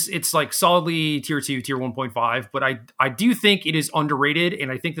humans. It's like solidly tier 2, tier 1.5, but I do think it is underrated,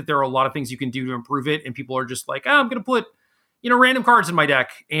 and I think that there are a lot of things you can do to improve it, and people are just like, I'm gonna put random cards in my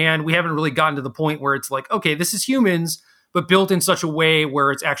deck, and we haven't really gotten to the point where it's like, okay, this is humans, but built in such a way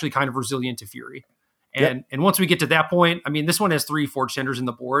where it's actually kind of resilient to Fury. And once we get to that point, I mean, this one has 3 Forge Tenders in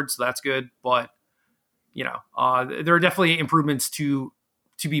the board, so that's good. But, there are definitely improvements to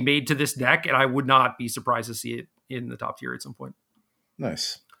be made to this deck, and I would not be surprised to see it in the top tier at some point.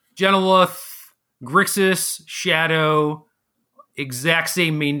 Nice. Genelith, Grixis, Shadow, exact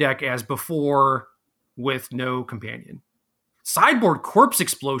same main deck as before with no companion. Sideboard Corpse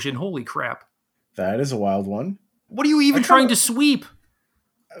Explosion, holy crap. That is a wild one. What are you even trying to sweep?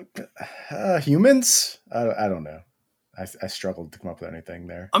 Humans? I don't know. I struggled to come up with anything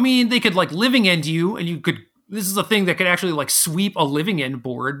there. I mean, they could like living end you, and you could. This is a thing that could actually like sweep a living end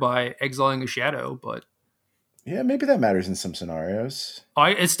board by exiling a shadow, but yeah, maybe that matters in some scenarios.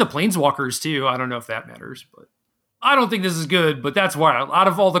 It's the planeswalkers too. I don't know if that matters, but I don't think this is good. But that's why, out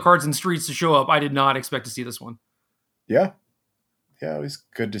of all the cards in Streets to show up, I did not expect to see this one. Yeah, it was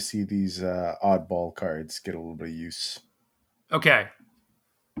good to see these oddball cards get a little bit of use. Okay,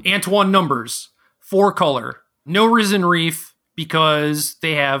 Antoine numbers 4 color, no Risen Reef because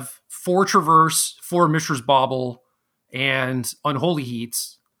they have 4 Traverse, 4 Mishra's Bauble, and Unholy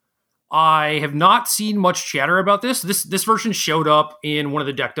Heats. I have not seen much chatter about this. This version showed up in one of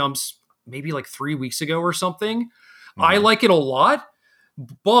the deck dumps maybe like 3 weeks ago or something. Mm-hmm. I like it a lot,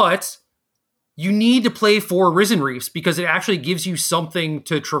 but you need to play 4 Risen Reefs because it actually gives you something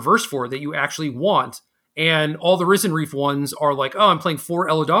to traverse for that you actually want. And all the Risen Reef ones are like, oh, I'm playing 4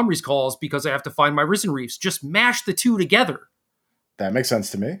 Eladamri's Calls because I have to find my Risen Reefs. Just mash the 2 together. That makes sense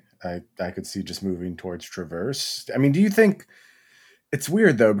to me. I could see just moving towards Traverse. I mean, do you think... It's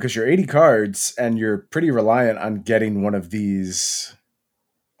weird, though, because you're 80 cards and you're pretty reliant on getting one of these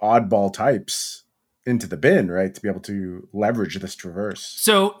oddball types into the bin, right? To be able to leverage this Traverse.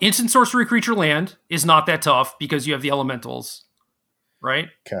 So instant sorcery creature land is not that tough because you have the elementals, right?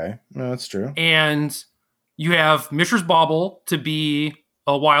 Okay, no, that's true. And you have Mishra's Bauble to be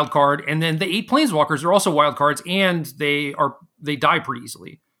a wild card, and then the 8 planeswalkers are also wild cards, and they die pretty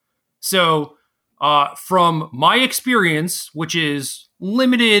easily. So from my experience, which is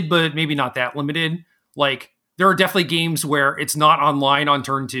limited, but maybe not that limited, like there are definitely games where it's not online on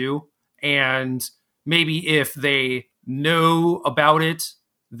turn 2. And maybe if they know about it,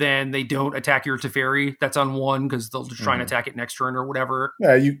 then they don't attack your Teferi that's on 1 because they'll just try and attack it next turn or whatever.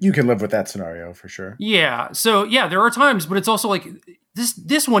 Yeah, you can live with that scenario for sure. Yeah. So yeah, there are times, but it's also like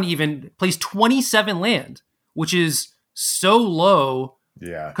this one even plays 27 land, which is so low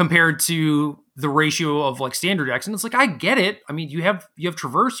compared to the ratio of like standard decks. And it's like, I get it. I mean, you have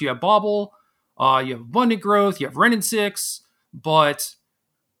Traverse, you have Bauble, you have Abundant Growth, you have Wrenn and 6, but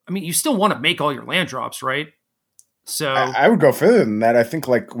I mean, you still want to make all your land drops, right? So I would go further than that. I think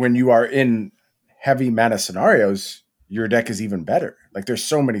like when you are in heavy mana scenarios, your deck is even better. Like there's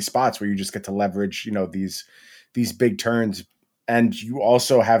so many spots where you just get to leverage, these big turns, and you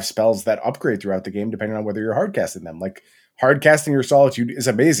also have spells that upgrade throughout the game depending on whether you're hardcasting them. Like hardcasting your Solitude is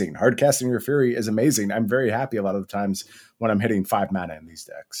amazing. Hardcasting your Fury is amazing. I'm very happy a lot of the times when I'm hitting 5 mana in these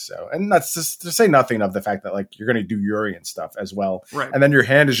decks. So, and that's just to say nothing of the fact that like you're going to do Yuri and stuff as well. Right. And then your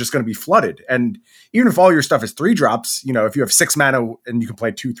hand is just going to be flooded. And even if all your stuff is 3 drops, if you have 6 mana and you can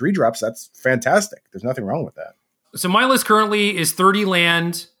play 2 3 drops, that's fantastic. There's nothing wrong with that. So my list currently is 30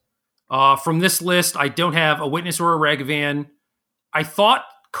 land. From this list, I don't have a Witness or a Ragavan. I thought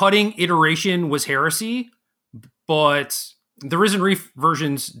cutting Iteration was heresy, but the Risen Reef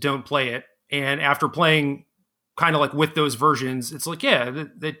versions don't play it. And after playing kind of like with those versions, it's like, yeah,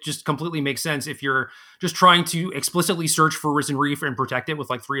 that just completely makes sense. If you're just trying to explicitly search for Risen Reef and protect it with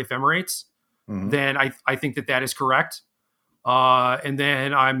like 3 Ephemerates, then I think that is correct. And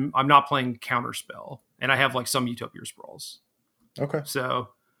then I'm not playing Counterspell, and I have like some Utopia Sprawls. Okay. So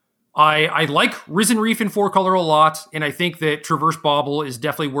I like Risen Reef in 4 color a lot, and I think that Traverse Bauble is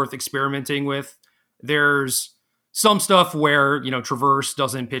definitely worth experimenting with. There's some stuff where, Traverse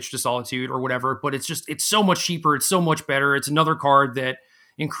doesn't pitch to Solitude or whatever, but it's so much cheaper. It's so much better. It's another card that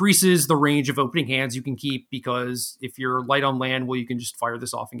increases the range of opening hands you can keep, because if you're light on land, well, you can just fire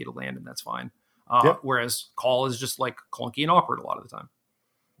this off and get a land, and that's fine. Whereas Call is just like clunky and awkward a lot of the time.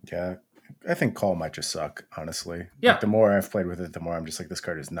 Yeah. I think Call might just suck, honestly. Yeah. Like, the more I've played with it, the more I'm just like, this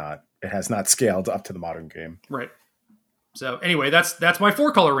card has not scaled up to the modern game. Right. So anyway, that's my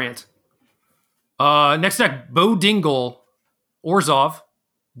 4 color rant. Next deck, Bo Dingle, Orzhov,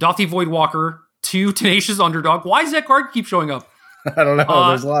 Dauthi Voidwalker, 2 Tenacious Underdog. Why does that card keep showing up? I don't know.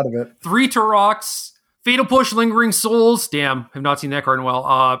 There's a lot of it. 3 Turoks, Fatal Push, Lingering Souls. Damn, have not seen that card in a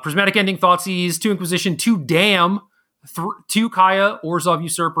while. Prismatic Ending, Thoughtseize, 2 Inquisition, 2 Damn, 2 Kaya, Orzhov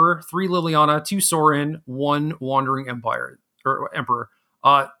Usurper, 3 Liliana, 2 Sorin, 1 Wandering Emperor.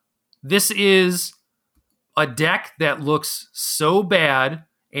 This is a deck that looks so bad,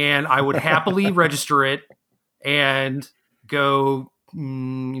 and I would happily register it and go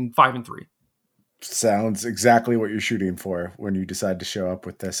 5-3. Sounds exactly what you're shooting for when you decide to show up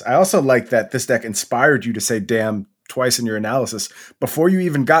with this. I also like that this deck inspired you to say damn twice in your analysis before you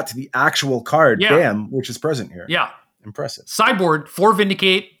even got to the actual card, bam, which is present here. Yeah. Impressive. Sideboard, 4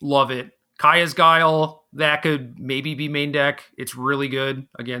 Vindicate, love it. Kaya's Guile, that could maybe be main deck. It's really good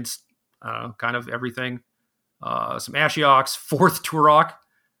against, kind of everything. Some Ashiok, 4th Turok,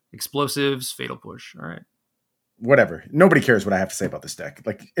 Explosives, Fatal Push. All right. Whatever. Nobody cares what I have to say about this deck.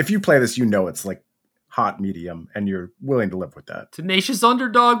 Like, if you play this, it's like hot medium, and you're willing to live with that. Tenacious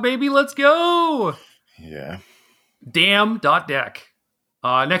Underdog, baby. Let's go. Yeah. Damn.deck.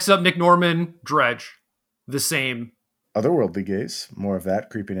 Next up, Nick Norman, Dredge. The same. Otherworldly Gaze. More of that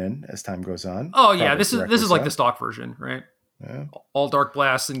creeping in as time goes on. Oh, yeah. This is like the stock version, right? Yeah. All Dark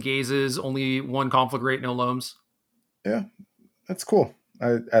Blasts and Gazes, only 1 Conflagrate, no Loams. Yeah. That's cool.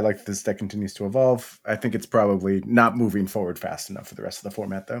 I like that this deck continues to evolve. I think it's probably not moving forward fast enough for the rest of the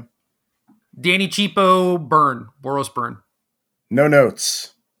format, though. Danny Cheapo, burn. Boros, burn. No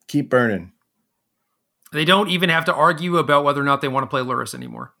notes. Keep burning. They don't even have to argue about whether or not they want to play Lurrus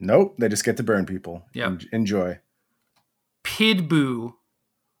anymore. Nope. They just get to burn people. Yeah. Enjoy. Pidboo.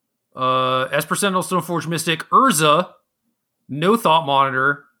 Esper Sentinel, Stoneforge Mystic, Urza. No Thought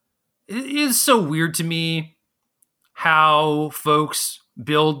Monitor. It is so weird to me how folks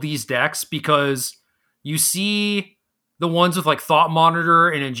build these decks, because you see the ones with like Thought Monitor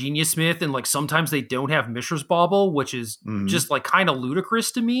and Ingenious Smith, and like sometimes they don't have Mishra's Bauble, which is just like kind of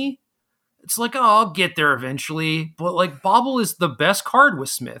ludicrous to me. It's like, oh, I'll get there eventually. But like Bauble is the best card with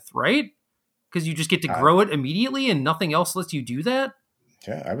Smith, right? Because you just get to grow it immediately and nothing else lets you do that.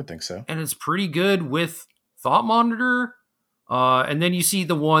 Yeah, I would think so. And it's pretty good with Thought Monitor. And then you see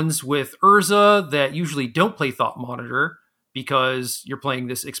the ones with Urza that usually don't play Thought Monitor because you're playing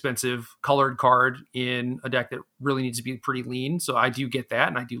this expensive colored card in a deck that really needs to be pretty lean. So I do get that,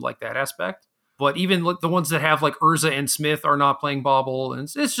 and I do like that aspect. But even the ones that have like Urza and Smith are not playing Bauble, and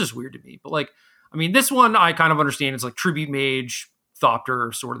it's just weird to me. But like, I mean, this one I kind of understand. It's like Tribute Mage,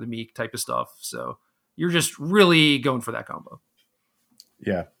 Thopter, Sword of the Meek type of stuff. So you're just really going for that combo.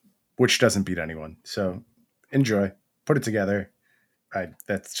 Yeah, which doesn't beat anyone. So enjoy. Put it together.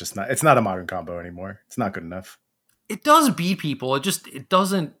 That's just not. It's not a modern combo anymore. It's not good enough. It does beat people. It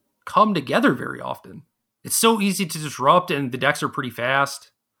doesn't come together very often. It's so easy to disrupt, and the decks are pretty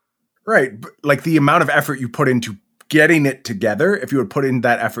fast. Right, but like the amount of effort you put into getting it together, if you would put in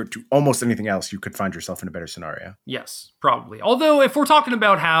that effort to almost anything else, you could find yourself in a better scenario. Yes, probably. Although, if we're talking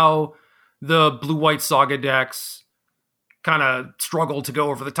about how the blue-white Saga decks kind of struggle to go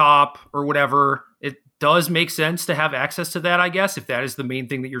over the top or whatever, it does make sense to have access to that, I guess, if that is the main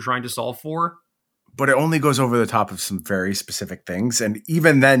thing that you're trying to solve for. But it only goes over the top of some very specific things, and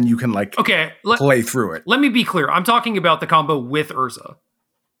even then you can play through it. Let me be clear. I'm talking about the combo with Urza.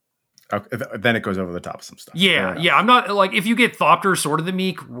 Okay, then it goes over the top of some stuff. Yeah. I'm not like, if you get Thopter, Sword of the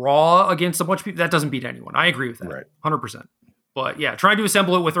Meek, raw against a bunch of people, that doesn't beat anyone. I agree with that. Right. 100%. But yeah, trying to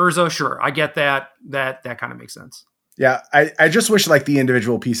assemble it with Urza, sure. I get that. That kind of makes sense. Yeah, I just wish like the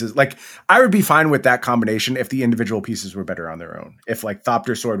individual pieces, like I would be fine with that combination if the individual pieces were better on their own. If like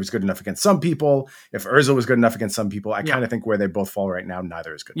Thopter Sword was good enough against some people, if Urza was good enough against some people, I kind of think where they both fall right now,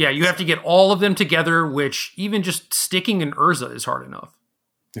 neither is good. Yeah, you have to get all of them together, which even just sticking in Urza is hard enough.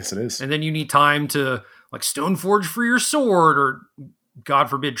 Yes, it is. And then you need time to like Stoneforge for your sword, or God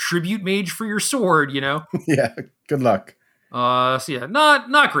forbid, Tribute Mage for your sword, you know? Yeah, good luck. So yeah,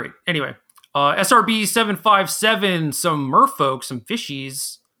 not great. Anyway. SRB 757, some merfolk, some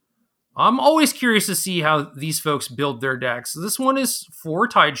fishies. I'm always curious to see how these folks build their decks. This one is for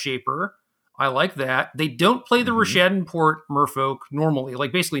Tideshaper. I like that. They don't play the Rishadenport merfolk normally.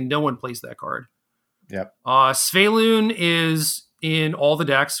 Like basically no one plays that card. Yep. Svelun is in all the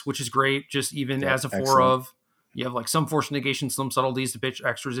decks, which is great. Just even as a 4-of. You have like some Force Negation, some Subtleties to pitch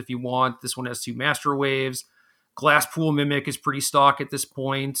extras if you want. This one has 2 Master Waves. Glasspool Mimic is pretty stock at this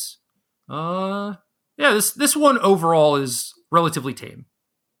point. This one overall is relatively tame.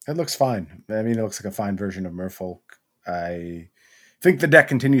 It looks fine. I mean, it looks like a fine version of Merfolk. I think the deck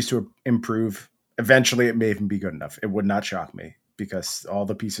continues to improve. Eventually, it may even be good enough. It would not shock me because all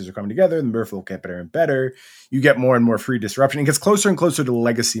the pieces are coming together. The Merfolk get better and better. You get more and more free disruption. It gets closer and closer to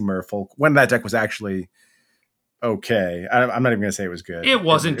Legacy Merfolk when that deck was actually okay. I'm not even going to say it was good. It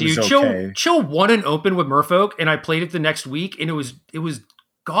wasn't, dude. Was okay. Chill won an open with Merfolk, and I played it the next week, and it was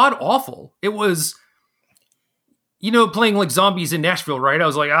god awful. It was, playing like zombies in Nashville, right? I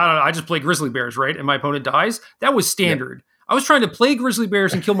was like, I don't know, I just play Grizzly Bears, right? And my opponent dies. That was standard. Yep. I was trying to play Grizzly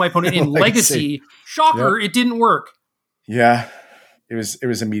Bears and kill my opponent in Legacy. Shocker, It didn't work. Yeah. It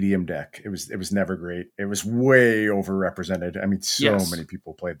was a medium deck. It was never great. It was way overrepresented. I mean, many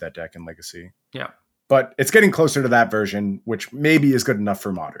people played that deck in Legacy. Yeah. But it's getting closer to that version, which maybe is good enough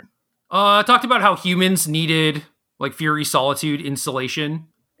for Modern. Talked about how humans needed like Fury, Solitude, Installation,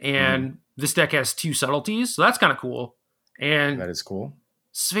 and this deck has 2 subtleties, so that's kind of cool. And That is cool.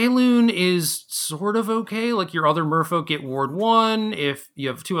 Svaelun is sort of okay. Like your other Merfolk get Ward 1. If you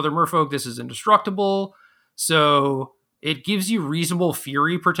have 2 other Merfolk, this is indestructible. So it gives you reasonable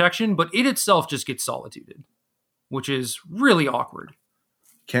Fury protection, but it itself just gets Solituded, which is really awkward.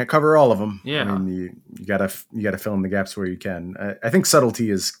 Can't cover all of them. Yeah. I mean, you gotta fill in the gaps where you can. I think subtlety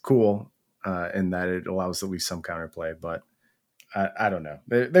is cool in that it allows at least some counterplay, but I don't know.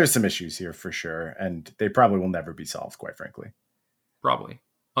 There's some issues here for sure, and they probably will never be solved, quite frankly. Probably.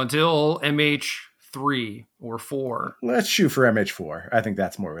 Until MH3 or 4. Let's shoot for MH4. I think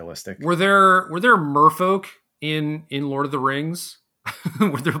that's more realistic. Were there Merfolk in Lord of the Rings?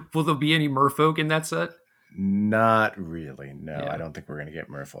 Will there be any Merfolk in that set? Not really. No, Yeah. I don't think we're going to get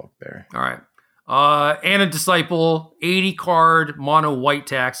Merfolk there. All right. Anna Disciple, 80 card, mono white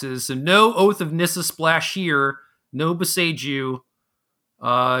taxes. So no Oath of Nissa splash here. No Boseiju.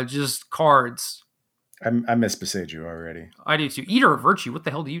 Just cards. I miss Boseiju already. I do too. Eater of Virtue. What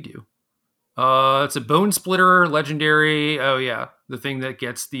the hell do you do? It's a Bone Splitter, legendary. Oh yeah, the thing that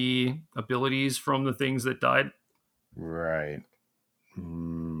gets the abilities from the things that died. Right.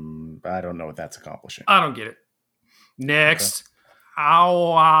 I don't know what that's accomplishing. I don't get it. Next.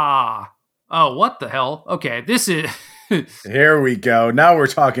 Ow. Oh, what the hell? Okay, this is... Here we go. Now we're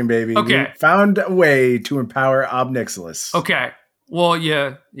talking, baby. Okay. We found a way to empower Ob Nixilis. Okay. Well,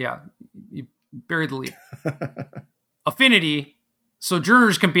 yeah. You buried the lead. Affinity.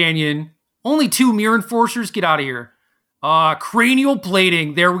 Sojourner's Companion. Only 2 Mirror Enforcers. Get out of here. Cranial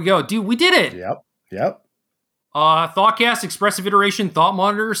Plating. There we go. Dude, we did it. Yep. Thoughtcast, Expressive Iteration, Thought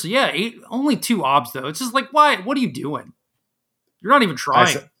Monitor. So yeah, only 2 obs though. It's just like, why? What are you doing? You're not even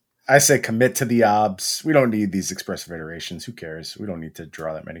trying. I say commit to the obs. We don't need these expressive iterations. Who cares? We don't need to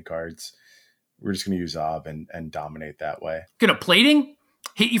draw that many cards. We're just going to use ob and dominate that way. Gonna plating,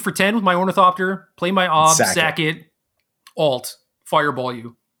 hit you for 10 with my Ornithopter, play my ob, sack it, alt, fireball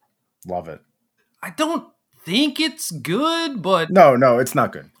you. Love it. I don't think it's good, but No, it's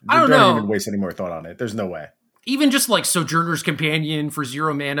not good. I don't know. Even waste any more thought on it. There's no way. Even just like Sojourner's Companion for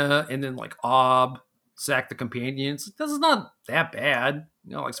 0 mana and then like ob, sack the companions. This is not that bad.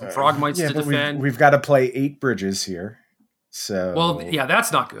 You know, like some Frogmites to defend. We've got to play 8 bridges here. So well, yeah,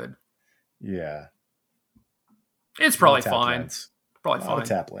 that's not good. Yeah. It's probably fine. Probably fine.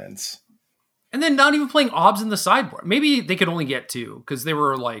 Tap lands. And then not even playing obs in the sideboard. Maybe they could only get 2 because they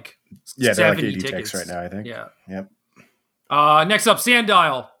were like 70 like 80 tickets right now, I think. Yeah. Yep. Next up,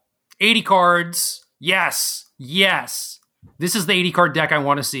 Sanddial. 80 cards. Yes. This is the 80 card deck I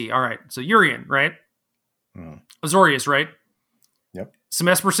want to see. All right. So Urian, right? Azorius, right? Yep. Some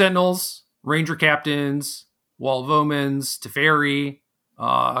Esper Sentinels, Ranger Captains, Wall of Omens, Teferi.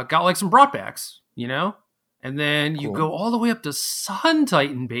 Got like some brought-backs, you know? And then you go all the way up to Sun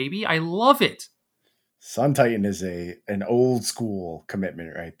Titan, baby. I love it. Sun Titan is an old school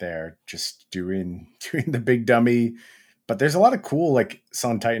commitment right there. Just doing the big dummy. But there's a lot of cool like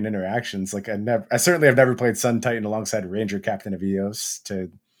Sun Titan interactions. Like I certainly have never played Sun Titan alongside Ranger Captain of Eos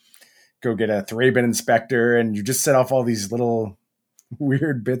to go get a Thraben Inspector, and you just set off all these little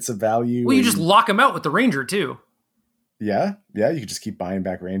weird bits of value. Well, you just lock them out with the Ranger too. Yeah, you can just keep buying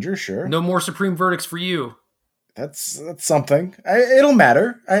back Ranger, sure. No more Supreme Verdicts for you. That's something. It'll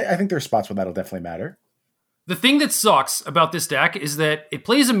matter. I think there are spots where that'll definitely matter. The thing that sucks about this deck is that it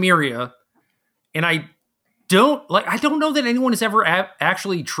plays Emeria, and I don't know that anyone has ever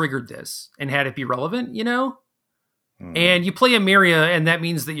actually triggered this and had it be relevant, you know? And you play Emeria, and that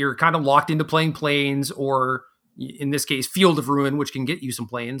means that you're kind of locked into playing planes, or in this case, Field of Ruin, which can get you some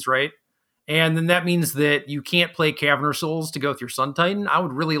planes, right? And then that means that you can't play Caverner Souls to go with your Sun Titan. I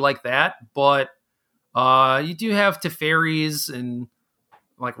would really like that, but you do have Teferis and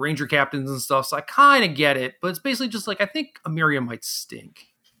like Ranger Captains and stuff, so I kind of get it, but it's basically just like, I think Emeria might stink.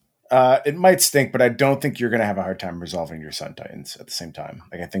 It might stink, but I don't think you're going to have a hard time resolving your Sun Titans at the same time.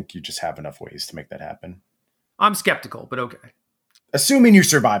 Like, I think you just have enough ways to make that happen. I'm skeptical, but okay. Assuming you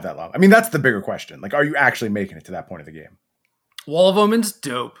survive that level. I mean, that's the bigger question. Like, are you actually making it to that point of the game? Wall of Omens,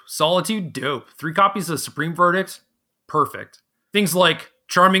 dope. Solitude, dope. 3 copies of Supreme Verdict, perfect. Things like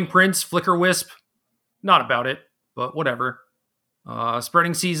Charming Prince, Flicker Wisp, not about it, but whatever.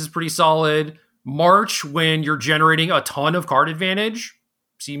 Spreading Seas is pretty solid. March, when you're generating a ton of card advantage,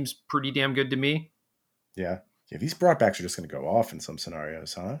 seems pretty damn good to me. Yeah, these brought-backs are just going to go off in some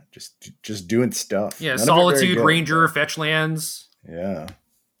scenarios, huh? Just doing stuff. Yeah, None Solitude, Ranger, fetch lands. Yeah,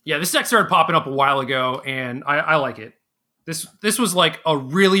 this deck started popping up a while ago, and I like it. This was like a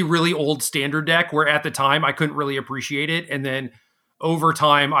really, really old standard deck where at the time I couldn't really appreciate it, and then over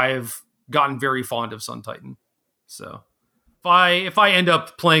time I've gotten very fond of Sun Titan. So if I end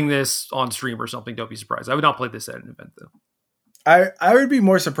up playing this on stream or something, don't be surprised. I would not play this at an event though. I would be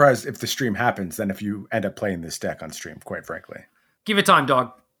more surprised if the stream happens than if you end up playing this deck on stream, quite frankly. Give it time,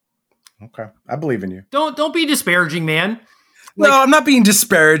 dog. Okay. I believe in you. Don't be disparaging, man. Like, no, I'm not being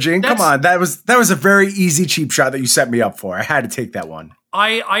disparaging. Come on. That was a very easy cheap shot that you set me up for. I had to take that one.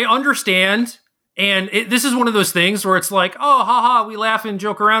 I understand. And this is one of those things where it's like, oh, haha, we laugh and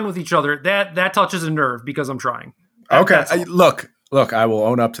joke around with each other. That touches a nerve because I'm trying. Okay. Look, I will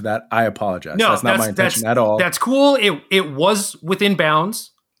own up to that. I apologize. No, that's not my intention at all. That's cool. It was within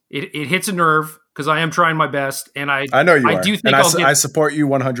bounds. It hits a nerve because I am trying my best. And I know you I are. do think I support you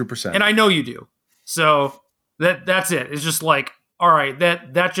 100%. And I know you do. So that's it. It's just like, all right,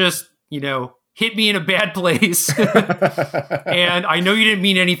 that just, hit me in a bad place. And I know you didn't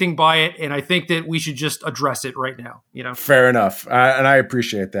mean anything by it. And I think that we should just address it right now. Fair enough. And I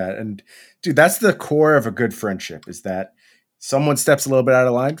appreciate that. And dude, that's the core of a good friendship, is that someone steps a little bit out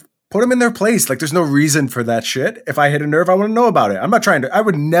of line, put them in their place. Like, there's no reason for that shit. If I hit a nerve, I want to know about it. I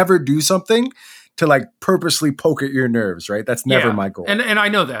would never do something to like purposely poke at your nerves, right? That's never my goal. And I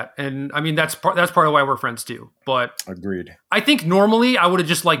know that. And I mean, that's part of why we're friends too. But agreed. I think normally I would have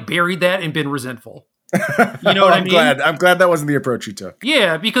just like buried that and been resentful. You know what I mean? I'm glad that wasn't the approach you took.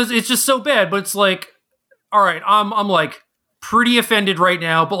 Yeah, because it's just so bad. But it's like, all right, I'm like pretty offended right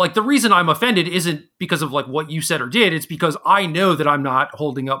now. But like the reason I'm offended isn't because of like what you said or did. It's because I know that I'm not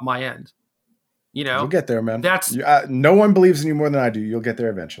holding up my end. You'll get there, man. That's no one believes in you more than I do. You'll get there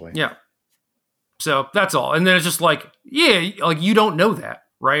eventually. Yeah. So that's all. And then it's just like, yeah, like you don't know that,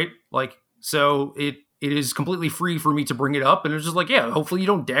 right? Like, so it is completely free for me to bring it up. And it's just like, yeah, hopefully you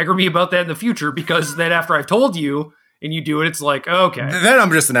don't dagger me about that in the future, because then after I've told you and you do it, it's like, okay. Then I'm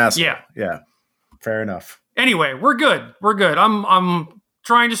just an asshole. Yeah. Yeah. Fair enough. Anyway, we're good. I'm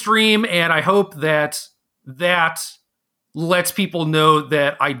trying to stream, and I hope that lets people know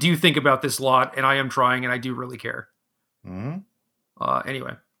that I do think about this a lot, and I am trying, and I do really care. Mm-hmm.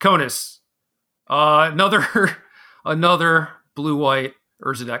 Anyway, Conus. Another blue-white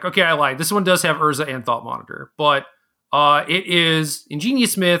Urza deck. Okay, I lied. This one does have Urza and Thought Monitor, but it is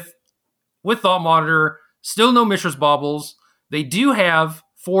Ingenious Smith with Thought Monitor, still no Mishra's Baubles. They do have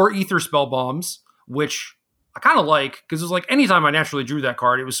 4 Ether Spell Bombs, which I kind of like, because it was like anytime I naturally drew that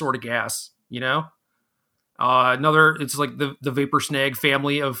card, it was sort of gas, it's like the Vapor Snag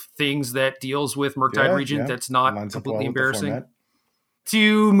family of things that deals with Murktide Regent. That's not completely embarrassing.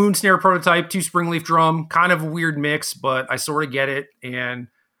 2 Moonsnare Prototype, 2 Springleaf Drum, kind of a weird mix, but I sort of get it. And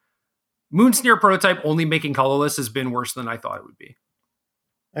Moonsnare Prototype only making colorless has been worse than I thought it would be.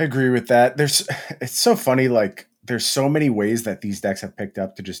 I agree with that. It's so funny, like, there's so many ways that these decks have picked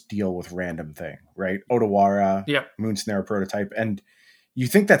up to just deal with random thing, right? Otawara, Moonsnare Prototype. And you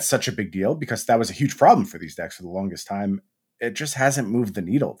think that's such a big deal because that was a huge problem for these decks for the longest time. It just hasn't moved the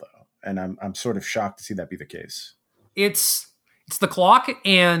needle, though. And I'm sort of shocked to see that be the case. It's the clock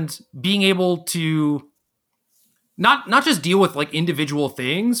and being able to not just deal with like individual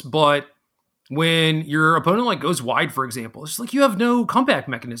things, but when your opponent like goes wide, for example, it's like you have no comeback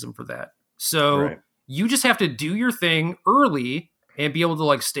mechanism for that. So you just have to do your thing early and be able to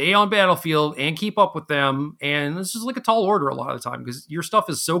like stay on battlefield and keep up with them. And this is like a tall order a lot of the time because your stuff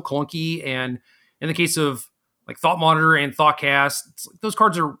is so clunky. And in the case of like Thought Monitor and Thoughtcast, it's like those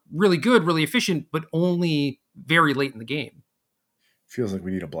cards are really good, really efficient, but only very late in the game. Feels like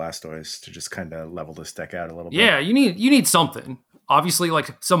we need a Blastoise to just kind of level this deck out a little bit. Yeah, you need something. Obviously,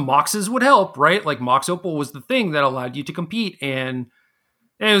 like some Moxes would help, right? Like Mox Opal was the thing that allowed you to compete, and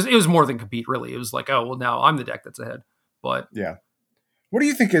it was more than compete, really. It was like, oh, well, now I'm the deck that's ahead. But yeah. What do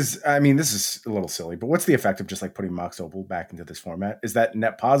you think is, I mean, this is a little silly, but what's the effect of just like putting Mox Opal back into this format? Is that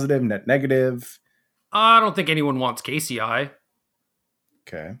net positive, net negative? I don't think anyone wants KCI.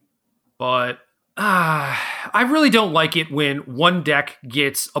 Okay. But I really don't like it when one deck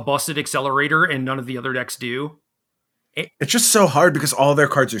gets a busted accelerator and none of the other decks do. It's just so hard because all their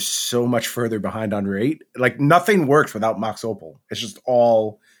cards are so much further behind on rate. Like nothing works without Mox Opal. It's just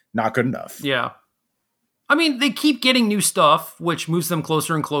all not good enough. Yeah. I mean, they keep getting new stuff, which moves them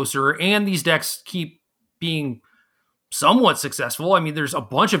closer and closer, and these decks keep being somewhat successful. I mean, there's a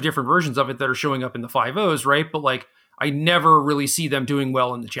bunch of different versions of it that are showing up in the 5.0s, right? But like, I never really see them doing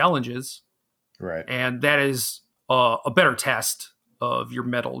well in the challenges. Right. And that is a better test of your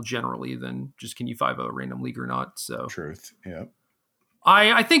metal generally than just can you 5.0 random league or not. So truth. Yeah.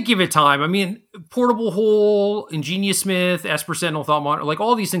 I think give it time. I mean, Portable Hole, Ingenious Smith, Esper Sentinel, Thought Monitor, like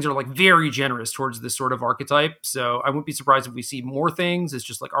all these things are like very generous towards this sort of archetype. So I wouldn't be surprised if we see more things. It's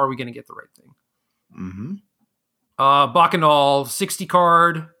just like, are we going to get the right thing? Mm-hmm. Bacchanal, 60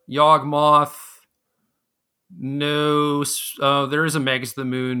 card, Yawgmoth, No, there is a Magus of the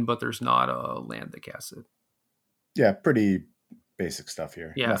Moon, but there's not a land that casts it. Yeah, pretty basic stuff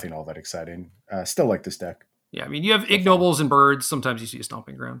here. Yeah. Nothing all that exciting. Still like this deck. Yeah, I mean, you have Ignobles and Birds. Sometimes you see a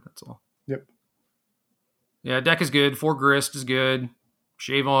Stomping Ground. That's all. Yep. Yeah, deck is good. 4 Grist is good.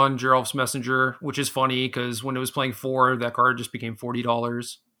 Shave on Geralf's Messenger, which is funny because when it was playing 4, that card just became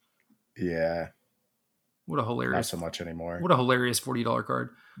 $40. Yeah. What a hilarious. Not so much anymore. What a hilarious $40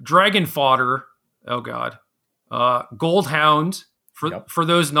 card. Dragon Fodder. Oh, God. Gold Hound. For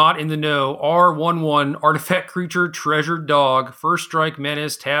those not in the know, R11, artifact creature, treasured dog, first strike,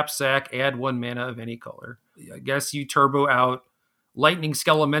 menace, tap, sack, add 1 mana of any color. I guess you turbo out Lightning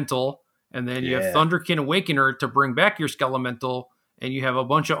Skelemental, and then you have Thunderkin Awakener to bring back your Skelemental, and you have a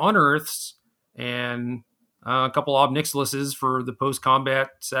bunch of Unearths and a couple Ob Nixiluses for the post-combat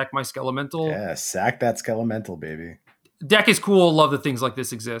sack my Skelemental. Yeah, sack that Skelemental, baby. Deck is cool. Love that things like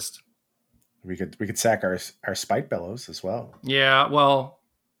this exist. We could sack our Spike Bellows as well. Yeah, well,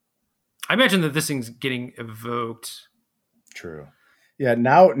 I imagine that this thing's getting evoked. True. Yeah,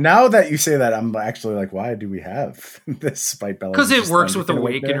 now that you say that, I'm actually like, why do we have this Spike Bellows? Because it works with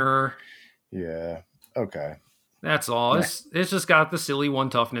Awakener. Yeah. Okay. That's all. Yeah. It's just got the silly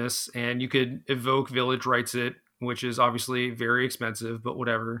 1 toughness, and you could evoke Village Rites it, which is obviously very expensive, but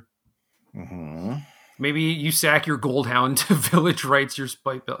whatever. Mm-hmm. Maybe you sack your Gold Hound to Village Rites your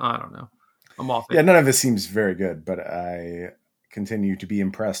Spike Bellows. I don't know. I'm off it. Yeah, none of this seems very good, but I continue to be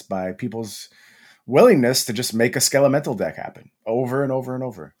impressed by people's willingness to just make a Skelemental deck happen over and over and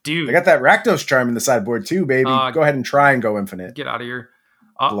over. Dude. They got that Rakdos Charm in the sideboard too, baby. Go ahead and try and go infinite. Get out of here.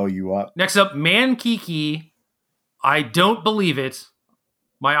 Blow you up. Next up, Mankiki. I don't believe it.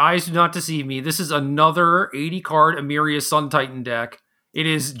 My eyes do not deceive me. This is another 80-card Emiria Sun Titan deck. It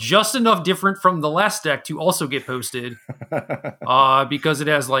is just enough different from the last deck to also get posted because it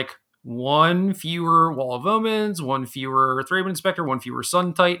has like 1 fewer Wall of Omens, 1 fewer Thraben Inspector, 1 fewer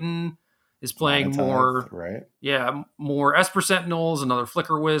Sun Titan. Is playing more, right? Yeah, more Esper Sentinels, another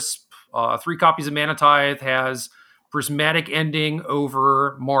Flicker Wisp, 3 copies of Mana Tithe, has Prismatic Ending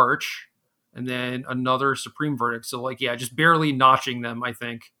over March, and then another Supreme Verdict. So, like, yeah, just barely notching them, I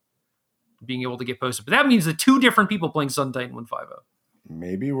think, being able to get posted. But that means that 2 different people playing Sun Titan 150.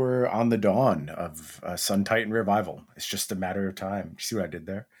 Maybe we're on the dawn of a Sun Titan revival. It's just a matter of time. You see what I did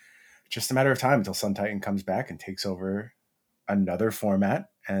there? It's just a matter of time until Sun Titan comes back and takes over another format,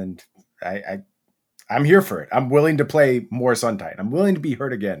 and I'm here for it. I'm willing to play more Sun Titan. I'm willing to be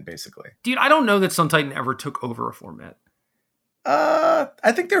hurt again, basically. Dude, I don't know that Sun Titan ever took over a format.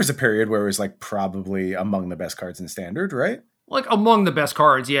 I think there was a period where it was like probably among the best cards in Standard, right? Like among the best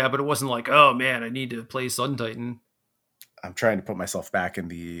cards, yeah, but it wasn't like, oh man, I need to play Sun Titan. I'm trying to put myself back in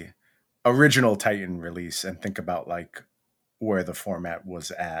the original Titan release and think about like where the format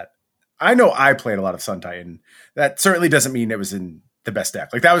was at. I know I played a lot of Sun Titan. That certainly doesn't mean it was in the best deck.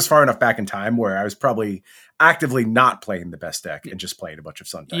 Like that was far enough back in time where I was probably actively not playing the best deck and just playing a bunch of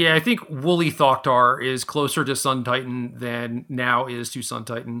Sun Titan. Yeah, I think Woolly Thoktar is closer to Sun Titan than now is to Sun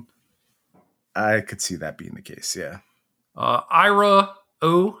Titan. I could see that being the case, yeah. Ira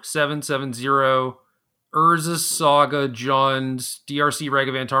 0770, Urza Saga, Jund, DRC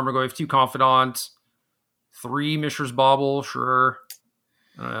Ragavan Tarmogoyf, 2 Confidant, 3 Mishra's Bauble, sure.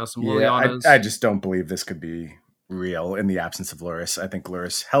 I don't know, some Lilianas. I just don't believe this could be real in the absence of Lurrus. I think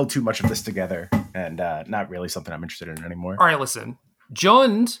Lurrus held too much of this together and not really something I'm interested in anymore. All right, listen.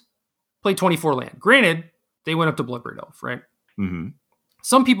 Jund played 24 land. Granted, they went up to Bloodbraid Elf, right? Mm-hmm.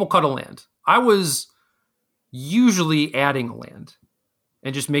 Some people cut a land. I was usually adding a land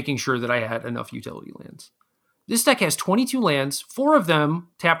and just making sure that I had enough utility lands. This deck has 22 lands, 4 of them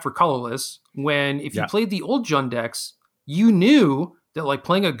tapped for colorless, when if you played the old Jund decks, you knew that like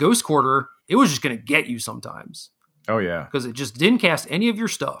playing a Ghost Quarter, it was just going to get you sometimes. Oh, yeah. Because it just didn't cast any of your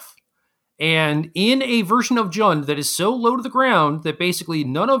stuff. And in a version of Jund that is so low to the ground that basically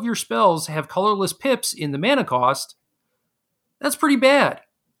none of your spells have colorless pips in the mana cost, that's pretty bad.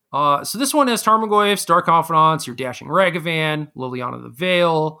 So this one has Tarmogoyfs, Dark Confidants, your Dashing Ragavan, Liliana the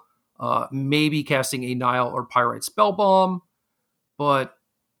Veil, maybe casting a Nile or Pyrite Spellbomb. But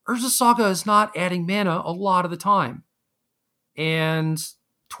Urza Saga is not adding mana a lot of the time. And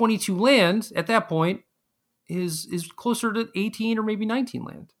 22 land at that point is closer to 18 or maybe 19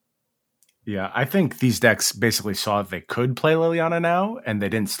 land. Yeah, I think these decks basically saw they could play Liliana now, and they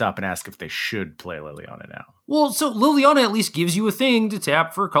didn't stop and ask if they should play Liliana now. Well, so Liliana at least gives you a thing to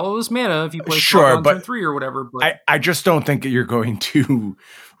tap for colorless mana if you play on turn 3 or whatever. But I just don't think that you're going to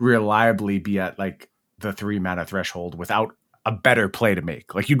reliably be at like the 3 mana threshold without a better play to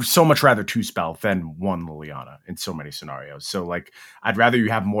make. Like you'd so much rather 2-spell than 1 Liliana in so many scenarios. So like I'd rather you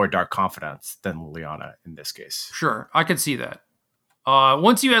have more Dark Confidants than Liliana in this case. Sure, I could see that.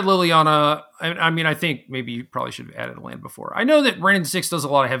 Once you add Liliana, I mean, I think maybe you probably should have added a land before. I know that Wrenn and 6 does a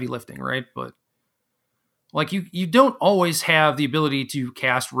lot of heavy lifting, right? But like you don't always have the ability to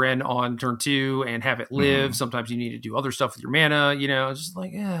cast Wrenn on turn 2 and have it live. Sometimes you need to do other stuff with your mana. It's just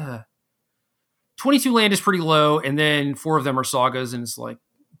like, 22 land is pretty low, and then 4 of them are sagas, and it's like,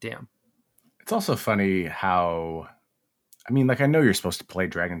 damn. It's also funny how, I mean, like I know you're supposed to play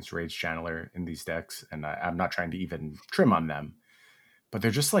Dragon's Rage Channeler in these decks, and I'm not trying to even trim on them, but they're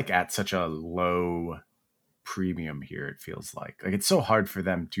just like at such a low premium here, it feels like. Like it's so hard for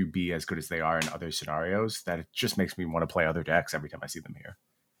them to be as good as they are in other scenarios that it just makes me want to play other decks every time I see them here.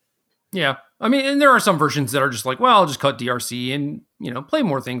 Yeah. I mean, and there are some versions that are just like, well, I'll just cut DRC and, play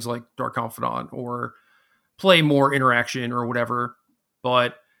more things like Dark Confidant or play more interaction or whatever.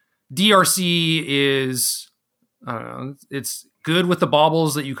 But DRC is, I don't know, it's good with the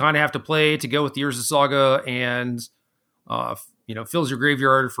baubles that you kind of have to play to go with the Urza Saga and, fills your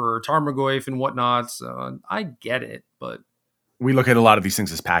graveyard for Tarmogoyf and whatnot. So I get it, but we look at a lot of these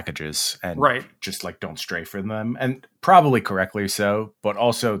things as packages and just like don't stray from them, and probably correctly so, but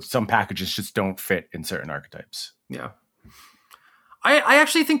also some packages just don't fit in certain archetypes. Yeah. I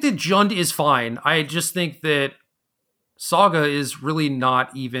actually think that Jund is fine. I just think that Saga is really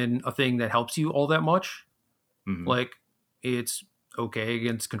not even a thing that helps you all that much. Mm-hmm. Like it's okay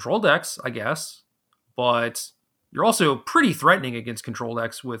against control decks, I guess, but you're also pretty threatening against control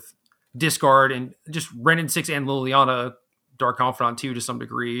decks with discard and just Wrenn and 6 and Liliana, Dark Confidant too, to some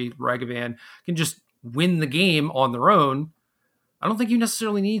degree. Ragavan can just win the game on their own. I don't think you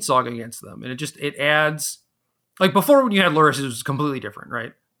necessarily need Saga against them. And it adds, like before when you had Lurrus, it was completely different,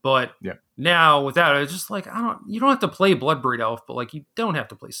 right? But now without it, it's just like, you don't have to play Bloodbraid Elf, but like you don't have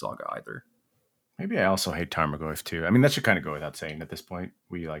to play Saga either. Maybe I also hate Tarmogoyf too. I mean, that should kind of go without saying at this point.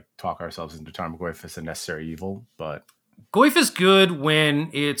 We like talk ourselves into Tarmogoyf as a necessary evil, but Goyf is good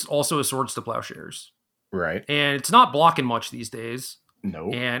when it's also a Swords to Plowshares. Right. And it's not blocking much these days. No.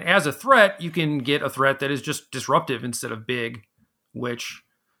 And as a threat, you can get a threat that is just disruptive instead of big, which,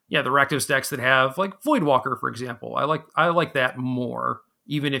 the Rakdos decks that have like Voidwalker, for example, I like that more,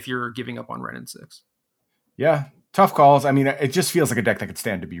 even if you're giving up on Wrenn and 6. Yeah. Tough calls. I mean, it just feels like a deck that could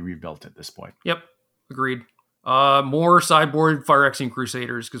stand to be rebuilt at this point. Yep. Agreed. More sideboard Phyrexian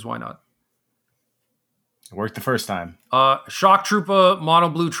Crusaders, because why not? It worked the first time. Shock Troopa, Mono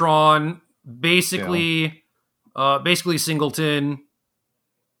Blue Tron, basically Singleton.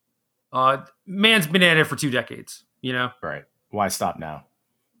 Man's been at it for 2 decades, Right. Why stop now?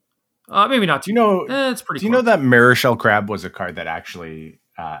 Maybe not. It's pretty. Do you know that Mirror Shell Crab was a card that actually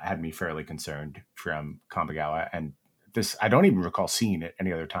had me fairly concerned from Kamigawa, and this I don't even recall seeing it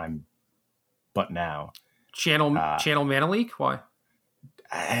any other time, but now Channel Mana Leak. Why?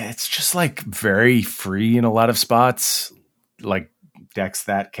 It's just like very free in a lot of spots, like decks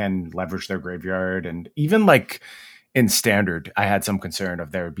that can leverage their graveyard, and even like in Standard, I had some concern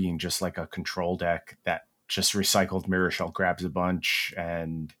of there being just like a control deck that just recycled Mirror Shell Crabs a bunch,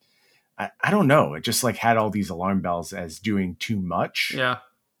 and I don't know. It just like had all these alarm bells as doing too much. Yeah.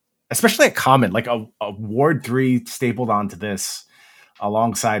 Especially at common, like a Ward 3 stapled onto this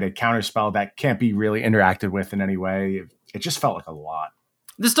alongside a counterspell that can't be really interacted with in any way. It just felt like a lot.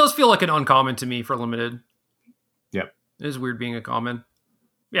 This does feel like an uncommon to me for limited. Yep. It is weird being a common.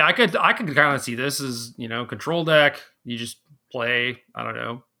 Yeah, I could kind of see this as, control deck. You just play, I don't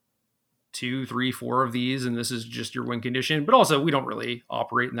know, 2, 3, 4 of these, and this is just your win condition. But also, we don't really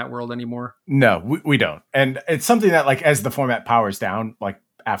operate in that world anymore. No, we don't. And it's something that, like, as the format powers down, like,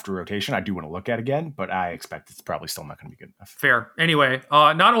 after rotation, I do want to look at again, but I expect it's probably still not going to be good enough. Fair. Anyway,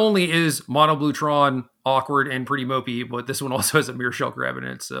 not only is Mono Blue Tron awkward and pretty mopey, but this one also has a Mirror Shell Crab in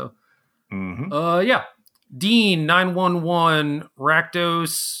it, so... Mm-hmm. Yeah. Dean, 911,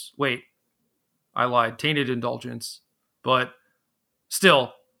 Rakdos... Wait, I lied. Tainted Indulgence. But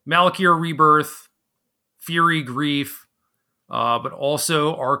still, Malakir Rebirth, Fury Grief, but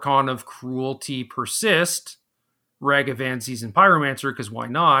also Archon of Cruelty Persist, Ragavan Seasoned Pyromancer, because why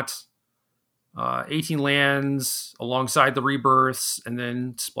not? 18 lands alongside the Rebirths, and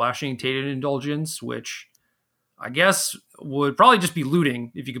then splashing Tainted Indulgence, which I guess would probably just be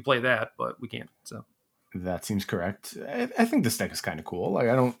looting if you could play that, but we can't. So that seems correct. I think this deck is kind of cool. Like,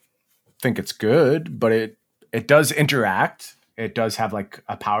 I don't think it's good, but it does interact. It does have like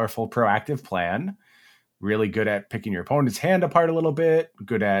a powerful proactive plan. Really good at picking your opponent's hand apart a little bit.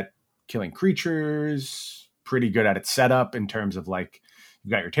 Good at killing creatures. Pretty good at its setup in terms of like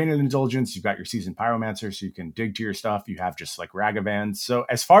You've got your Tainted Indulgence, you've got your Seasoned Pyromancer, so you can dig to your stuff. You have just like Ragavans. So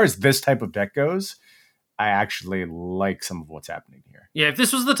as far as this type of deck goes, I actually like some of what's happening here. Yeah, if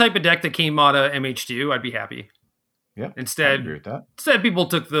this was the type of deck that came out of MH2, I'd be happy. Yeah, Instead, I agree with that. Instead, people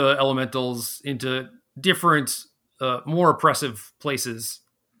took the elementals into different, more oppressive places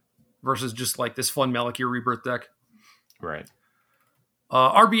versus just like this fun Malakir Rebirth deck. Right.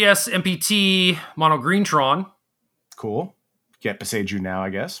 RBS MPT Mono Greentron. Cool. Get Boseiju now, I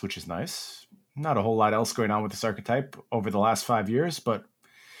guess, which is nice. Not a whole lot else going on with this archetype over the last 5 years, but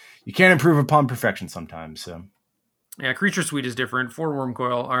you can't improve upon perfection sometimes. So, yeah, Creature Suite is different. 4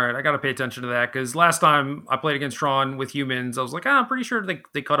 Wormcoil. All right, I got to pay attention to that because last time I played against Tron with humans, I was like, I'm pretty sure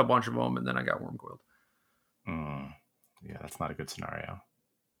they cut a bunch of them, and then I got Wormcoiled. Yeah, that's not a good scenario.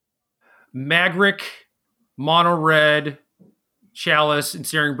 Magric, Mono Red, Chalice, and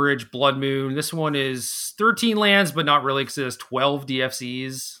Searing Bridge, Blood Moon. This one is 13 lands, but not really because it has 12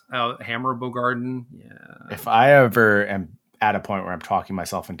 DFCs. Hammer of Bogarden. Yeah. If I ever am at a point where I'm talking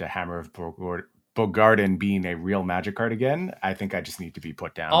myself into Hammer of Bogarden being a real Magic card again, I think I just need to be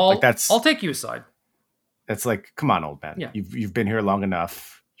put down. I'll take you aside. That's like, come on, old man. Yeah. You've been here long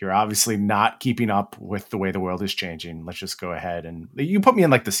enough. You're obviously not keeping up with the way the world is changing. Let's just go ahead and you put me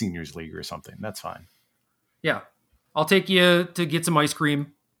in like the seniors league or something. That's fine. Yeah. I'll take you to get some ice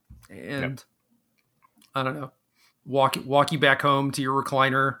cream and I don't know, walk you back home to your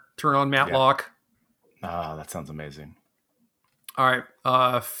recliner, turn on Matlock. Oh, that sounds amazing. All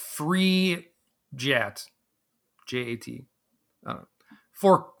right. Free Jet. J-A-T.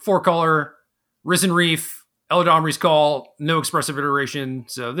 Four color, Risen Reef, Eladamri's Call, no expressive iteration.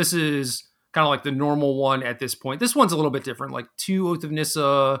 So this is kind of like the normal one at this point. This one's a little bit different, like 2 Oath of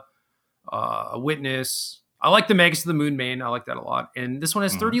Nissa, a Witness. I like the Magus of the Moon main. I like that a lot. And this one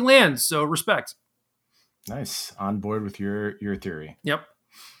has 30 lands, so respect. Nice. On board with your theory. Yep.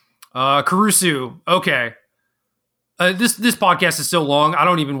 Karusu. Okay. This podcast is so long, I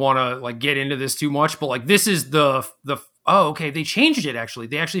don't even want to like get into this too much, but like this is the okay, they changed it actually.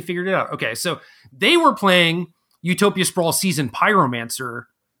 They actually figured it out. Okay, so they were playing Utopia Sprawl Seasoned Pyromancer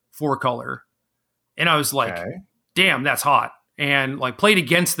 4 color. And I was like, damn, that's hot. And like played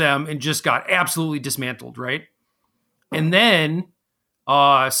against them and just got absolutely dismantled, right? And then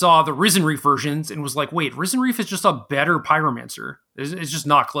saw the Risen Reef versions and was like, wait, Risen Reef is just a better Pyromancer. It's just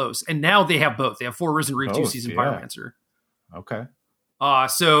not close. And now they have both. They have 4 Risen Reef, 2 Seasoned Pyromancer. Okay.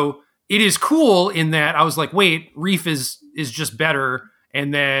 So it is cool in that I was like, wait, Reef is just better.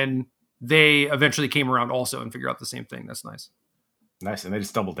 And then they eventually came around also and figured out the same thing. That's nice. Nice. And they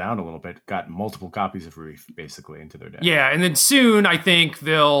just doubled down a little bit, got multiple copies of Reef basically into their deck. Yeah. And then soon I think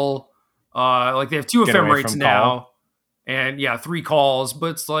they'll, like they have 2 Ephemerates now. Call. And 3 calls,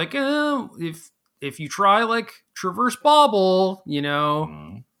 but it's like, if you try like Traverse Bauble, you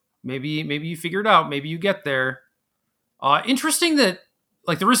know, maybe you figure it out. Maybe you get there. Interesting that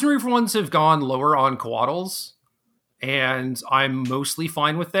like the Risen Reef ones have gone lower on Coatls, and I'm mostly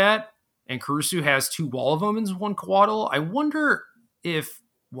fine with that. And Karusu has 2 Wall of Omens, 1 Coatl. I wonder if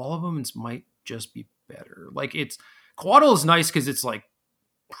Wall of Omens might just be better. Like Coatl is nice because it's like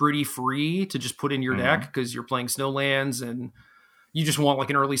pretty free to just put in your deck because you're playing Snowlands and you just want like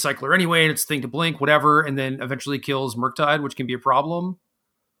an early cycler anyway, and it's a thing to blink, whatever, and then eventually kills Murktide, which can be a problem.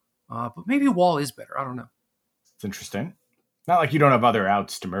 But maybe Wall is better. I don't know. It's interesting. Not like you don't have other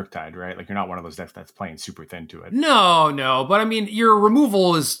outs to Murktide, right? Like you're not one of those decks that's playing super thin to it. No. But I mean, your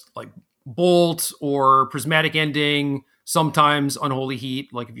removal is like Bolt or Prismatic Ending, sometimes Unholy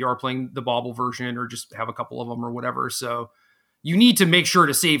Heat, like if you are playing the Bauble version or just have a couple of them or whatever. So you need to make sure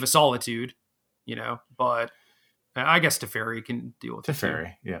to save a Solitude, you know, but I guess Teferi can deal with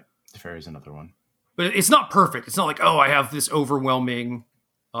Teferi. Yeah. Teferi is another one. But it's not perfect. It's not like, I have this overwhelming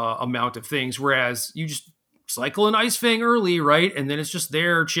amount of things. Whereas you just cycle an Ice Fang early, right? And then it's just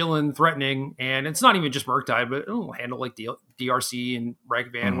there chilling, threatening. And it's not even just Murktide, but it'll handle like DRC and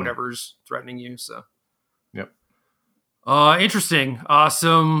Ragavan, whatever's threatening you. So, yep. Interesting.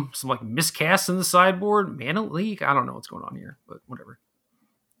 Some like miscasts in the sideboard. Mana Leak. I don't know what's going on here, but whatever.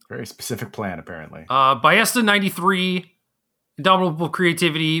 Very specific plan, apparently. Ballesta 93, Indomitable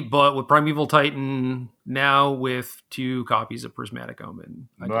Creativity, but with Primeval Titan, now with 2 copies of Prismatic Omen.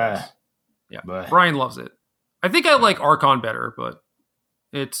 I guess. Yeah, Brian loves it. I think I like Archon better, but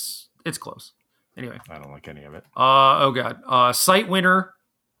it's close. Anyway. I don't like any of it. Oh, God. Sight Winner.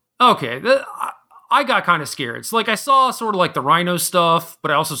 Okay, I got kind of scared. It's like I saw sort of like the Rhino stuff,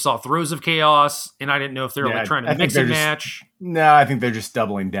 but I also saw Throes of Chaos, and I didn't know if they were like trying to mix and match. No, I think they're just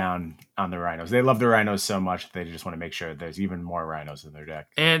doubling down on the Rhinos. They love the Rhinos so much, they just want to make sure there's even more Rhinos in their deck.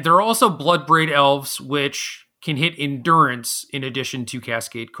 And there are also Bloodbraid Elves, which can hit Endurance in addition to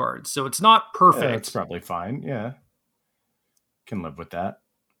Cascade cards. So it's not perfect. Yeah, it's probably fine. Yeah. Can live with that.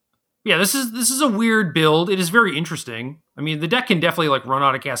 Yeah, this is a weird build. It is very interesting. I mean, the deck can definitely like run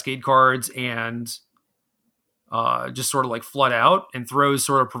out of Cascade cards and just sort of like flood out, and Throws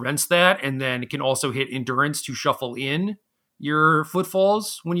sort of prevents that. And then it can also hit Endurance to shuffle in your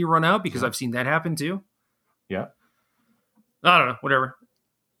Footfalls when you run out, because I've seen that happen too. Yeah. I don't know, whatever.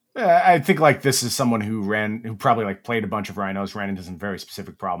 I think like this is someone who probably like played a bunch of Rhinos, ran into some very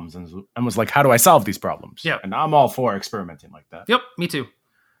specific problems, and was like, how do I solve these problems? Yeah. And I'm all for experimenting like that. Yep, me too.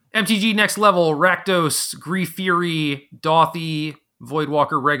 MTG Next Level, Rakdos, Grief Fury, Dothy,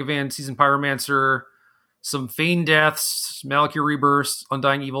 Voidwalker, Regavan, Seasoned Pyromancer, some Feign Deaths, Malakir Rebirth,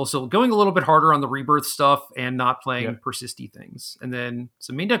 Undying Evil. So going a little bit harder on the Rebirth stuff and not playing persisty things. And then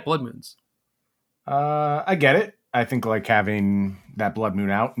some main deck Blood Moons. I get it. I think like having that Blood Moon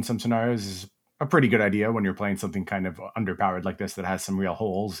out in some scenarios is a pretty good idea when you're playing something kind of underpowered like this that has some real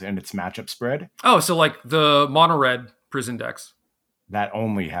holes in its matchup spread. Oh, so like the mono red prison decks. That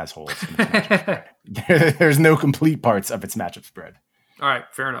only has holes in its matchup spread. There's no complete parts of its matchup spread. All right,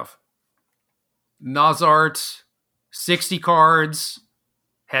 fair enough. Nazart, 60 cards,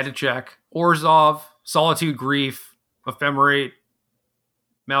 had to check. Orzhov, Solitude Grief, Ephemerate,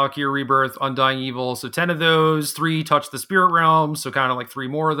 Malakir Rebirth, Undying Evil. So 10 of those, 3 touch the Spirit Realm, so kind of like 3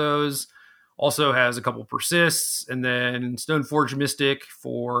 more of those. Also has a couple persists, and then Stoneforge Mystic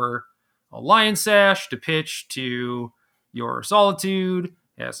for a Lion Sash to pitch to your Solitude.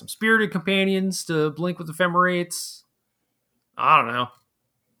 Has some Spirited Companions to blink with Ephemerates. I don't know.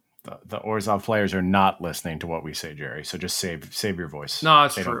 The Orzhov players are not listening to what we say, Jerry. So just save your voice. No,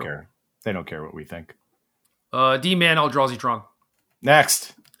 it's true. true. Don't care. They don't care what we think. D-Man Eldrazi Trunk.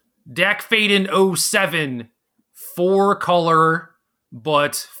 Next. Dak Faden 07. 4-color,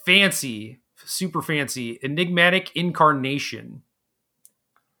 but fancy. Super fancy. Enigmatic Incarnation.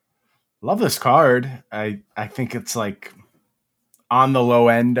 Love this card. I think it's like on the low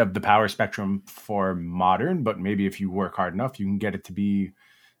end of the power spectrum for Modern, but maybe if you work hard enough, you can get it to be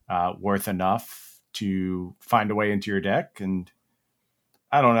worth enough to find a way into your deck. And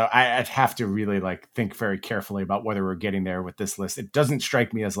I don't know. I'd have to really like think very carefully about whether we're getting there with this list. It doesn't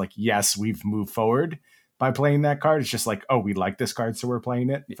strike me as like, yes, we've moved forward by playing that card. It's just like, oh, we like this card, so we're playing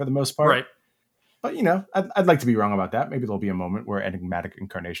it for the most part. Right. But, you know, I'd like to be wrong about that. Maybe there'll be a moment where Enigmatic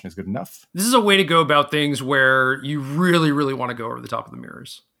Incarnation is good enough. This is a way to go about things where you really, really want to go over the top of the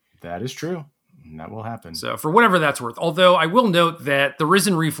mirrors. That is true. And that will happen. So for whatever that's worth. Although I will note that the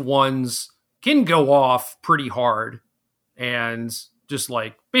Risen Reef ones can go off pretty hard and just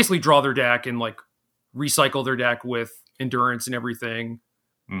like basically draw their deck and like recycle their deck with Endurance and everything.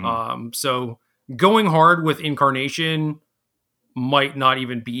 Mm-hmm. So going hard with Incarnation might not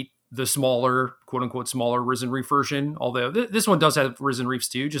even beat the smaller, quote unquote, smaller Risen Reef version. Although this one does have Risen Reefs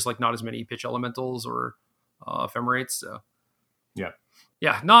too, just like not as many pitch elementals or ephemerates. So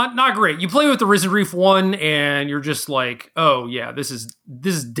yeah, not great. You play with the Risen Reef one and you're just like, oh yeah, this is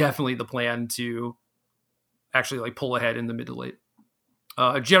definitely the plan to actually like pull ahead in the mid to late.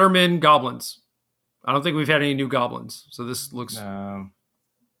 Jetterman Goblins. I don't think we've had any new goblins, so this looks no,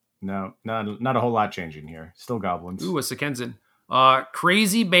 not a whole lot changing here. Still goblins. Ooh, a Sekenzin.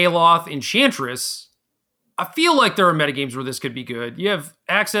 Crazy Baloth Enchantress. I feel like there are metagames where this could be good. You have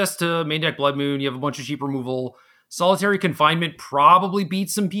access to main deck Blood Moon. You have a bunch of cheap removal. Solitary Confinement probably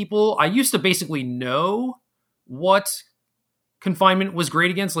beats some people. I used to basically know what Confinement was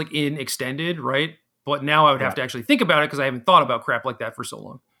great against, like in Extended, right? But now I would have to actually think about it because I haven't thought about crap like that for so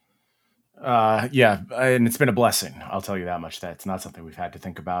long. Yeah, and it's been a blessing. I'll tell you that much. That's not something we've had to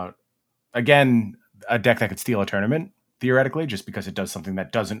think about. Again, a deck that could steal a tournament, theoretically, just because it does something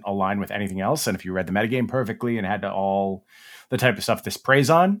that doesn't align with anything else. And if you read the metagame perfectly and had to all the type of stuff this preys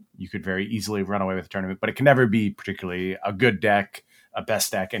on, you could very easily run away with the tournament. But it can never be particularly a good deck, a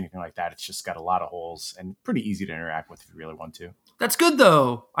best deck, anything like that. It's just got a lot of holes and pretty easy to interact with if you really want to. That's good,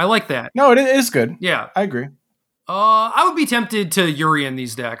 though. I like that. No, it is good. Yeah. I agree. I would be tempted to Yuri in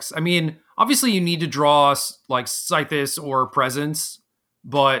these decks. I mean, obviously you need to draw like Scythus or Presence,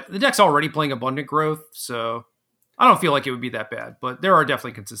 but the deck's already playing Abundant Growth, so I don't feel like it would be that bad, but there are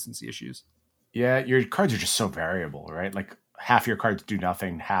definitely consistency issues. Yeah, your cards are just so variable, right? Like half your cards do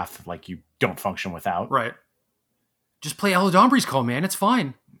nothing, half like you don't function without. Right. Just play Eladambri's Call, man. It's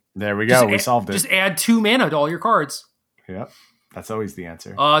fine. There we go. We solved it. Just add 2 mana to all your cards. Yep. That's always the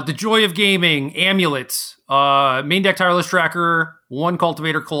answer. The Joy of Gaming, Amulet, main deck Tireless Tracker, 1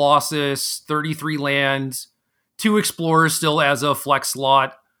 Cultivator Colossus, 33 lands, 2 Explorers still as a flex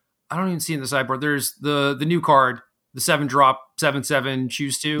slot. I don't even see in the sideboard. There's the new card, The 7-drop 7/7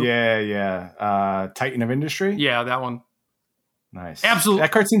 choose to. Yeah. Titan of Industry. Yeah, that one. Nice. Absolutely.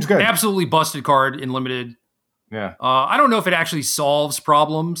 That card seems good. Absolutely busted card in limited. Yeah. I don't know if it actually solves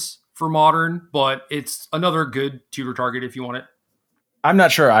problems for Modern, but it's another good tutor target if you want it. I'm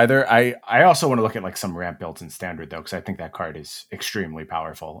not sure either. I also want to look at like some ramp builds in Standard though, because I think that card is extremely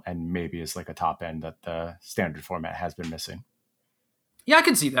powerful and maybe is like a top end that the Standard format has been missing. Yeah, I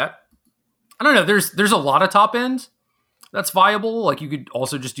can see that. I don't know. There's a lot of top end that's viable. Like you could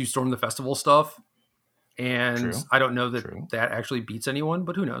also just do Storm the Festival stuff. And True. I don't know that that actually beats anyone,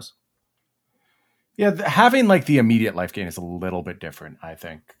 but who knows? Yeah, having like the immediate life gain is a little bit different, I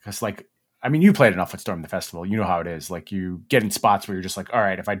think. Because like, I mean, you played enough with Storm the Festival. You know how it is. Like you get in spots where you're just like, all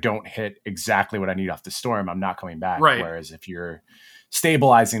right, if I don't hit exactly what I need off the Storm, I'm not coming back. Right. Whereas if you're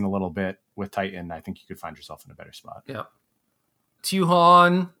stabilizing a little bit with Titan, I think you could find yourself in a better spot. Yeah.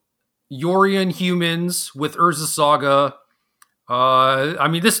 Tuhon, Yorion humans with Urza Saga. I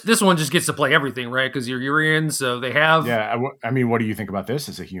mean, this one just gets to play everything, right? Because you're Urian, so they have... Yeah, I mean, what do you think about this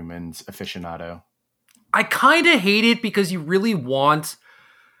as a humans aficionado? I kind of hate it because you really want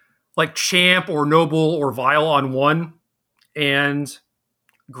like Champ or Noble or Vile on one. And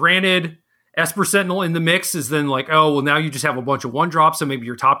granted, Esper Sentinel in the mix is then like, oh, well, now you just have a bunch of 1-drops, so maybe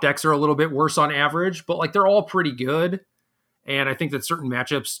your top decks are a little bit worse on average, but like they're all pretty good. And I think that certain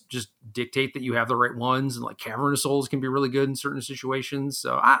matchups just dictate that you have the right ones, and like Cavernous Souls can be really good in certain situations.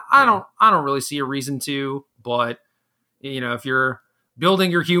 So I don't really see a reason to, but you know, if you're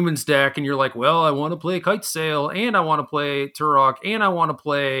building your humans deck and you're like, well, I want to play Kite Sail and I want to play Turok and I want to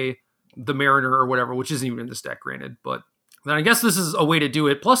play the Mariner or whatever, which isn't even in this deck, granted, but then I guess this is a way to do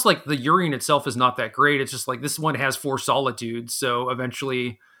it. Plus, like the Urian itself is not that great. It's just like this one has 4 Solitudes, so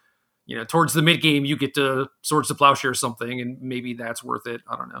eventually, you know, towards the mid game, you get to Swords to Plowshare or something, and maybe that's worth it.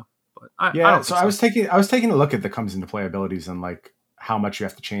 I don't know, but I don't so I was taking a look at the comes into play abilities and like how much you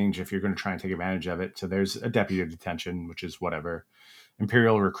have to change if you're going to try and take advantage of it. So there's a Deputy of Detention, which is whatever.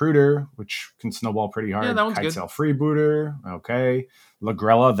 Imperial Recruiter, which can snowball pretty hard. Yeah, that one's good. Kitesail Freebooter, okay.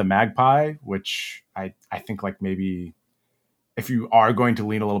 Lagrella the Magpie, which I think like maybe if you are going to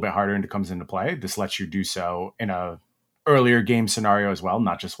lean a little bit harder into comes into play, this lets you do so in a earlier game scenario as well,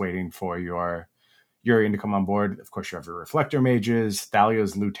 not just waiting for your Urian to come on board. Of course, you have your Reflector Mages,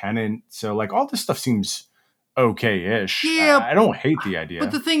 Thalio's Lieutenant. So like all this stuff seems okay-ish. Yeah, I don't hate the idea.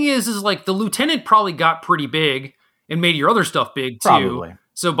 But the thing is like the Lieutenant probably got pretty big and made your other stuff big too. Probably.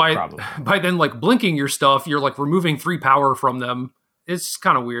 So by then like blinking your stuff, you're like removing 3 power from them. It's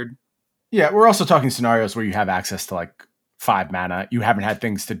kind of weird. Yeah, we're also talking scenarios where you have access to like 5 mana. You haven't had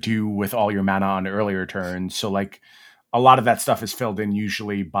things to do with all your mana on earlier turns. So like a lot of that stuff is filled in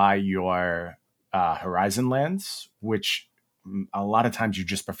usually by your Horizon lands, which a lot of times you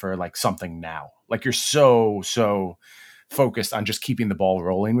just prefer like something now. Like you're so focused on just keeping the ball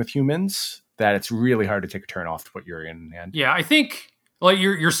rolling with humans that it's really hard to take a turn off to put Urian in hand. Yeah, I think like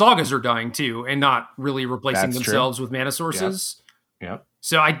your sagas are dying too and not really replacing themselves with mana sources. Yep.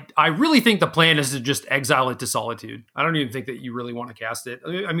 So I really think the plan is to just exile it to Solitude. I don't even think that you really want to cast it.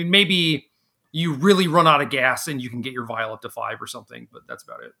 I mean, maybe you really run out of gas and you can get your Vial up to 5 or something, but that's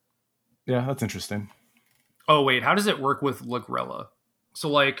about it. Yeah, that's interesting. Oh, wait, how does it work with Lagrella? So,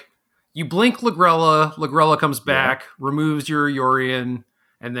 like, you blink Lagrella comes back, removes your Yorian,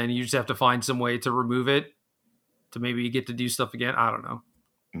 and then you just have to find some way to remove it to maybe get to do stuff again. I don't know.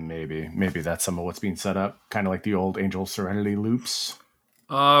 Maybe that's some of what's being set up. Kind of like the old Angel Serenity loops.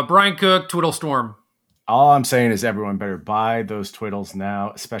 Brian Cook, Twiddle Storm. All I'm saying is everyone better buy those Twiddles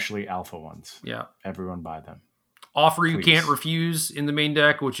now, especially alpha ones. Yeah. Everyone buy them. Offer Please. You can't refuse in the main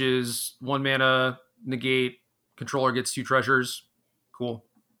deck, which is 1 mana, negate, controller gets 2 treasures. Cool.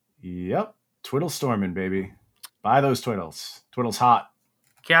 Yep. Twiddle storming, baby. Buy those Twiddles. Twiddle's hot.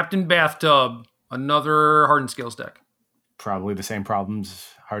 Captain Bathtub, another Hardened Scales deck. Probably the same problems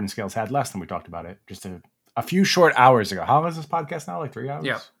Hardened Scales had last time we talked about it. Just a few short hours ago. How long is this podcast now? Like 3 hours?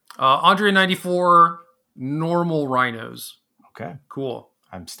 Yeah. Andre 94, normal Rhinos. Okay. Cool.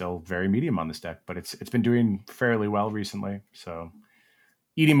 I'm still very medium on this deck, but it's been doing fairly well recently. So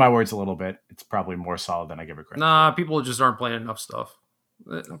eating my words a little bit, it's probably more solid than I give it credit. Nah, people just aren't playing enough stuff.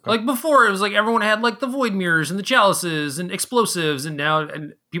 Okay. Like before, it was like everyone had like the Void Mirrors and the Chalices and Explosives, and now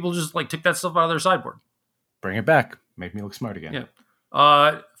people just like took that stuff out of their sideboard. Bring it back. Make me look smart again.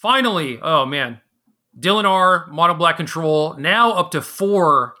 Yeah. Finally, oh man. Dylan R, Mono Black Control, now up to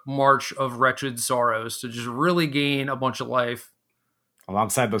 4 March of Wretched Sorrows to just really gain a bunch of life.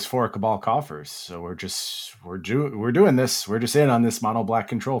 Alongside those 4 Cabal Coffers. So we're doing this. We're just in on this Mono Black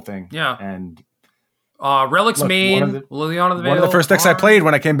Control thing. Yeah. And Relics Look, main, one of Liliana the Veil. One of the first decks I played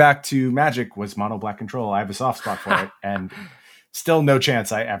when I came back to Magic was Mono Black Control. I have a soft spot for it, and still no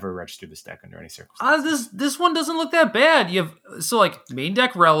chance I ever register this deck under any circumstances. This one doesn't look that bad. You have main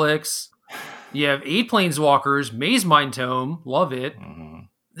deck Relics. You have 8 Planeswalkers, Maze Mind Tome, love it. Mm-hmm.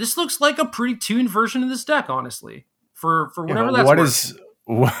 This looks like a pretty tuned version of this deck, honestly. For whatever that's worth.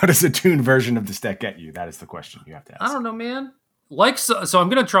 What does a tuned version of this deck get you? That is the question you have to ask. I don't know, man. So I'm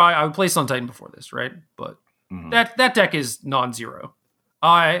gonna try. I would play Sun Titan before this, right? But that deck is non-zero.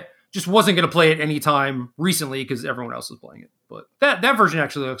 I just wasn't gonna play it anytime recently because everyone else was playing it. But that version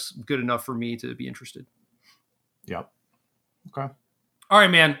actually looks good enough for me to be interested. Yep. Okay. All right,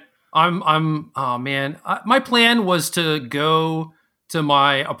 man. My plan was to go to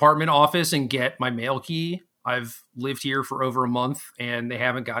my apartment office and get my mail key. I've lived here for over a month and they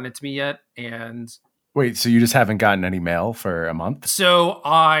haven't gotten it to me yet. And wait, so you just haven't gotten any mail for a month? So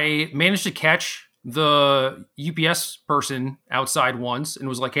I managed to catch the UPS person outside once and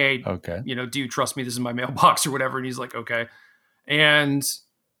was like, hey, okay, do you trust me? This is my mailbox or whatever. And he's like, okay. And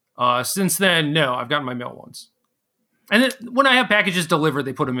since then, no, I've gotten my mail once. And then when I have packages delivered,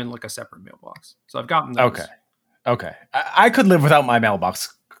 they put them in like a separate mailbox. So I've gotten those. Okay. I could live without my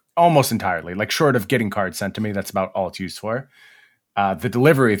mailbox almost entirely. Like short of getting cards sent to me, that's about all it's used for. The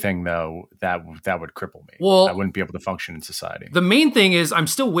delivery thing, though, that would cripple me. Well, I wouldn't be able to function in society. The main thing is I'm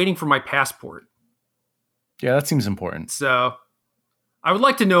still waiting for my passport. Yeah, that seems important. So I would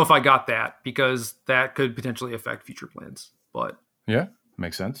like to know if I got that because that could potentially affect future plans. But yeah,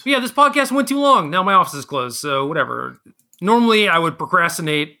 makes sense. Yeah, this podcast went too long. Now my office is closed, so whatever. Normally I would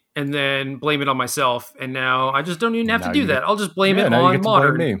procrastinate and then blame it on myself, and now I just don't even have to do that. I'll just blame it on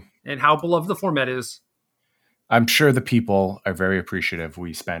Modern and how beloved the format is. I'm sure the people are very appreciative.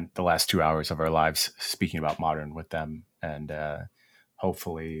 We spent the last 2 hours of our lives speaking about Modern with them, and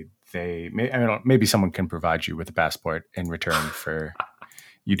hopefully maybe someone can provide you with a passport in return for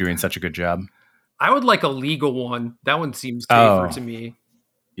you doing such a good job. I would like a legal one. That one seems safer to me.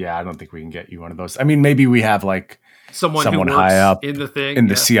 Yeah, I don't think we can get you one of those. I mean, maybe we have like someone who works high up in the thing, in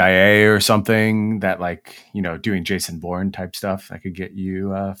the CIA or something that doing Jason Bourne type stuff that could get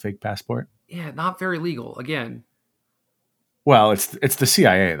you a fake passport. Yeah, not very legal again. Well, it's the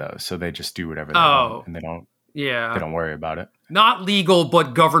CIA though, so they just do whatever they want and they don't worry about it. Not legal,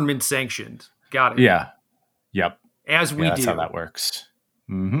 but government sanctioned. Got it. Yeah. Yep. As we do. That's how that works.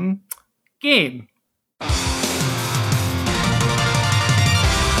 Mm-hmm. Game.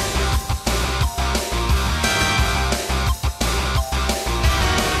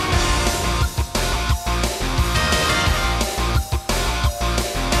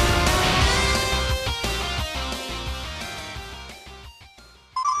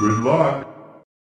 Good luck.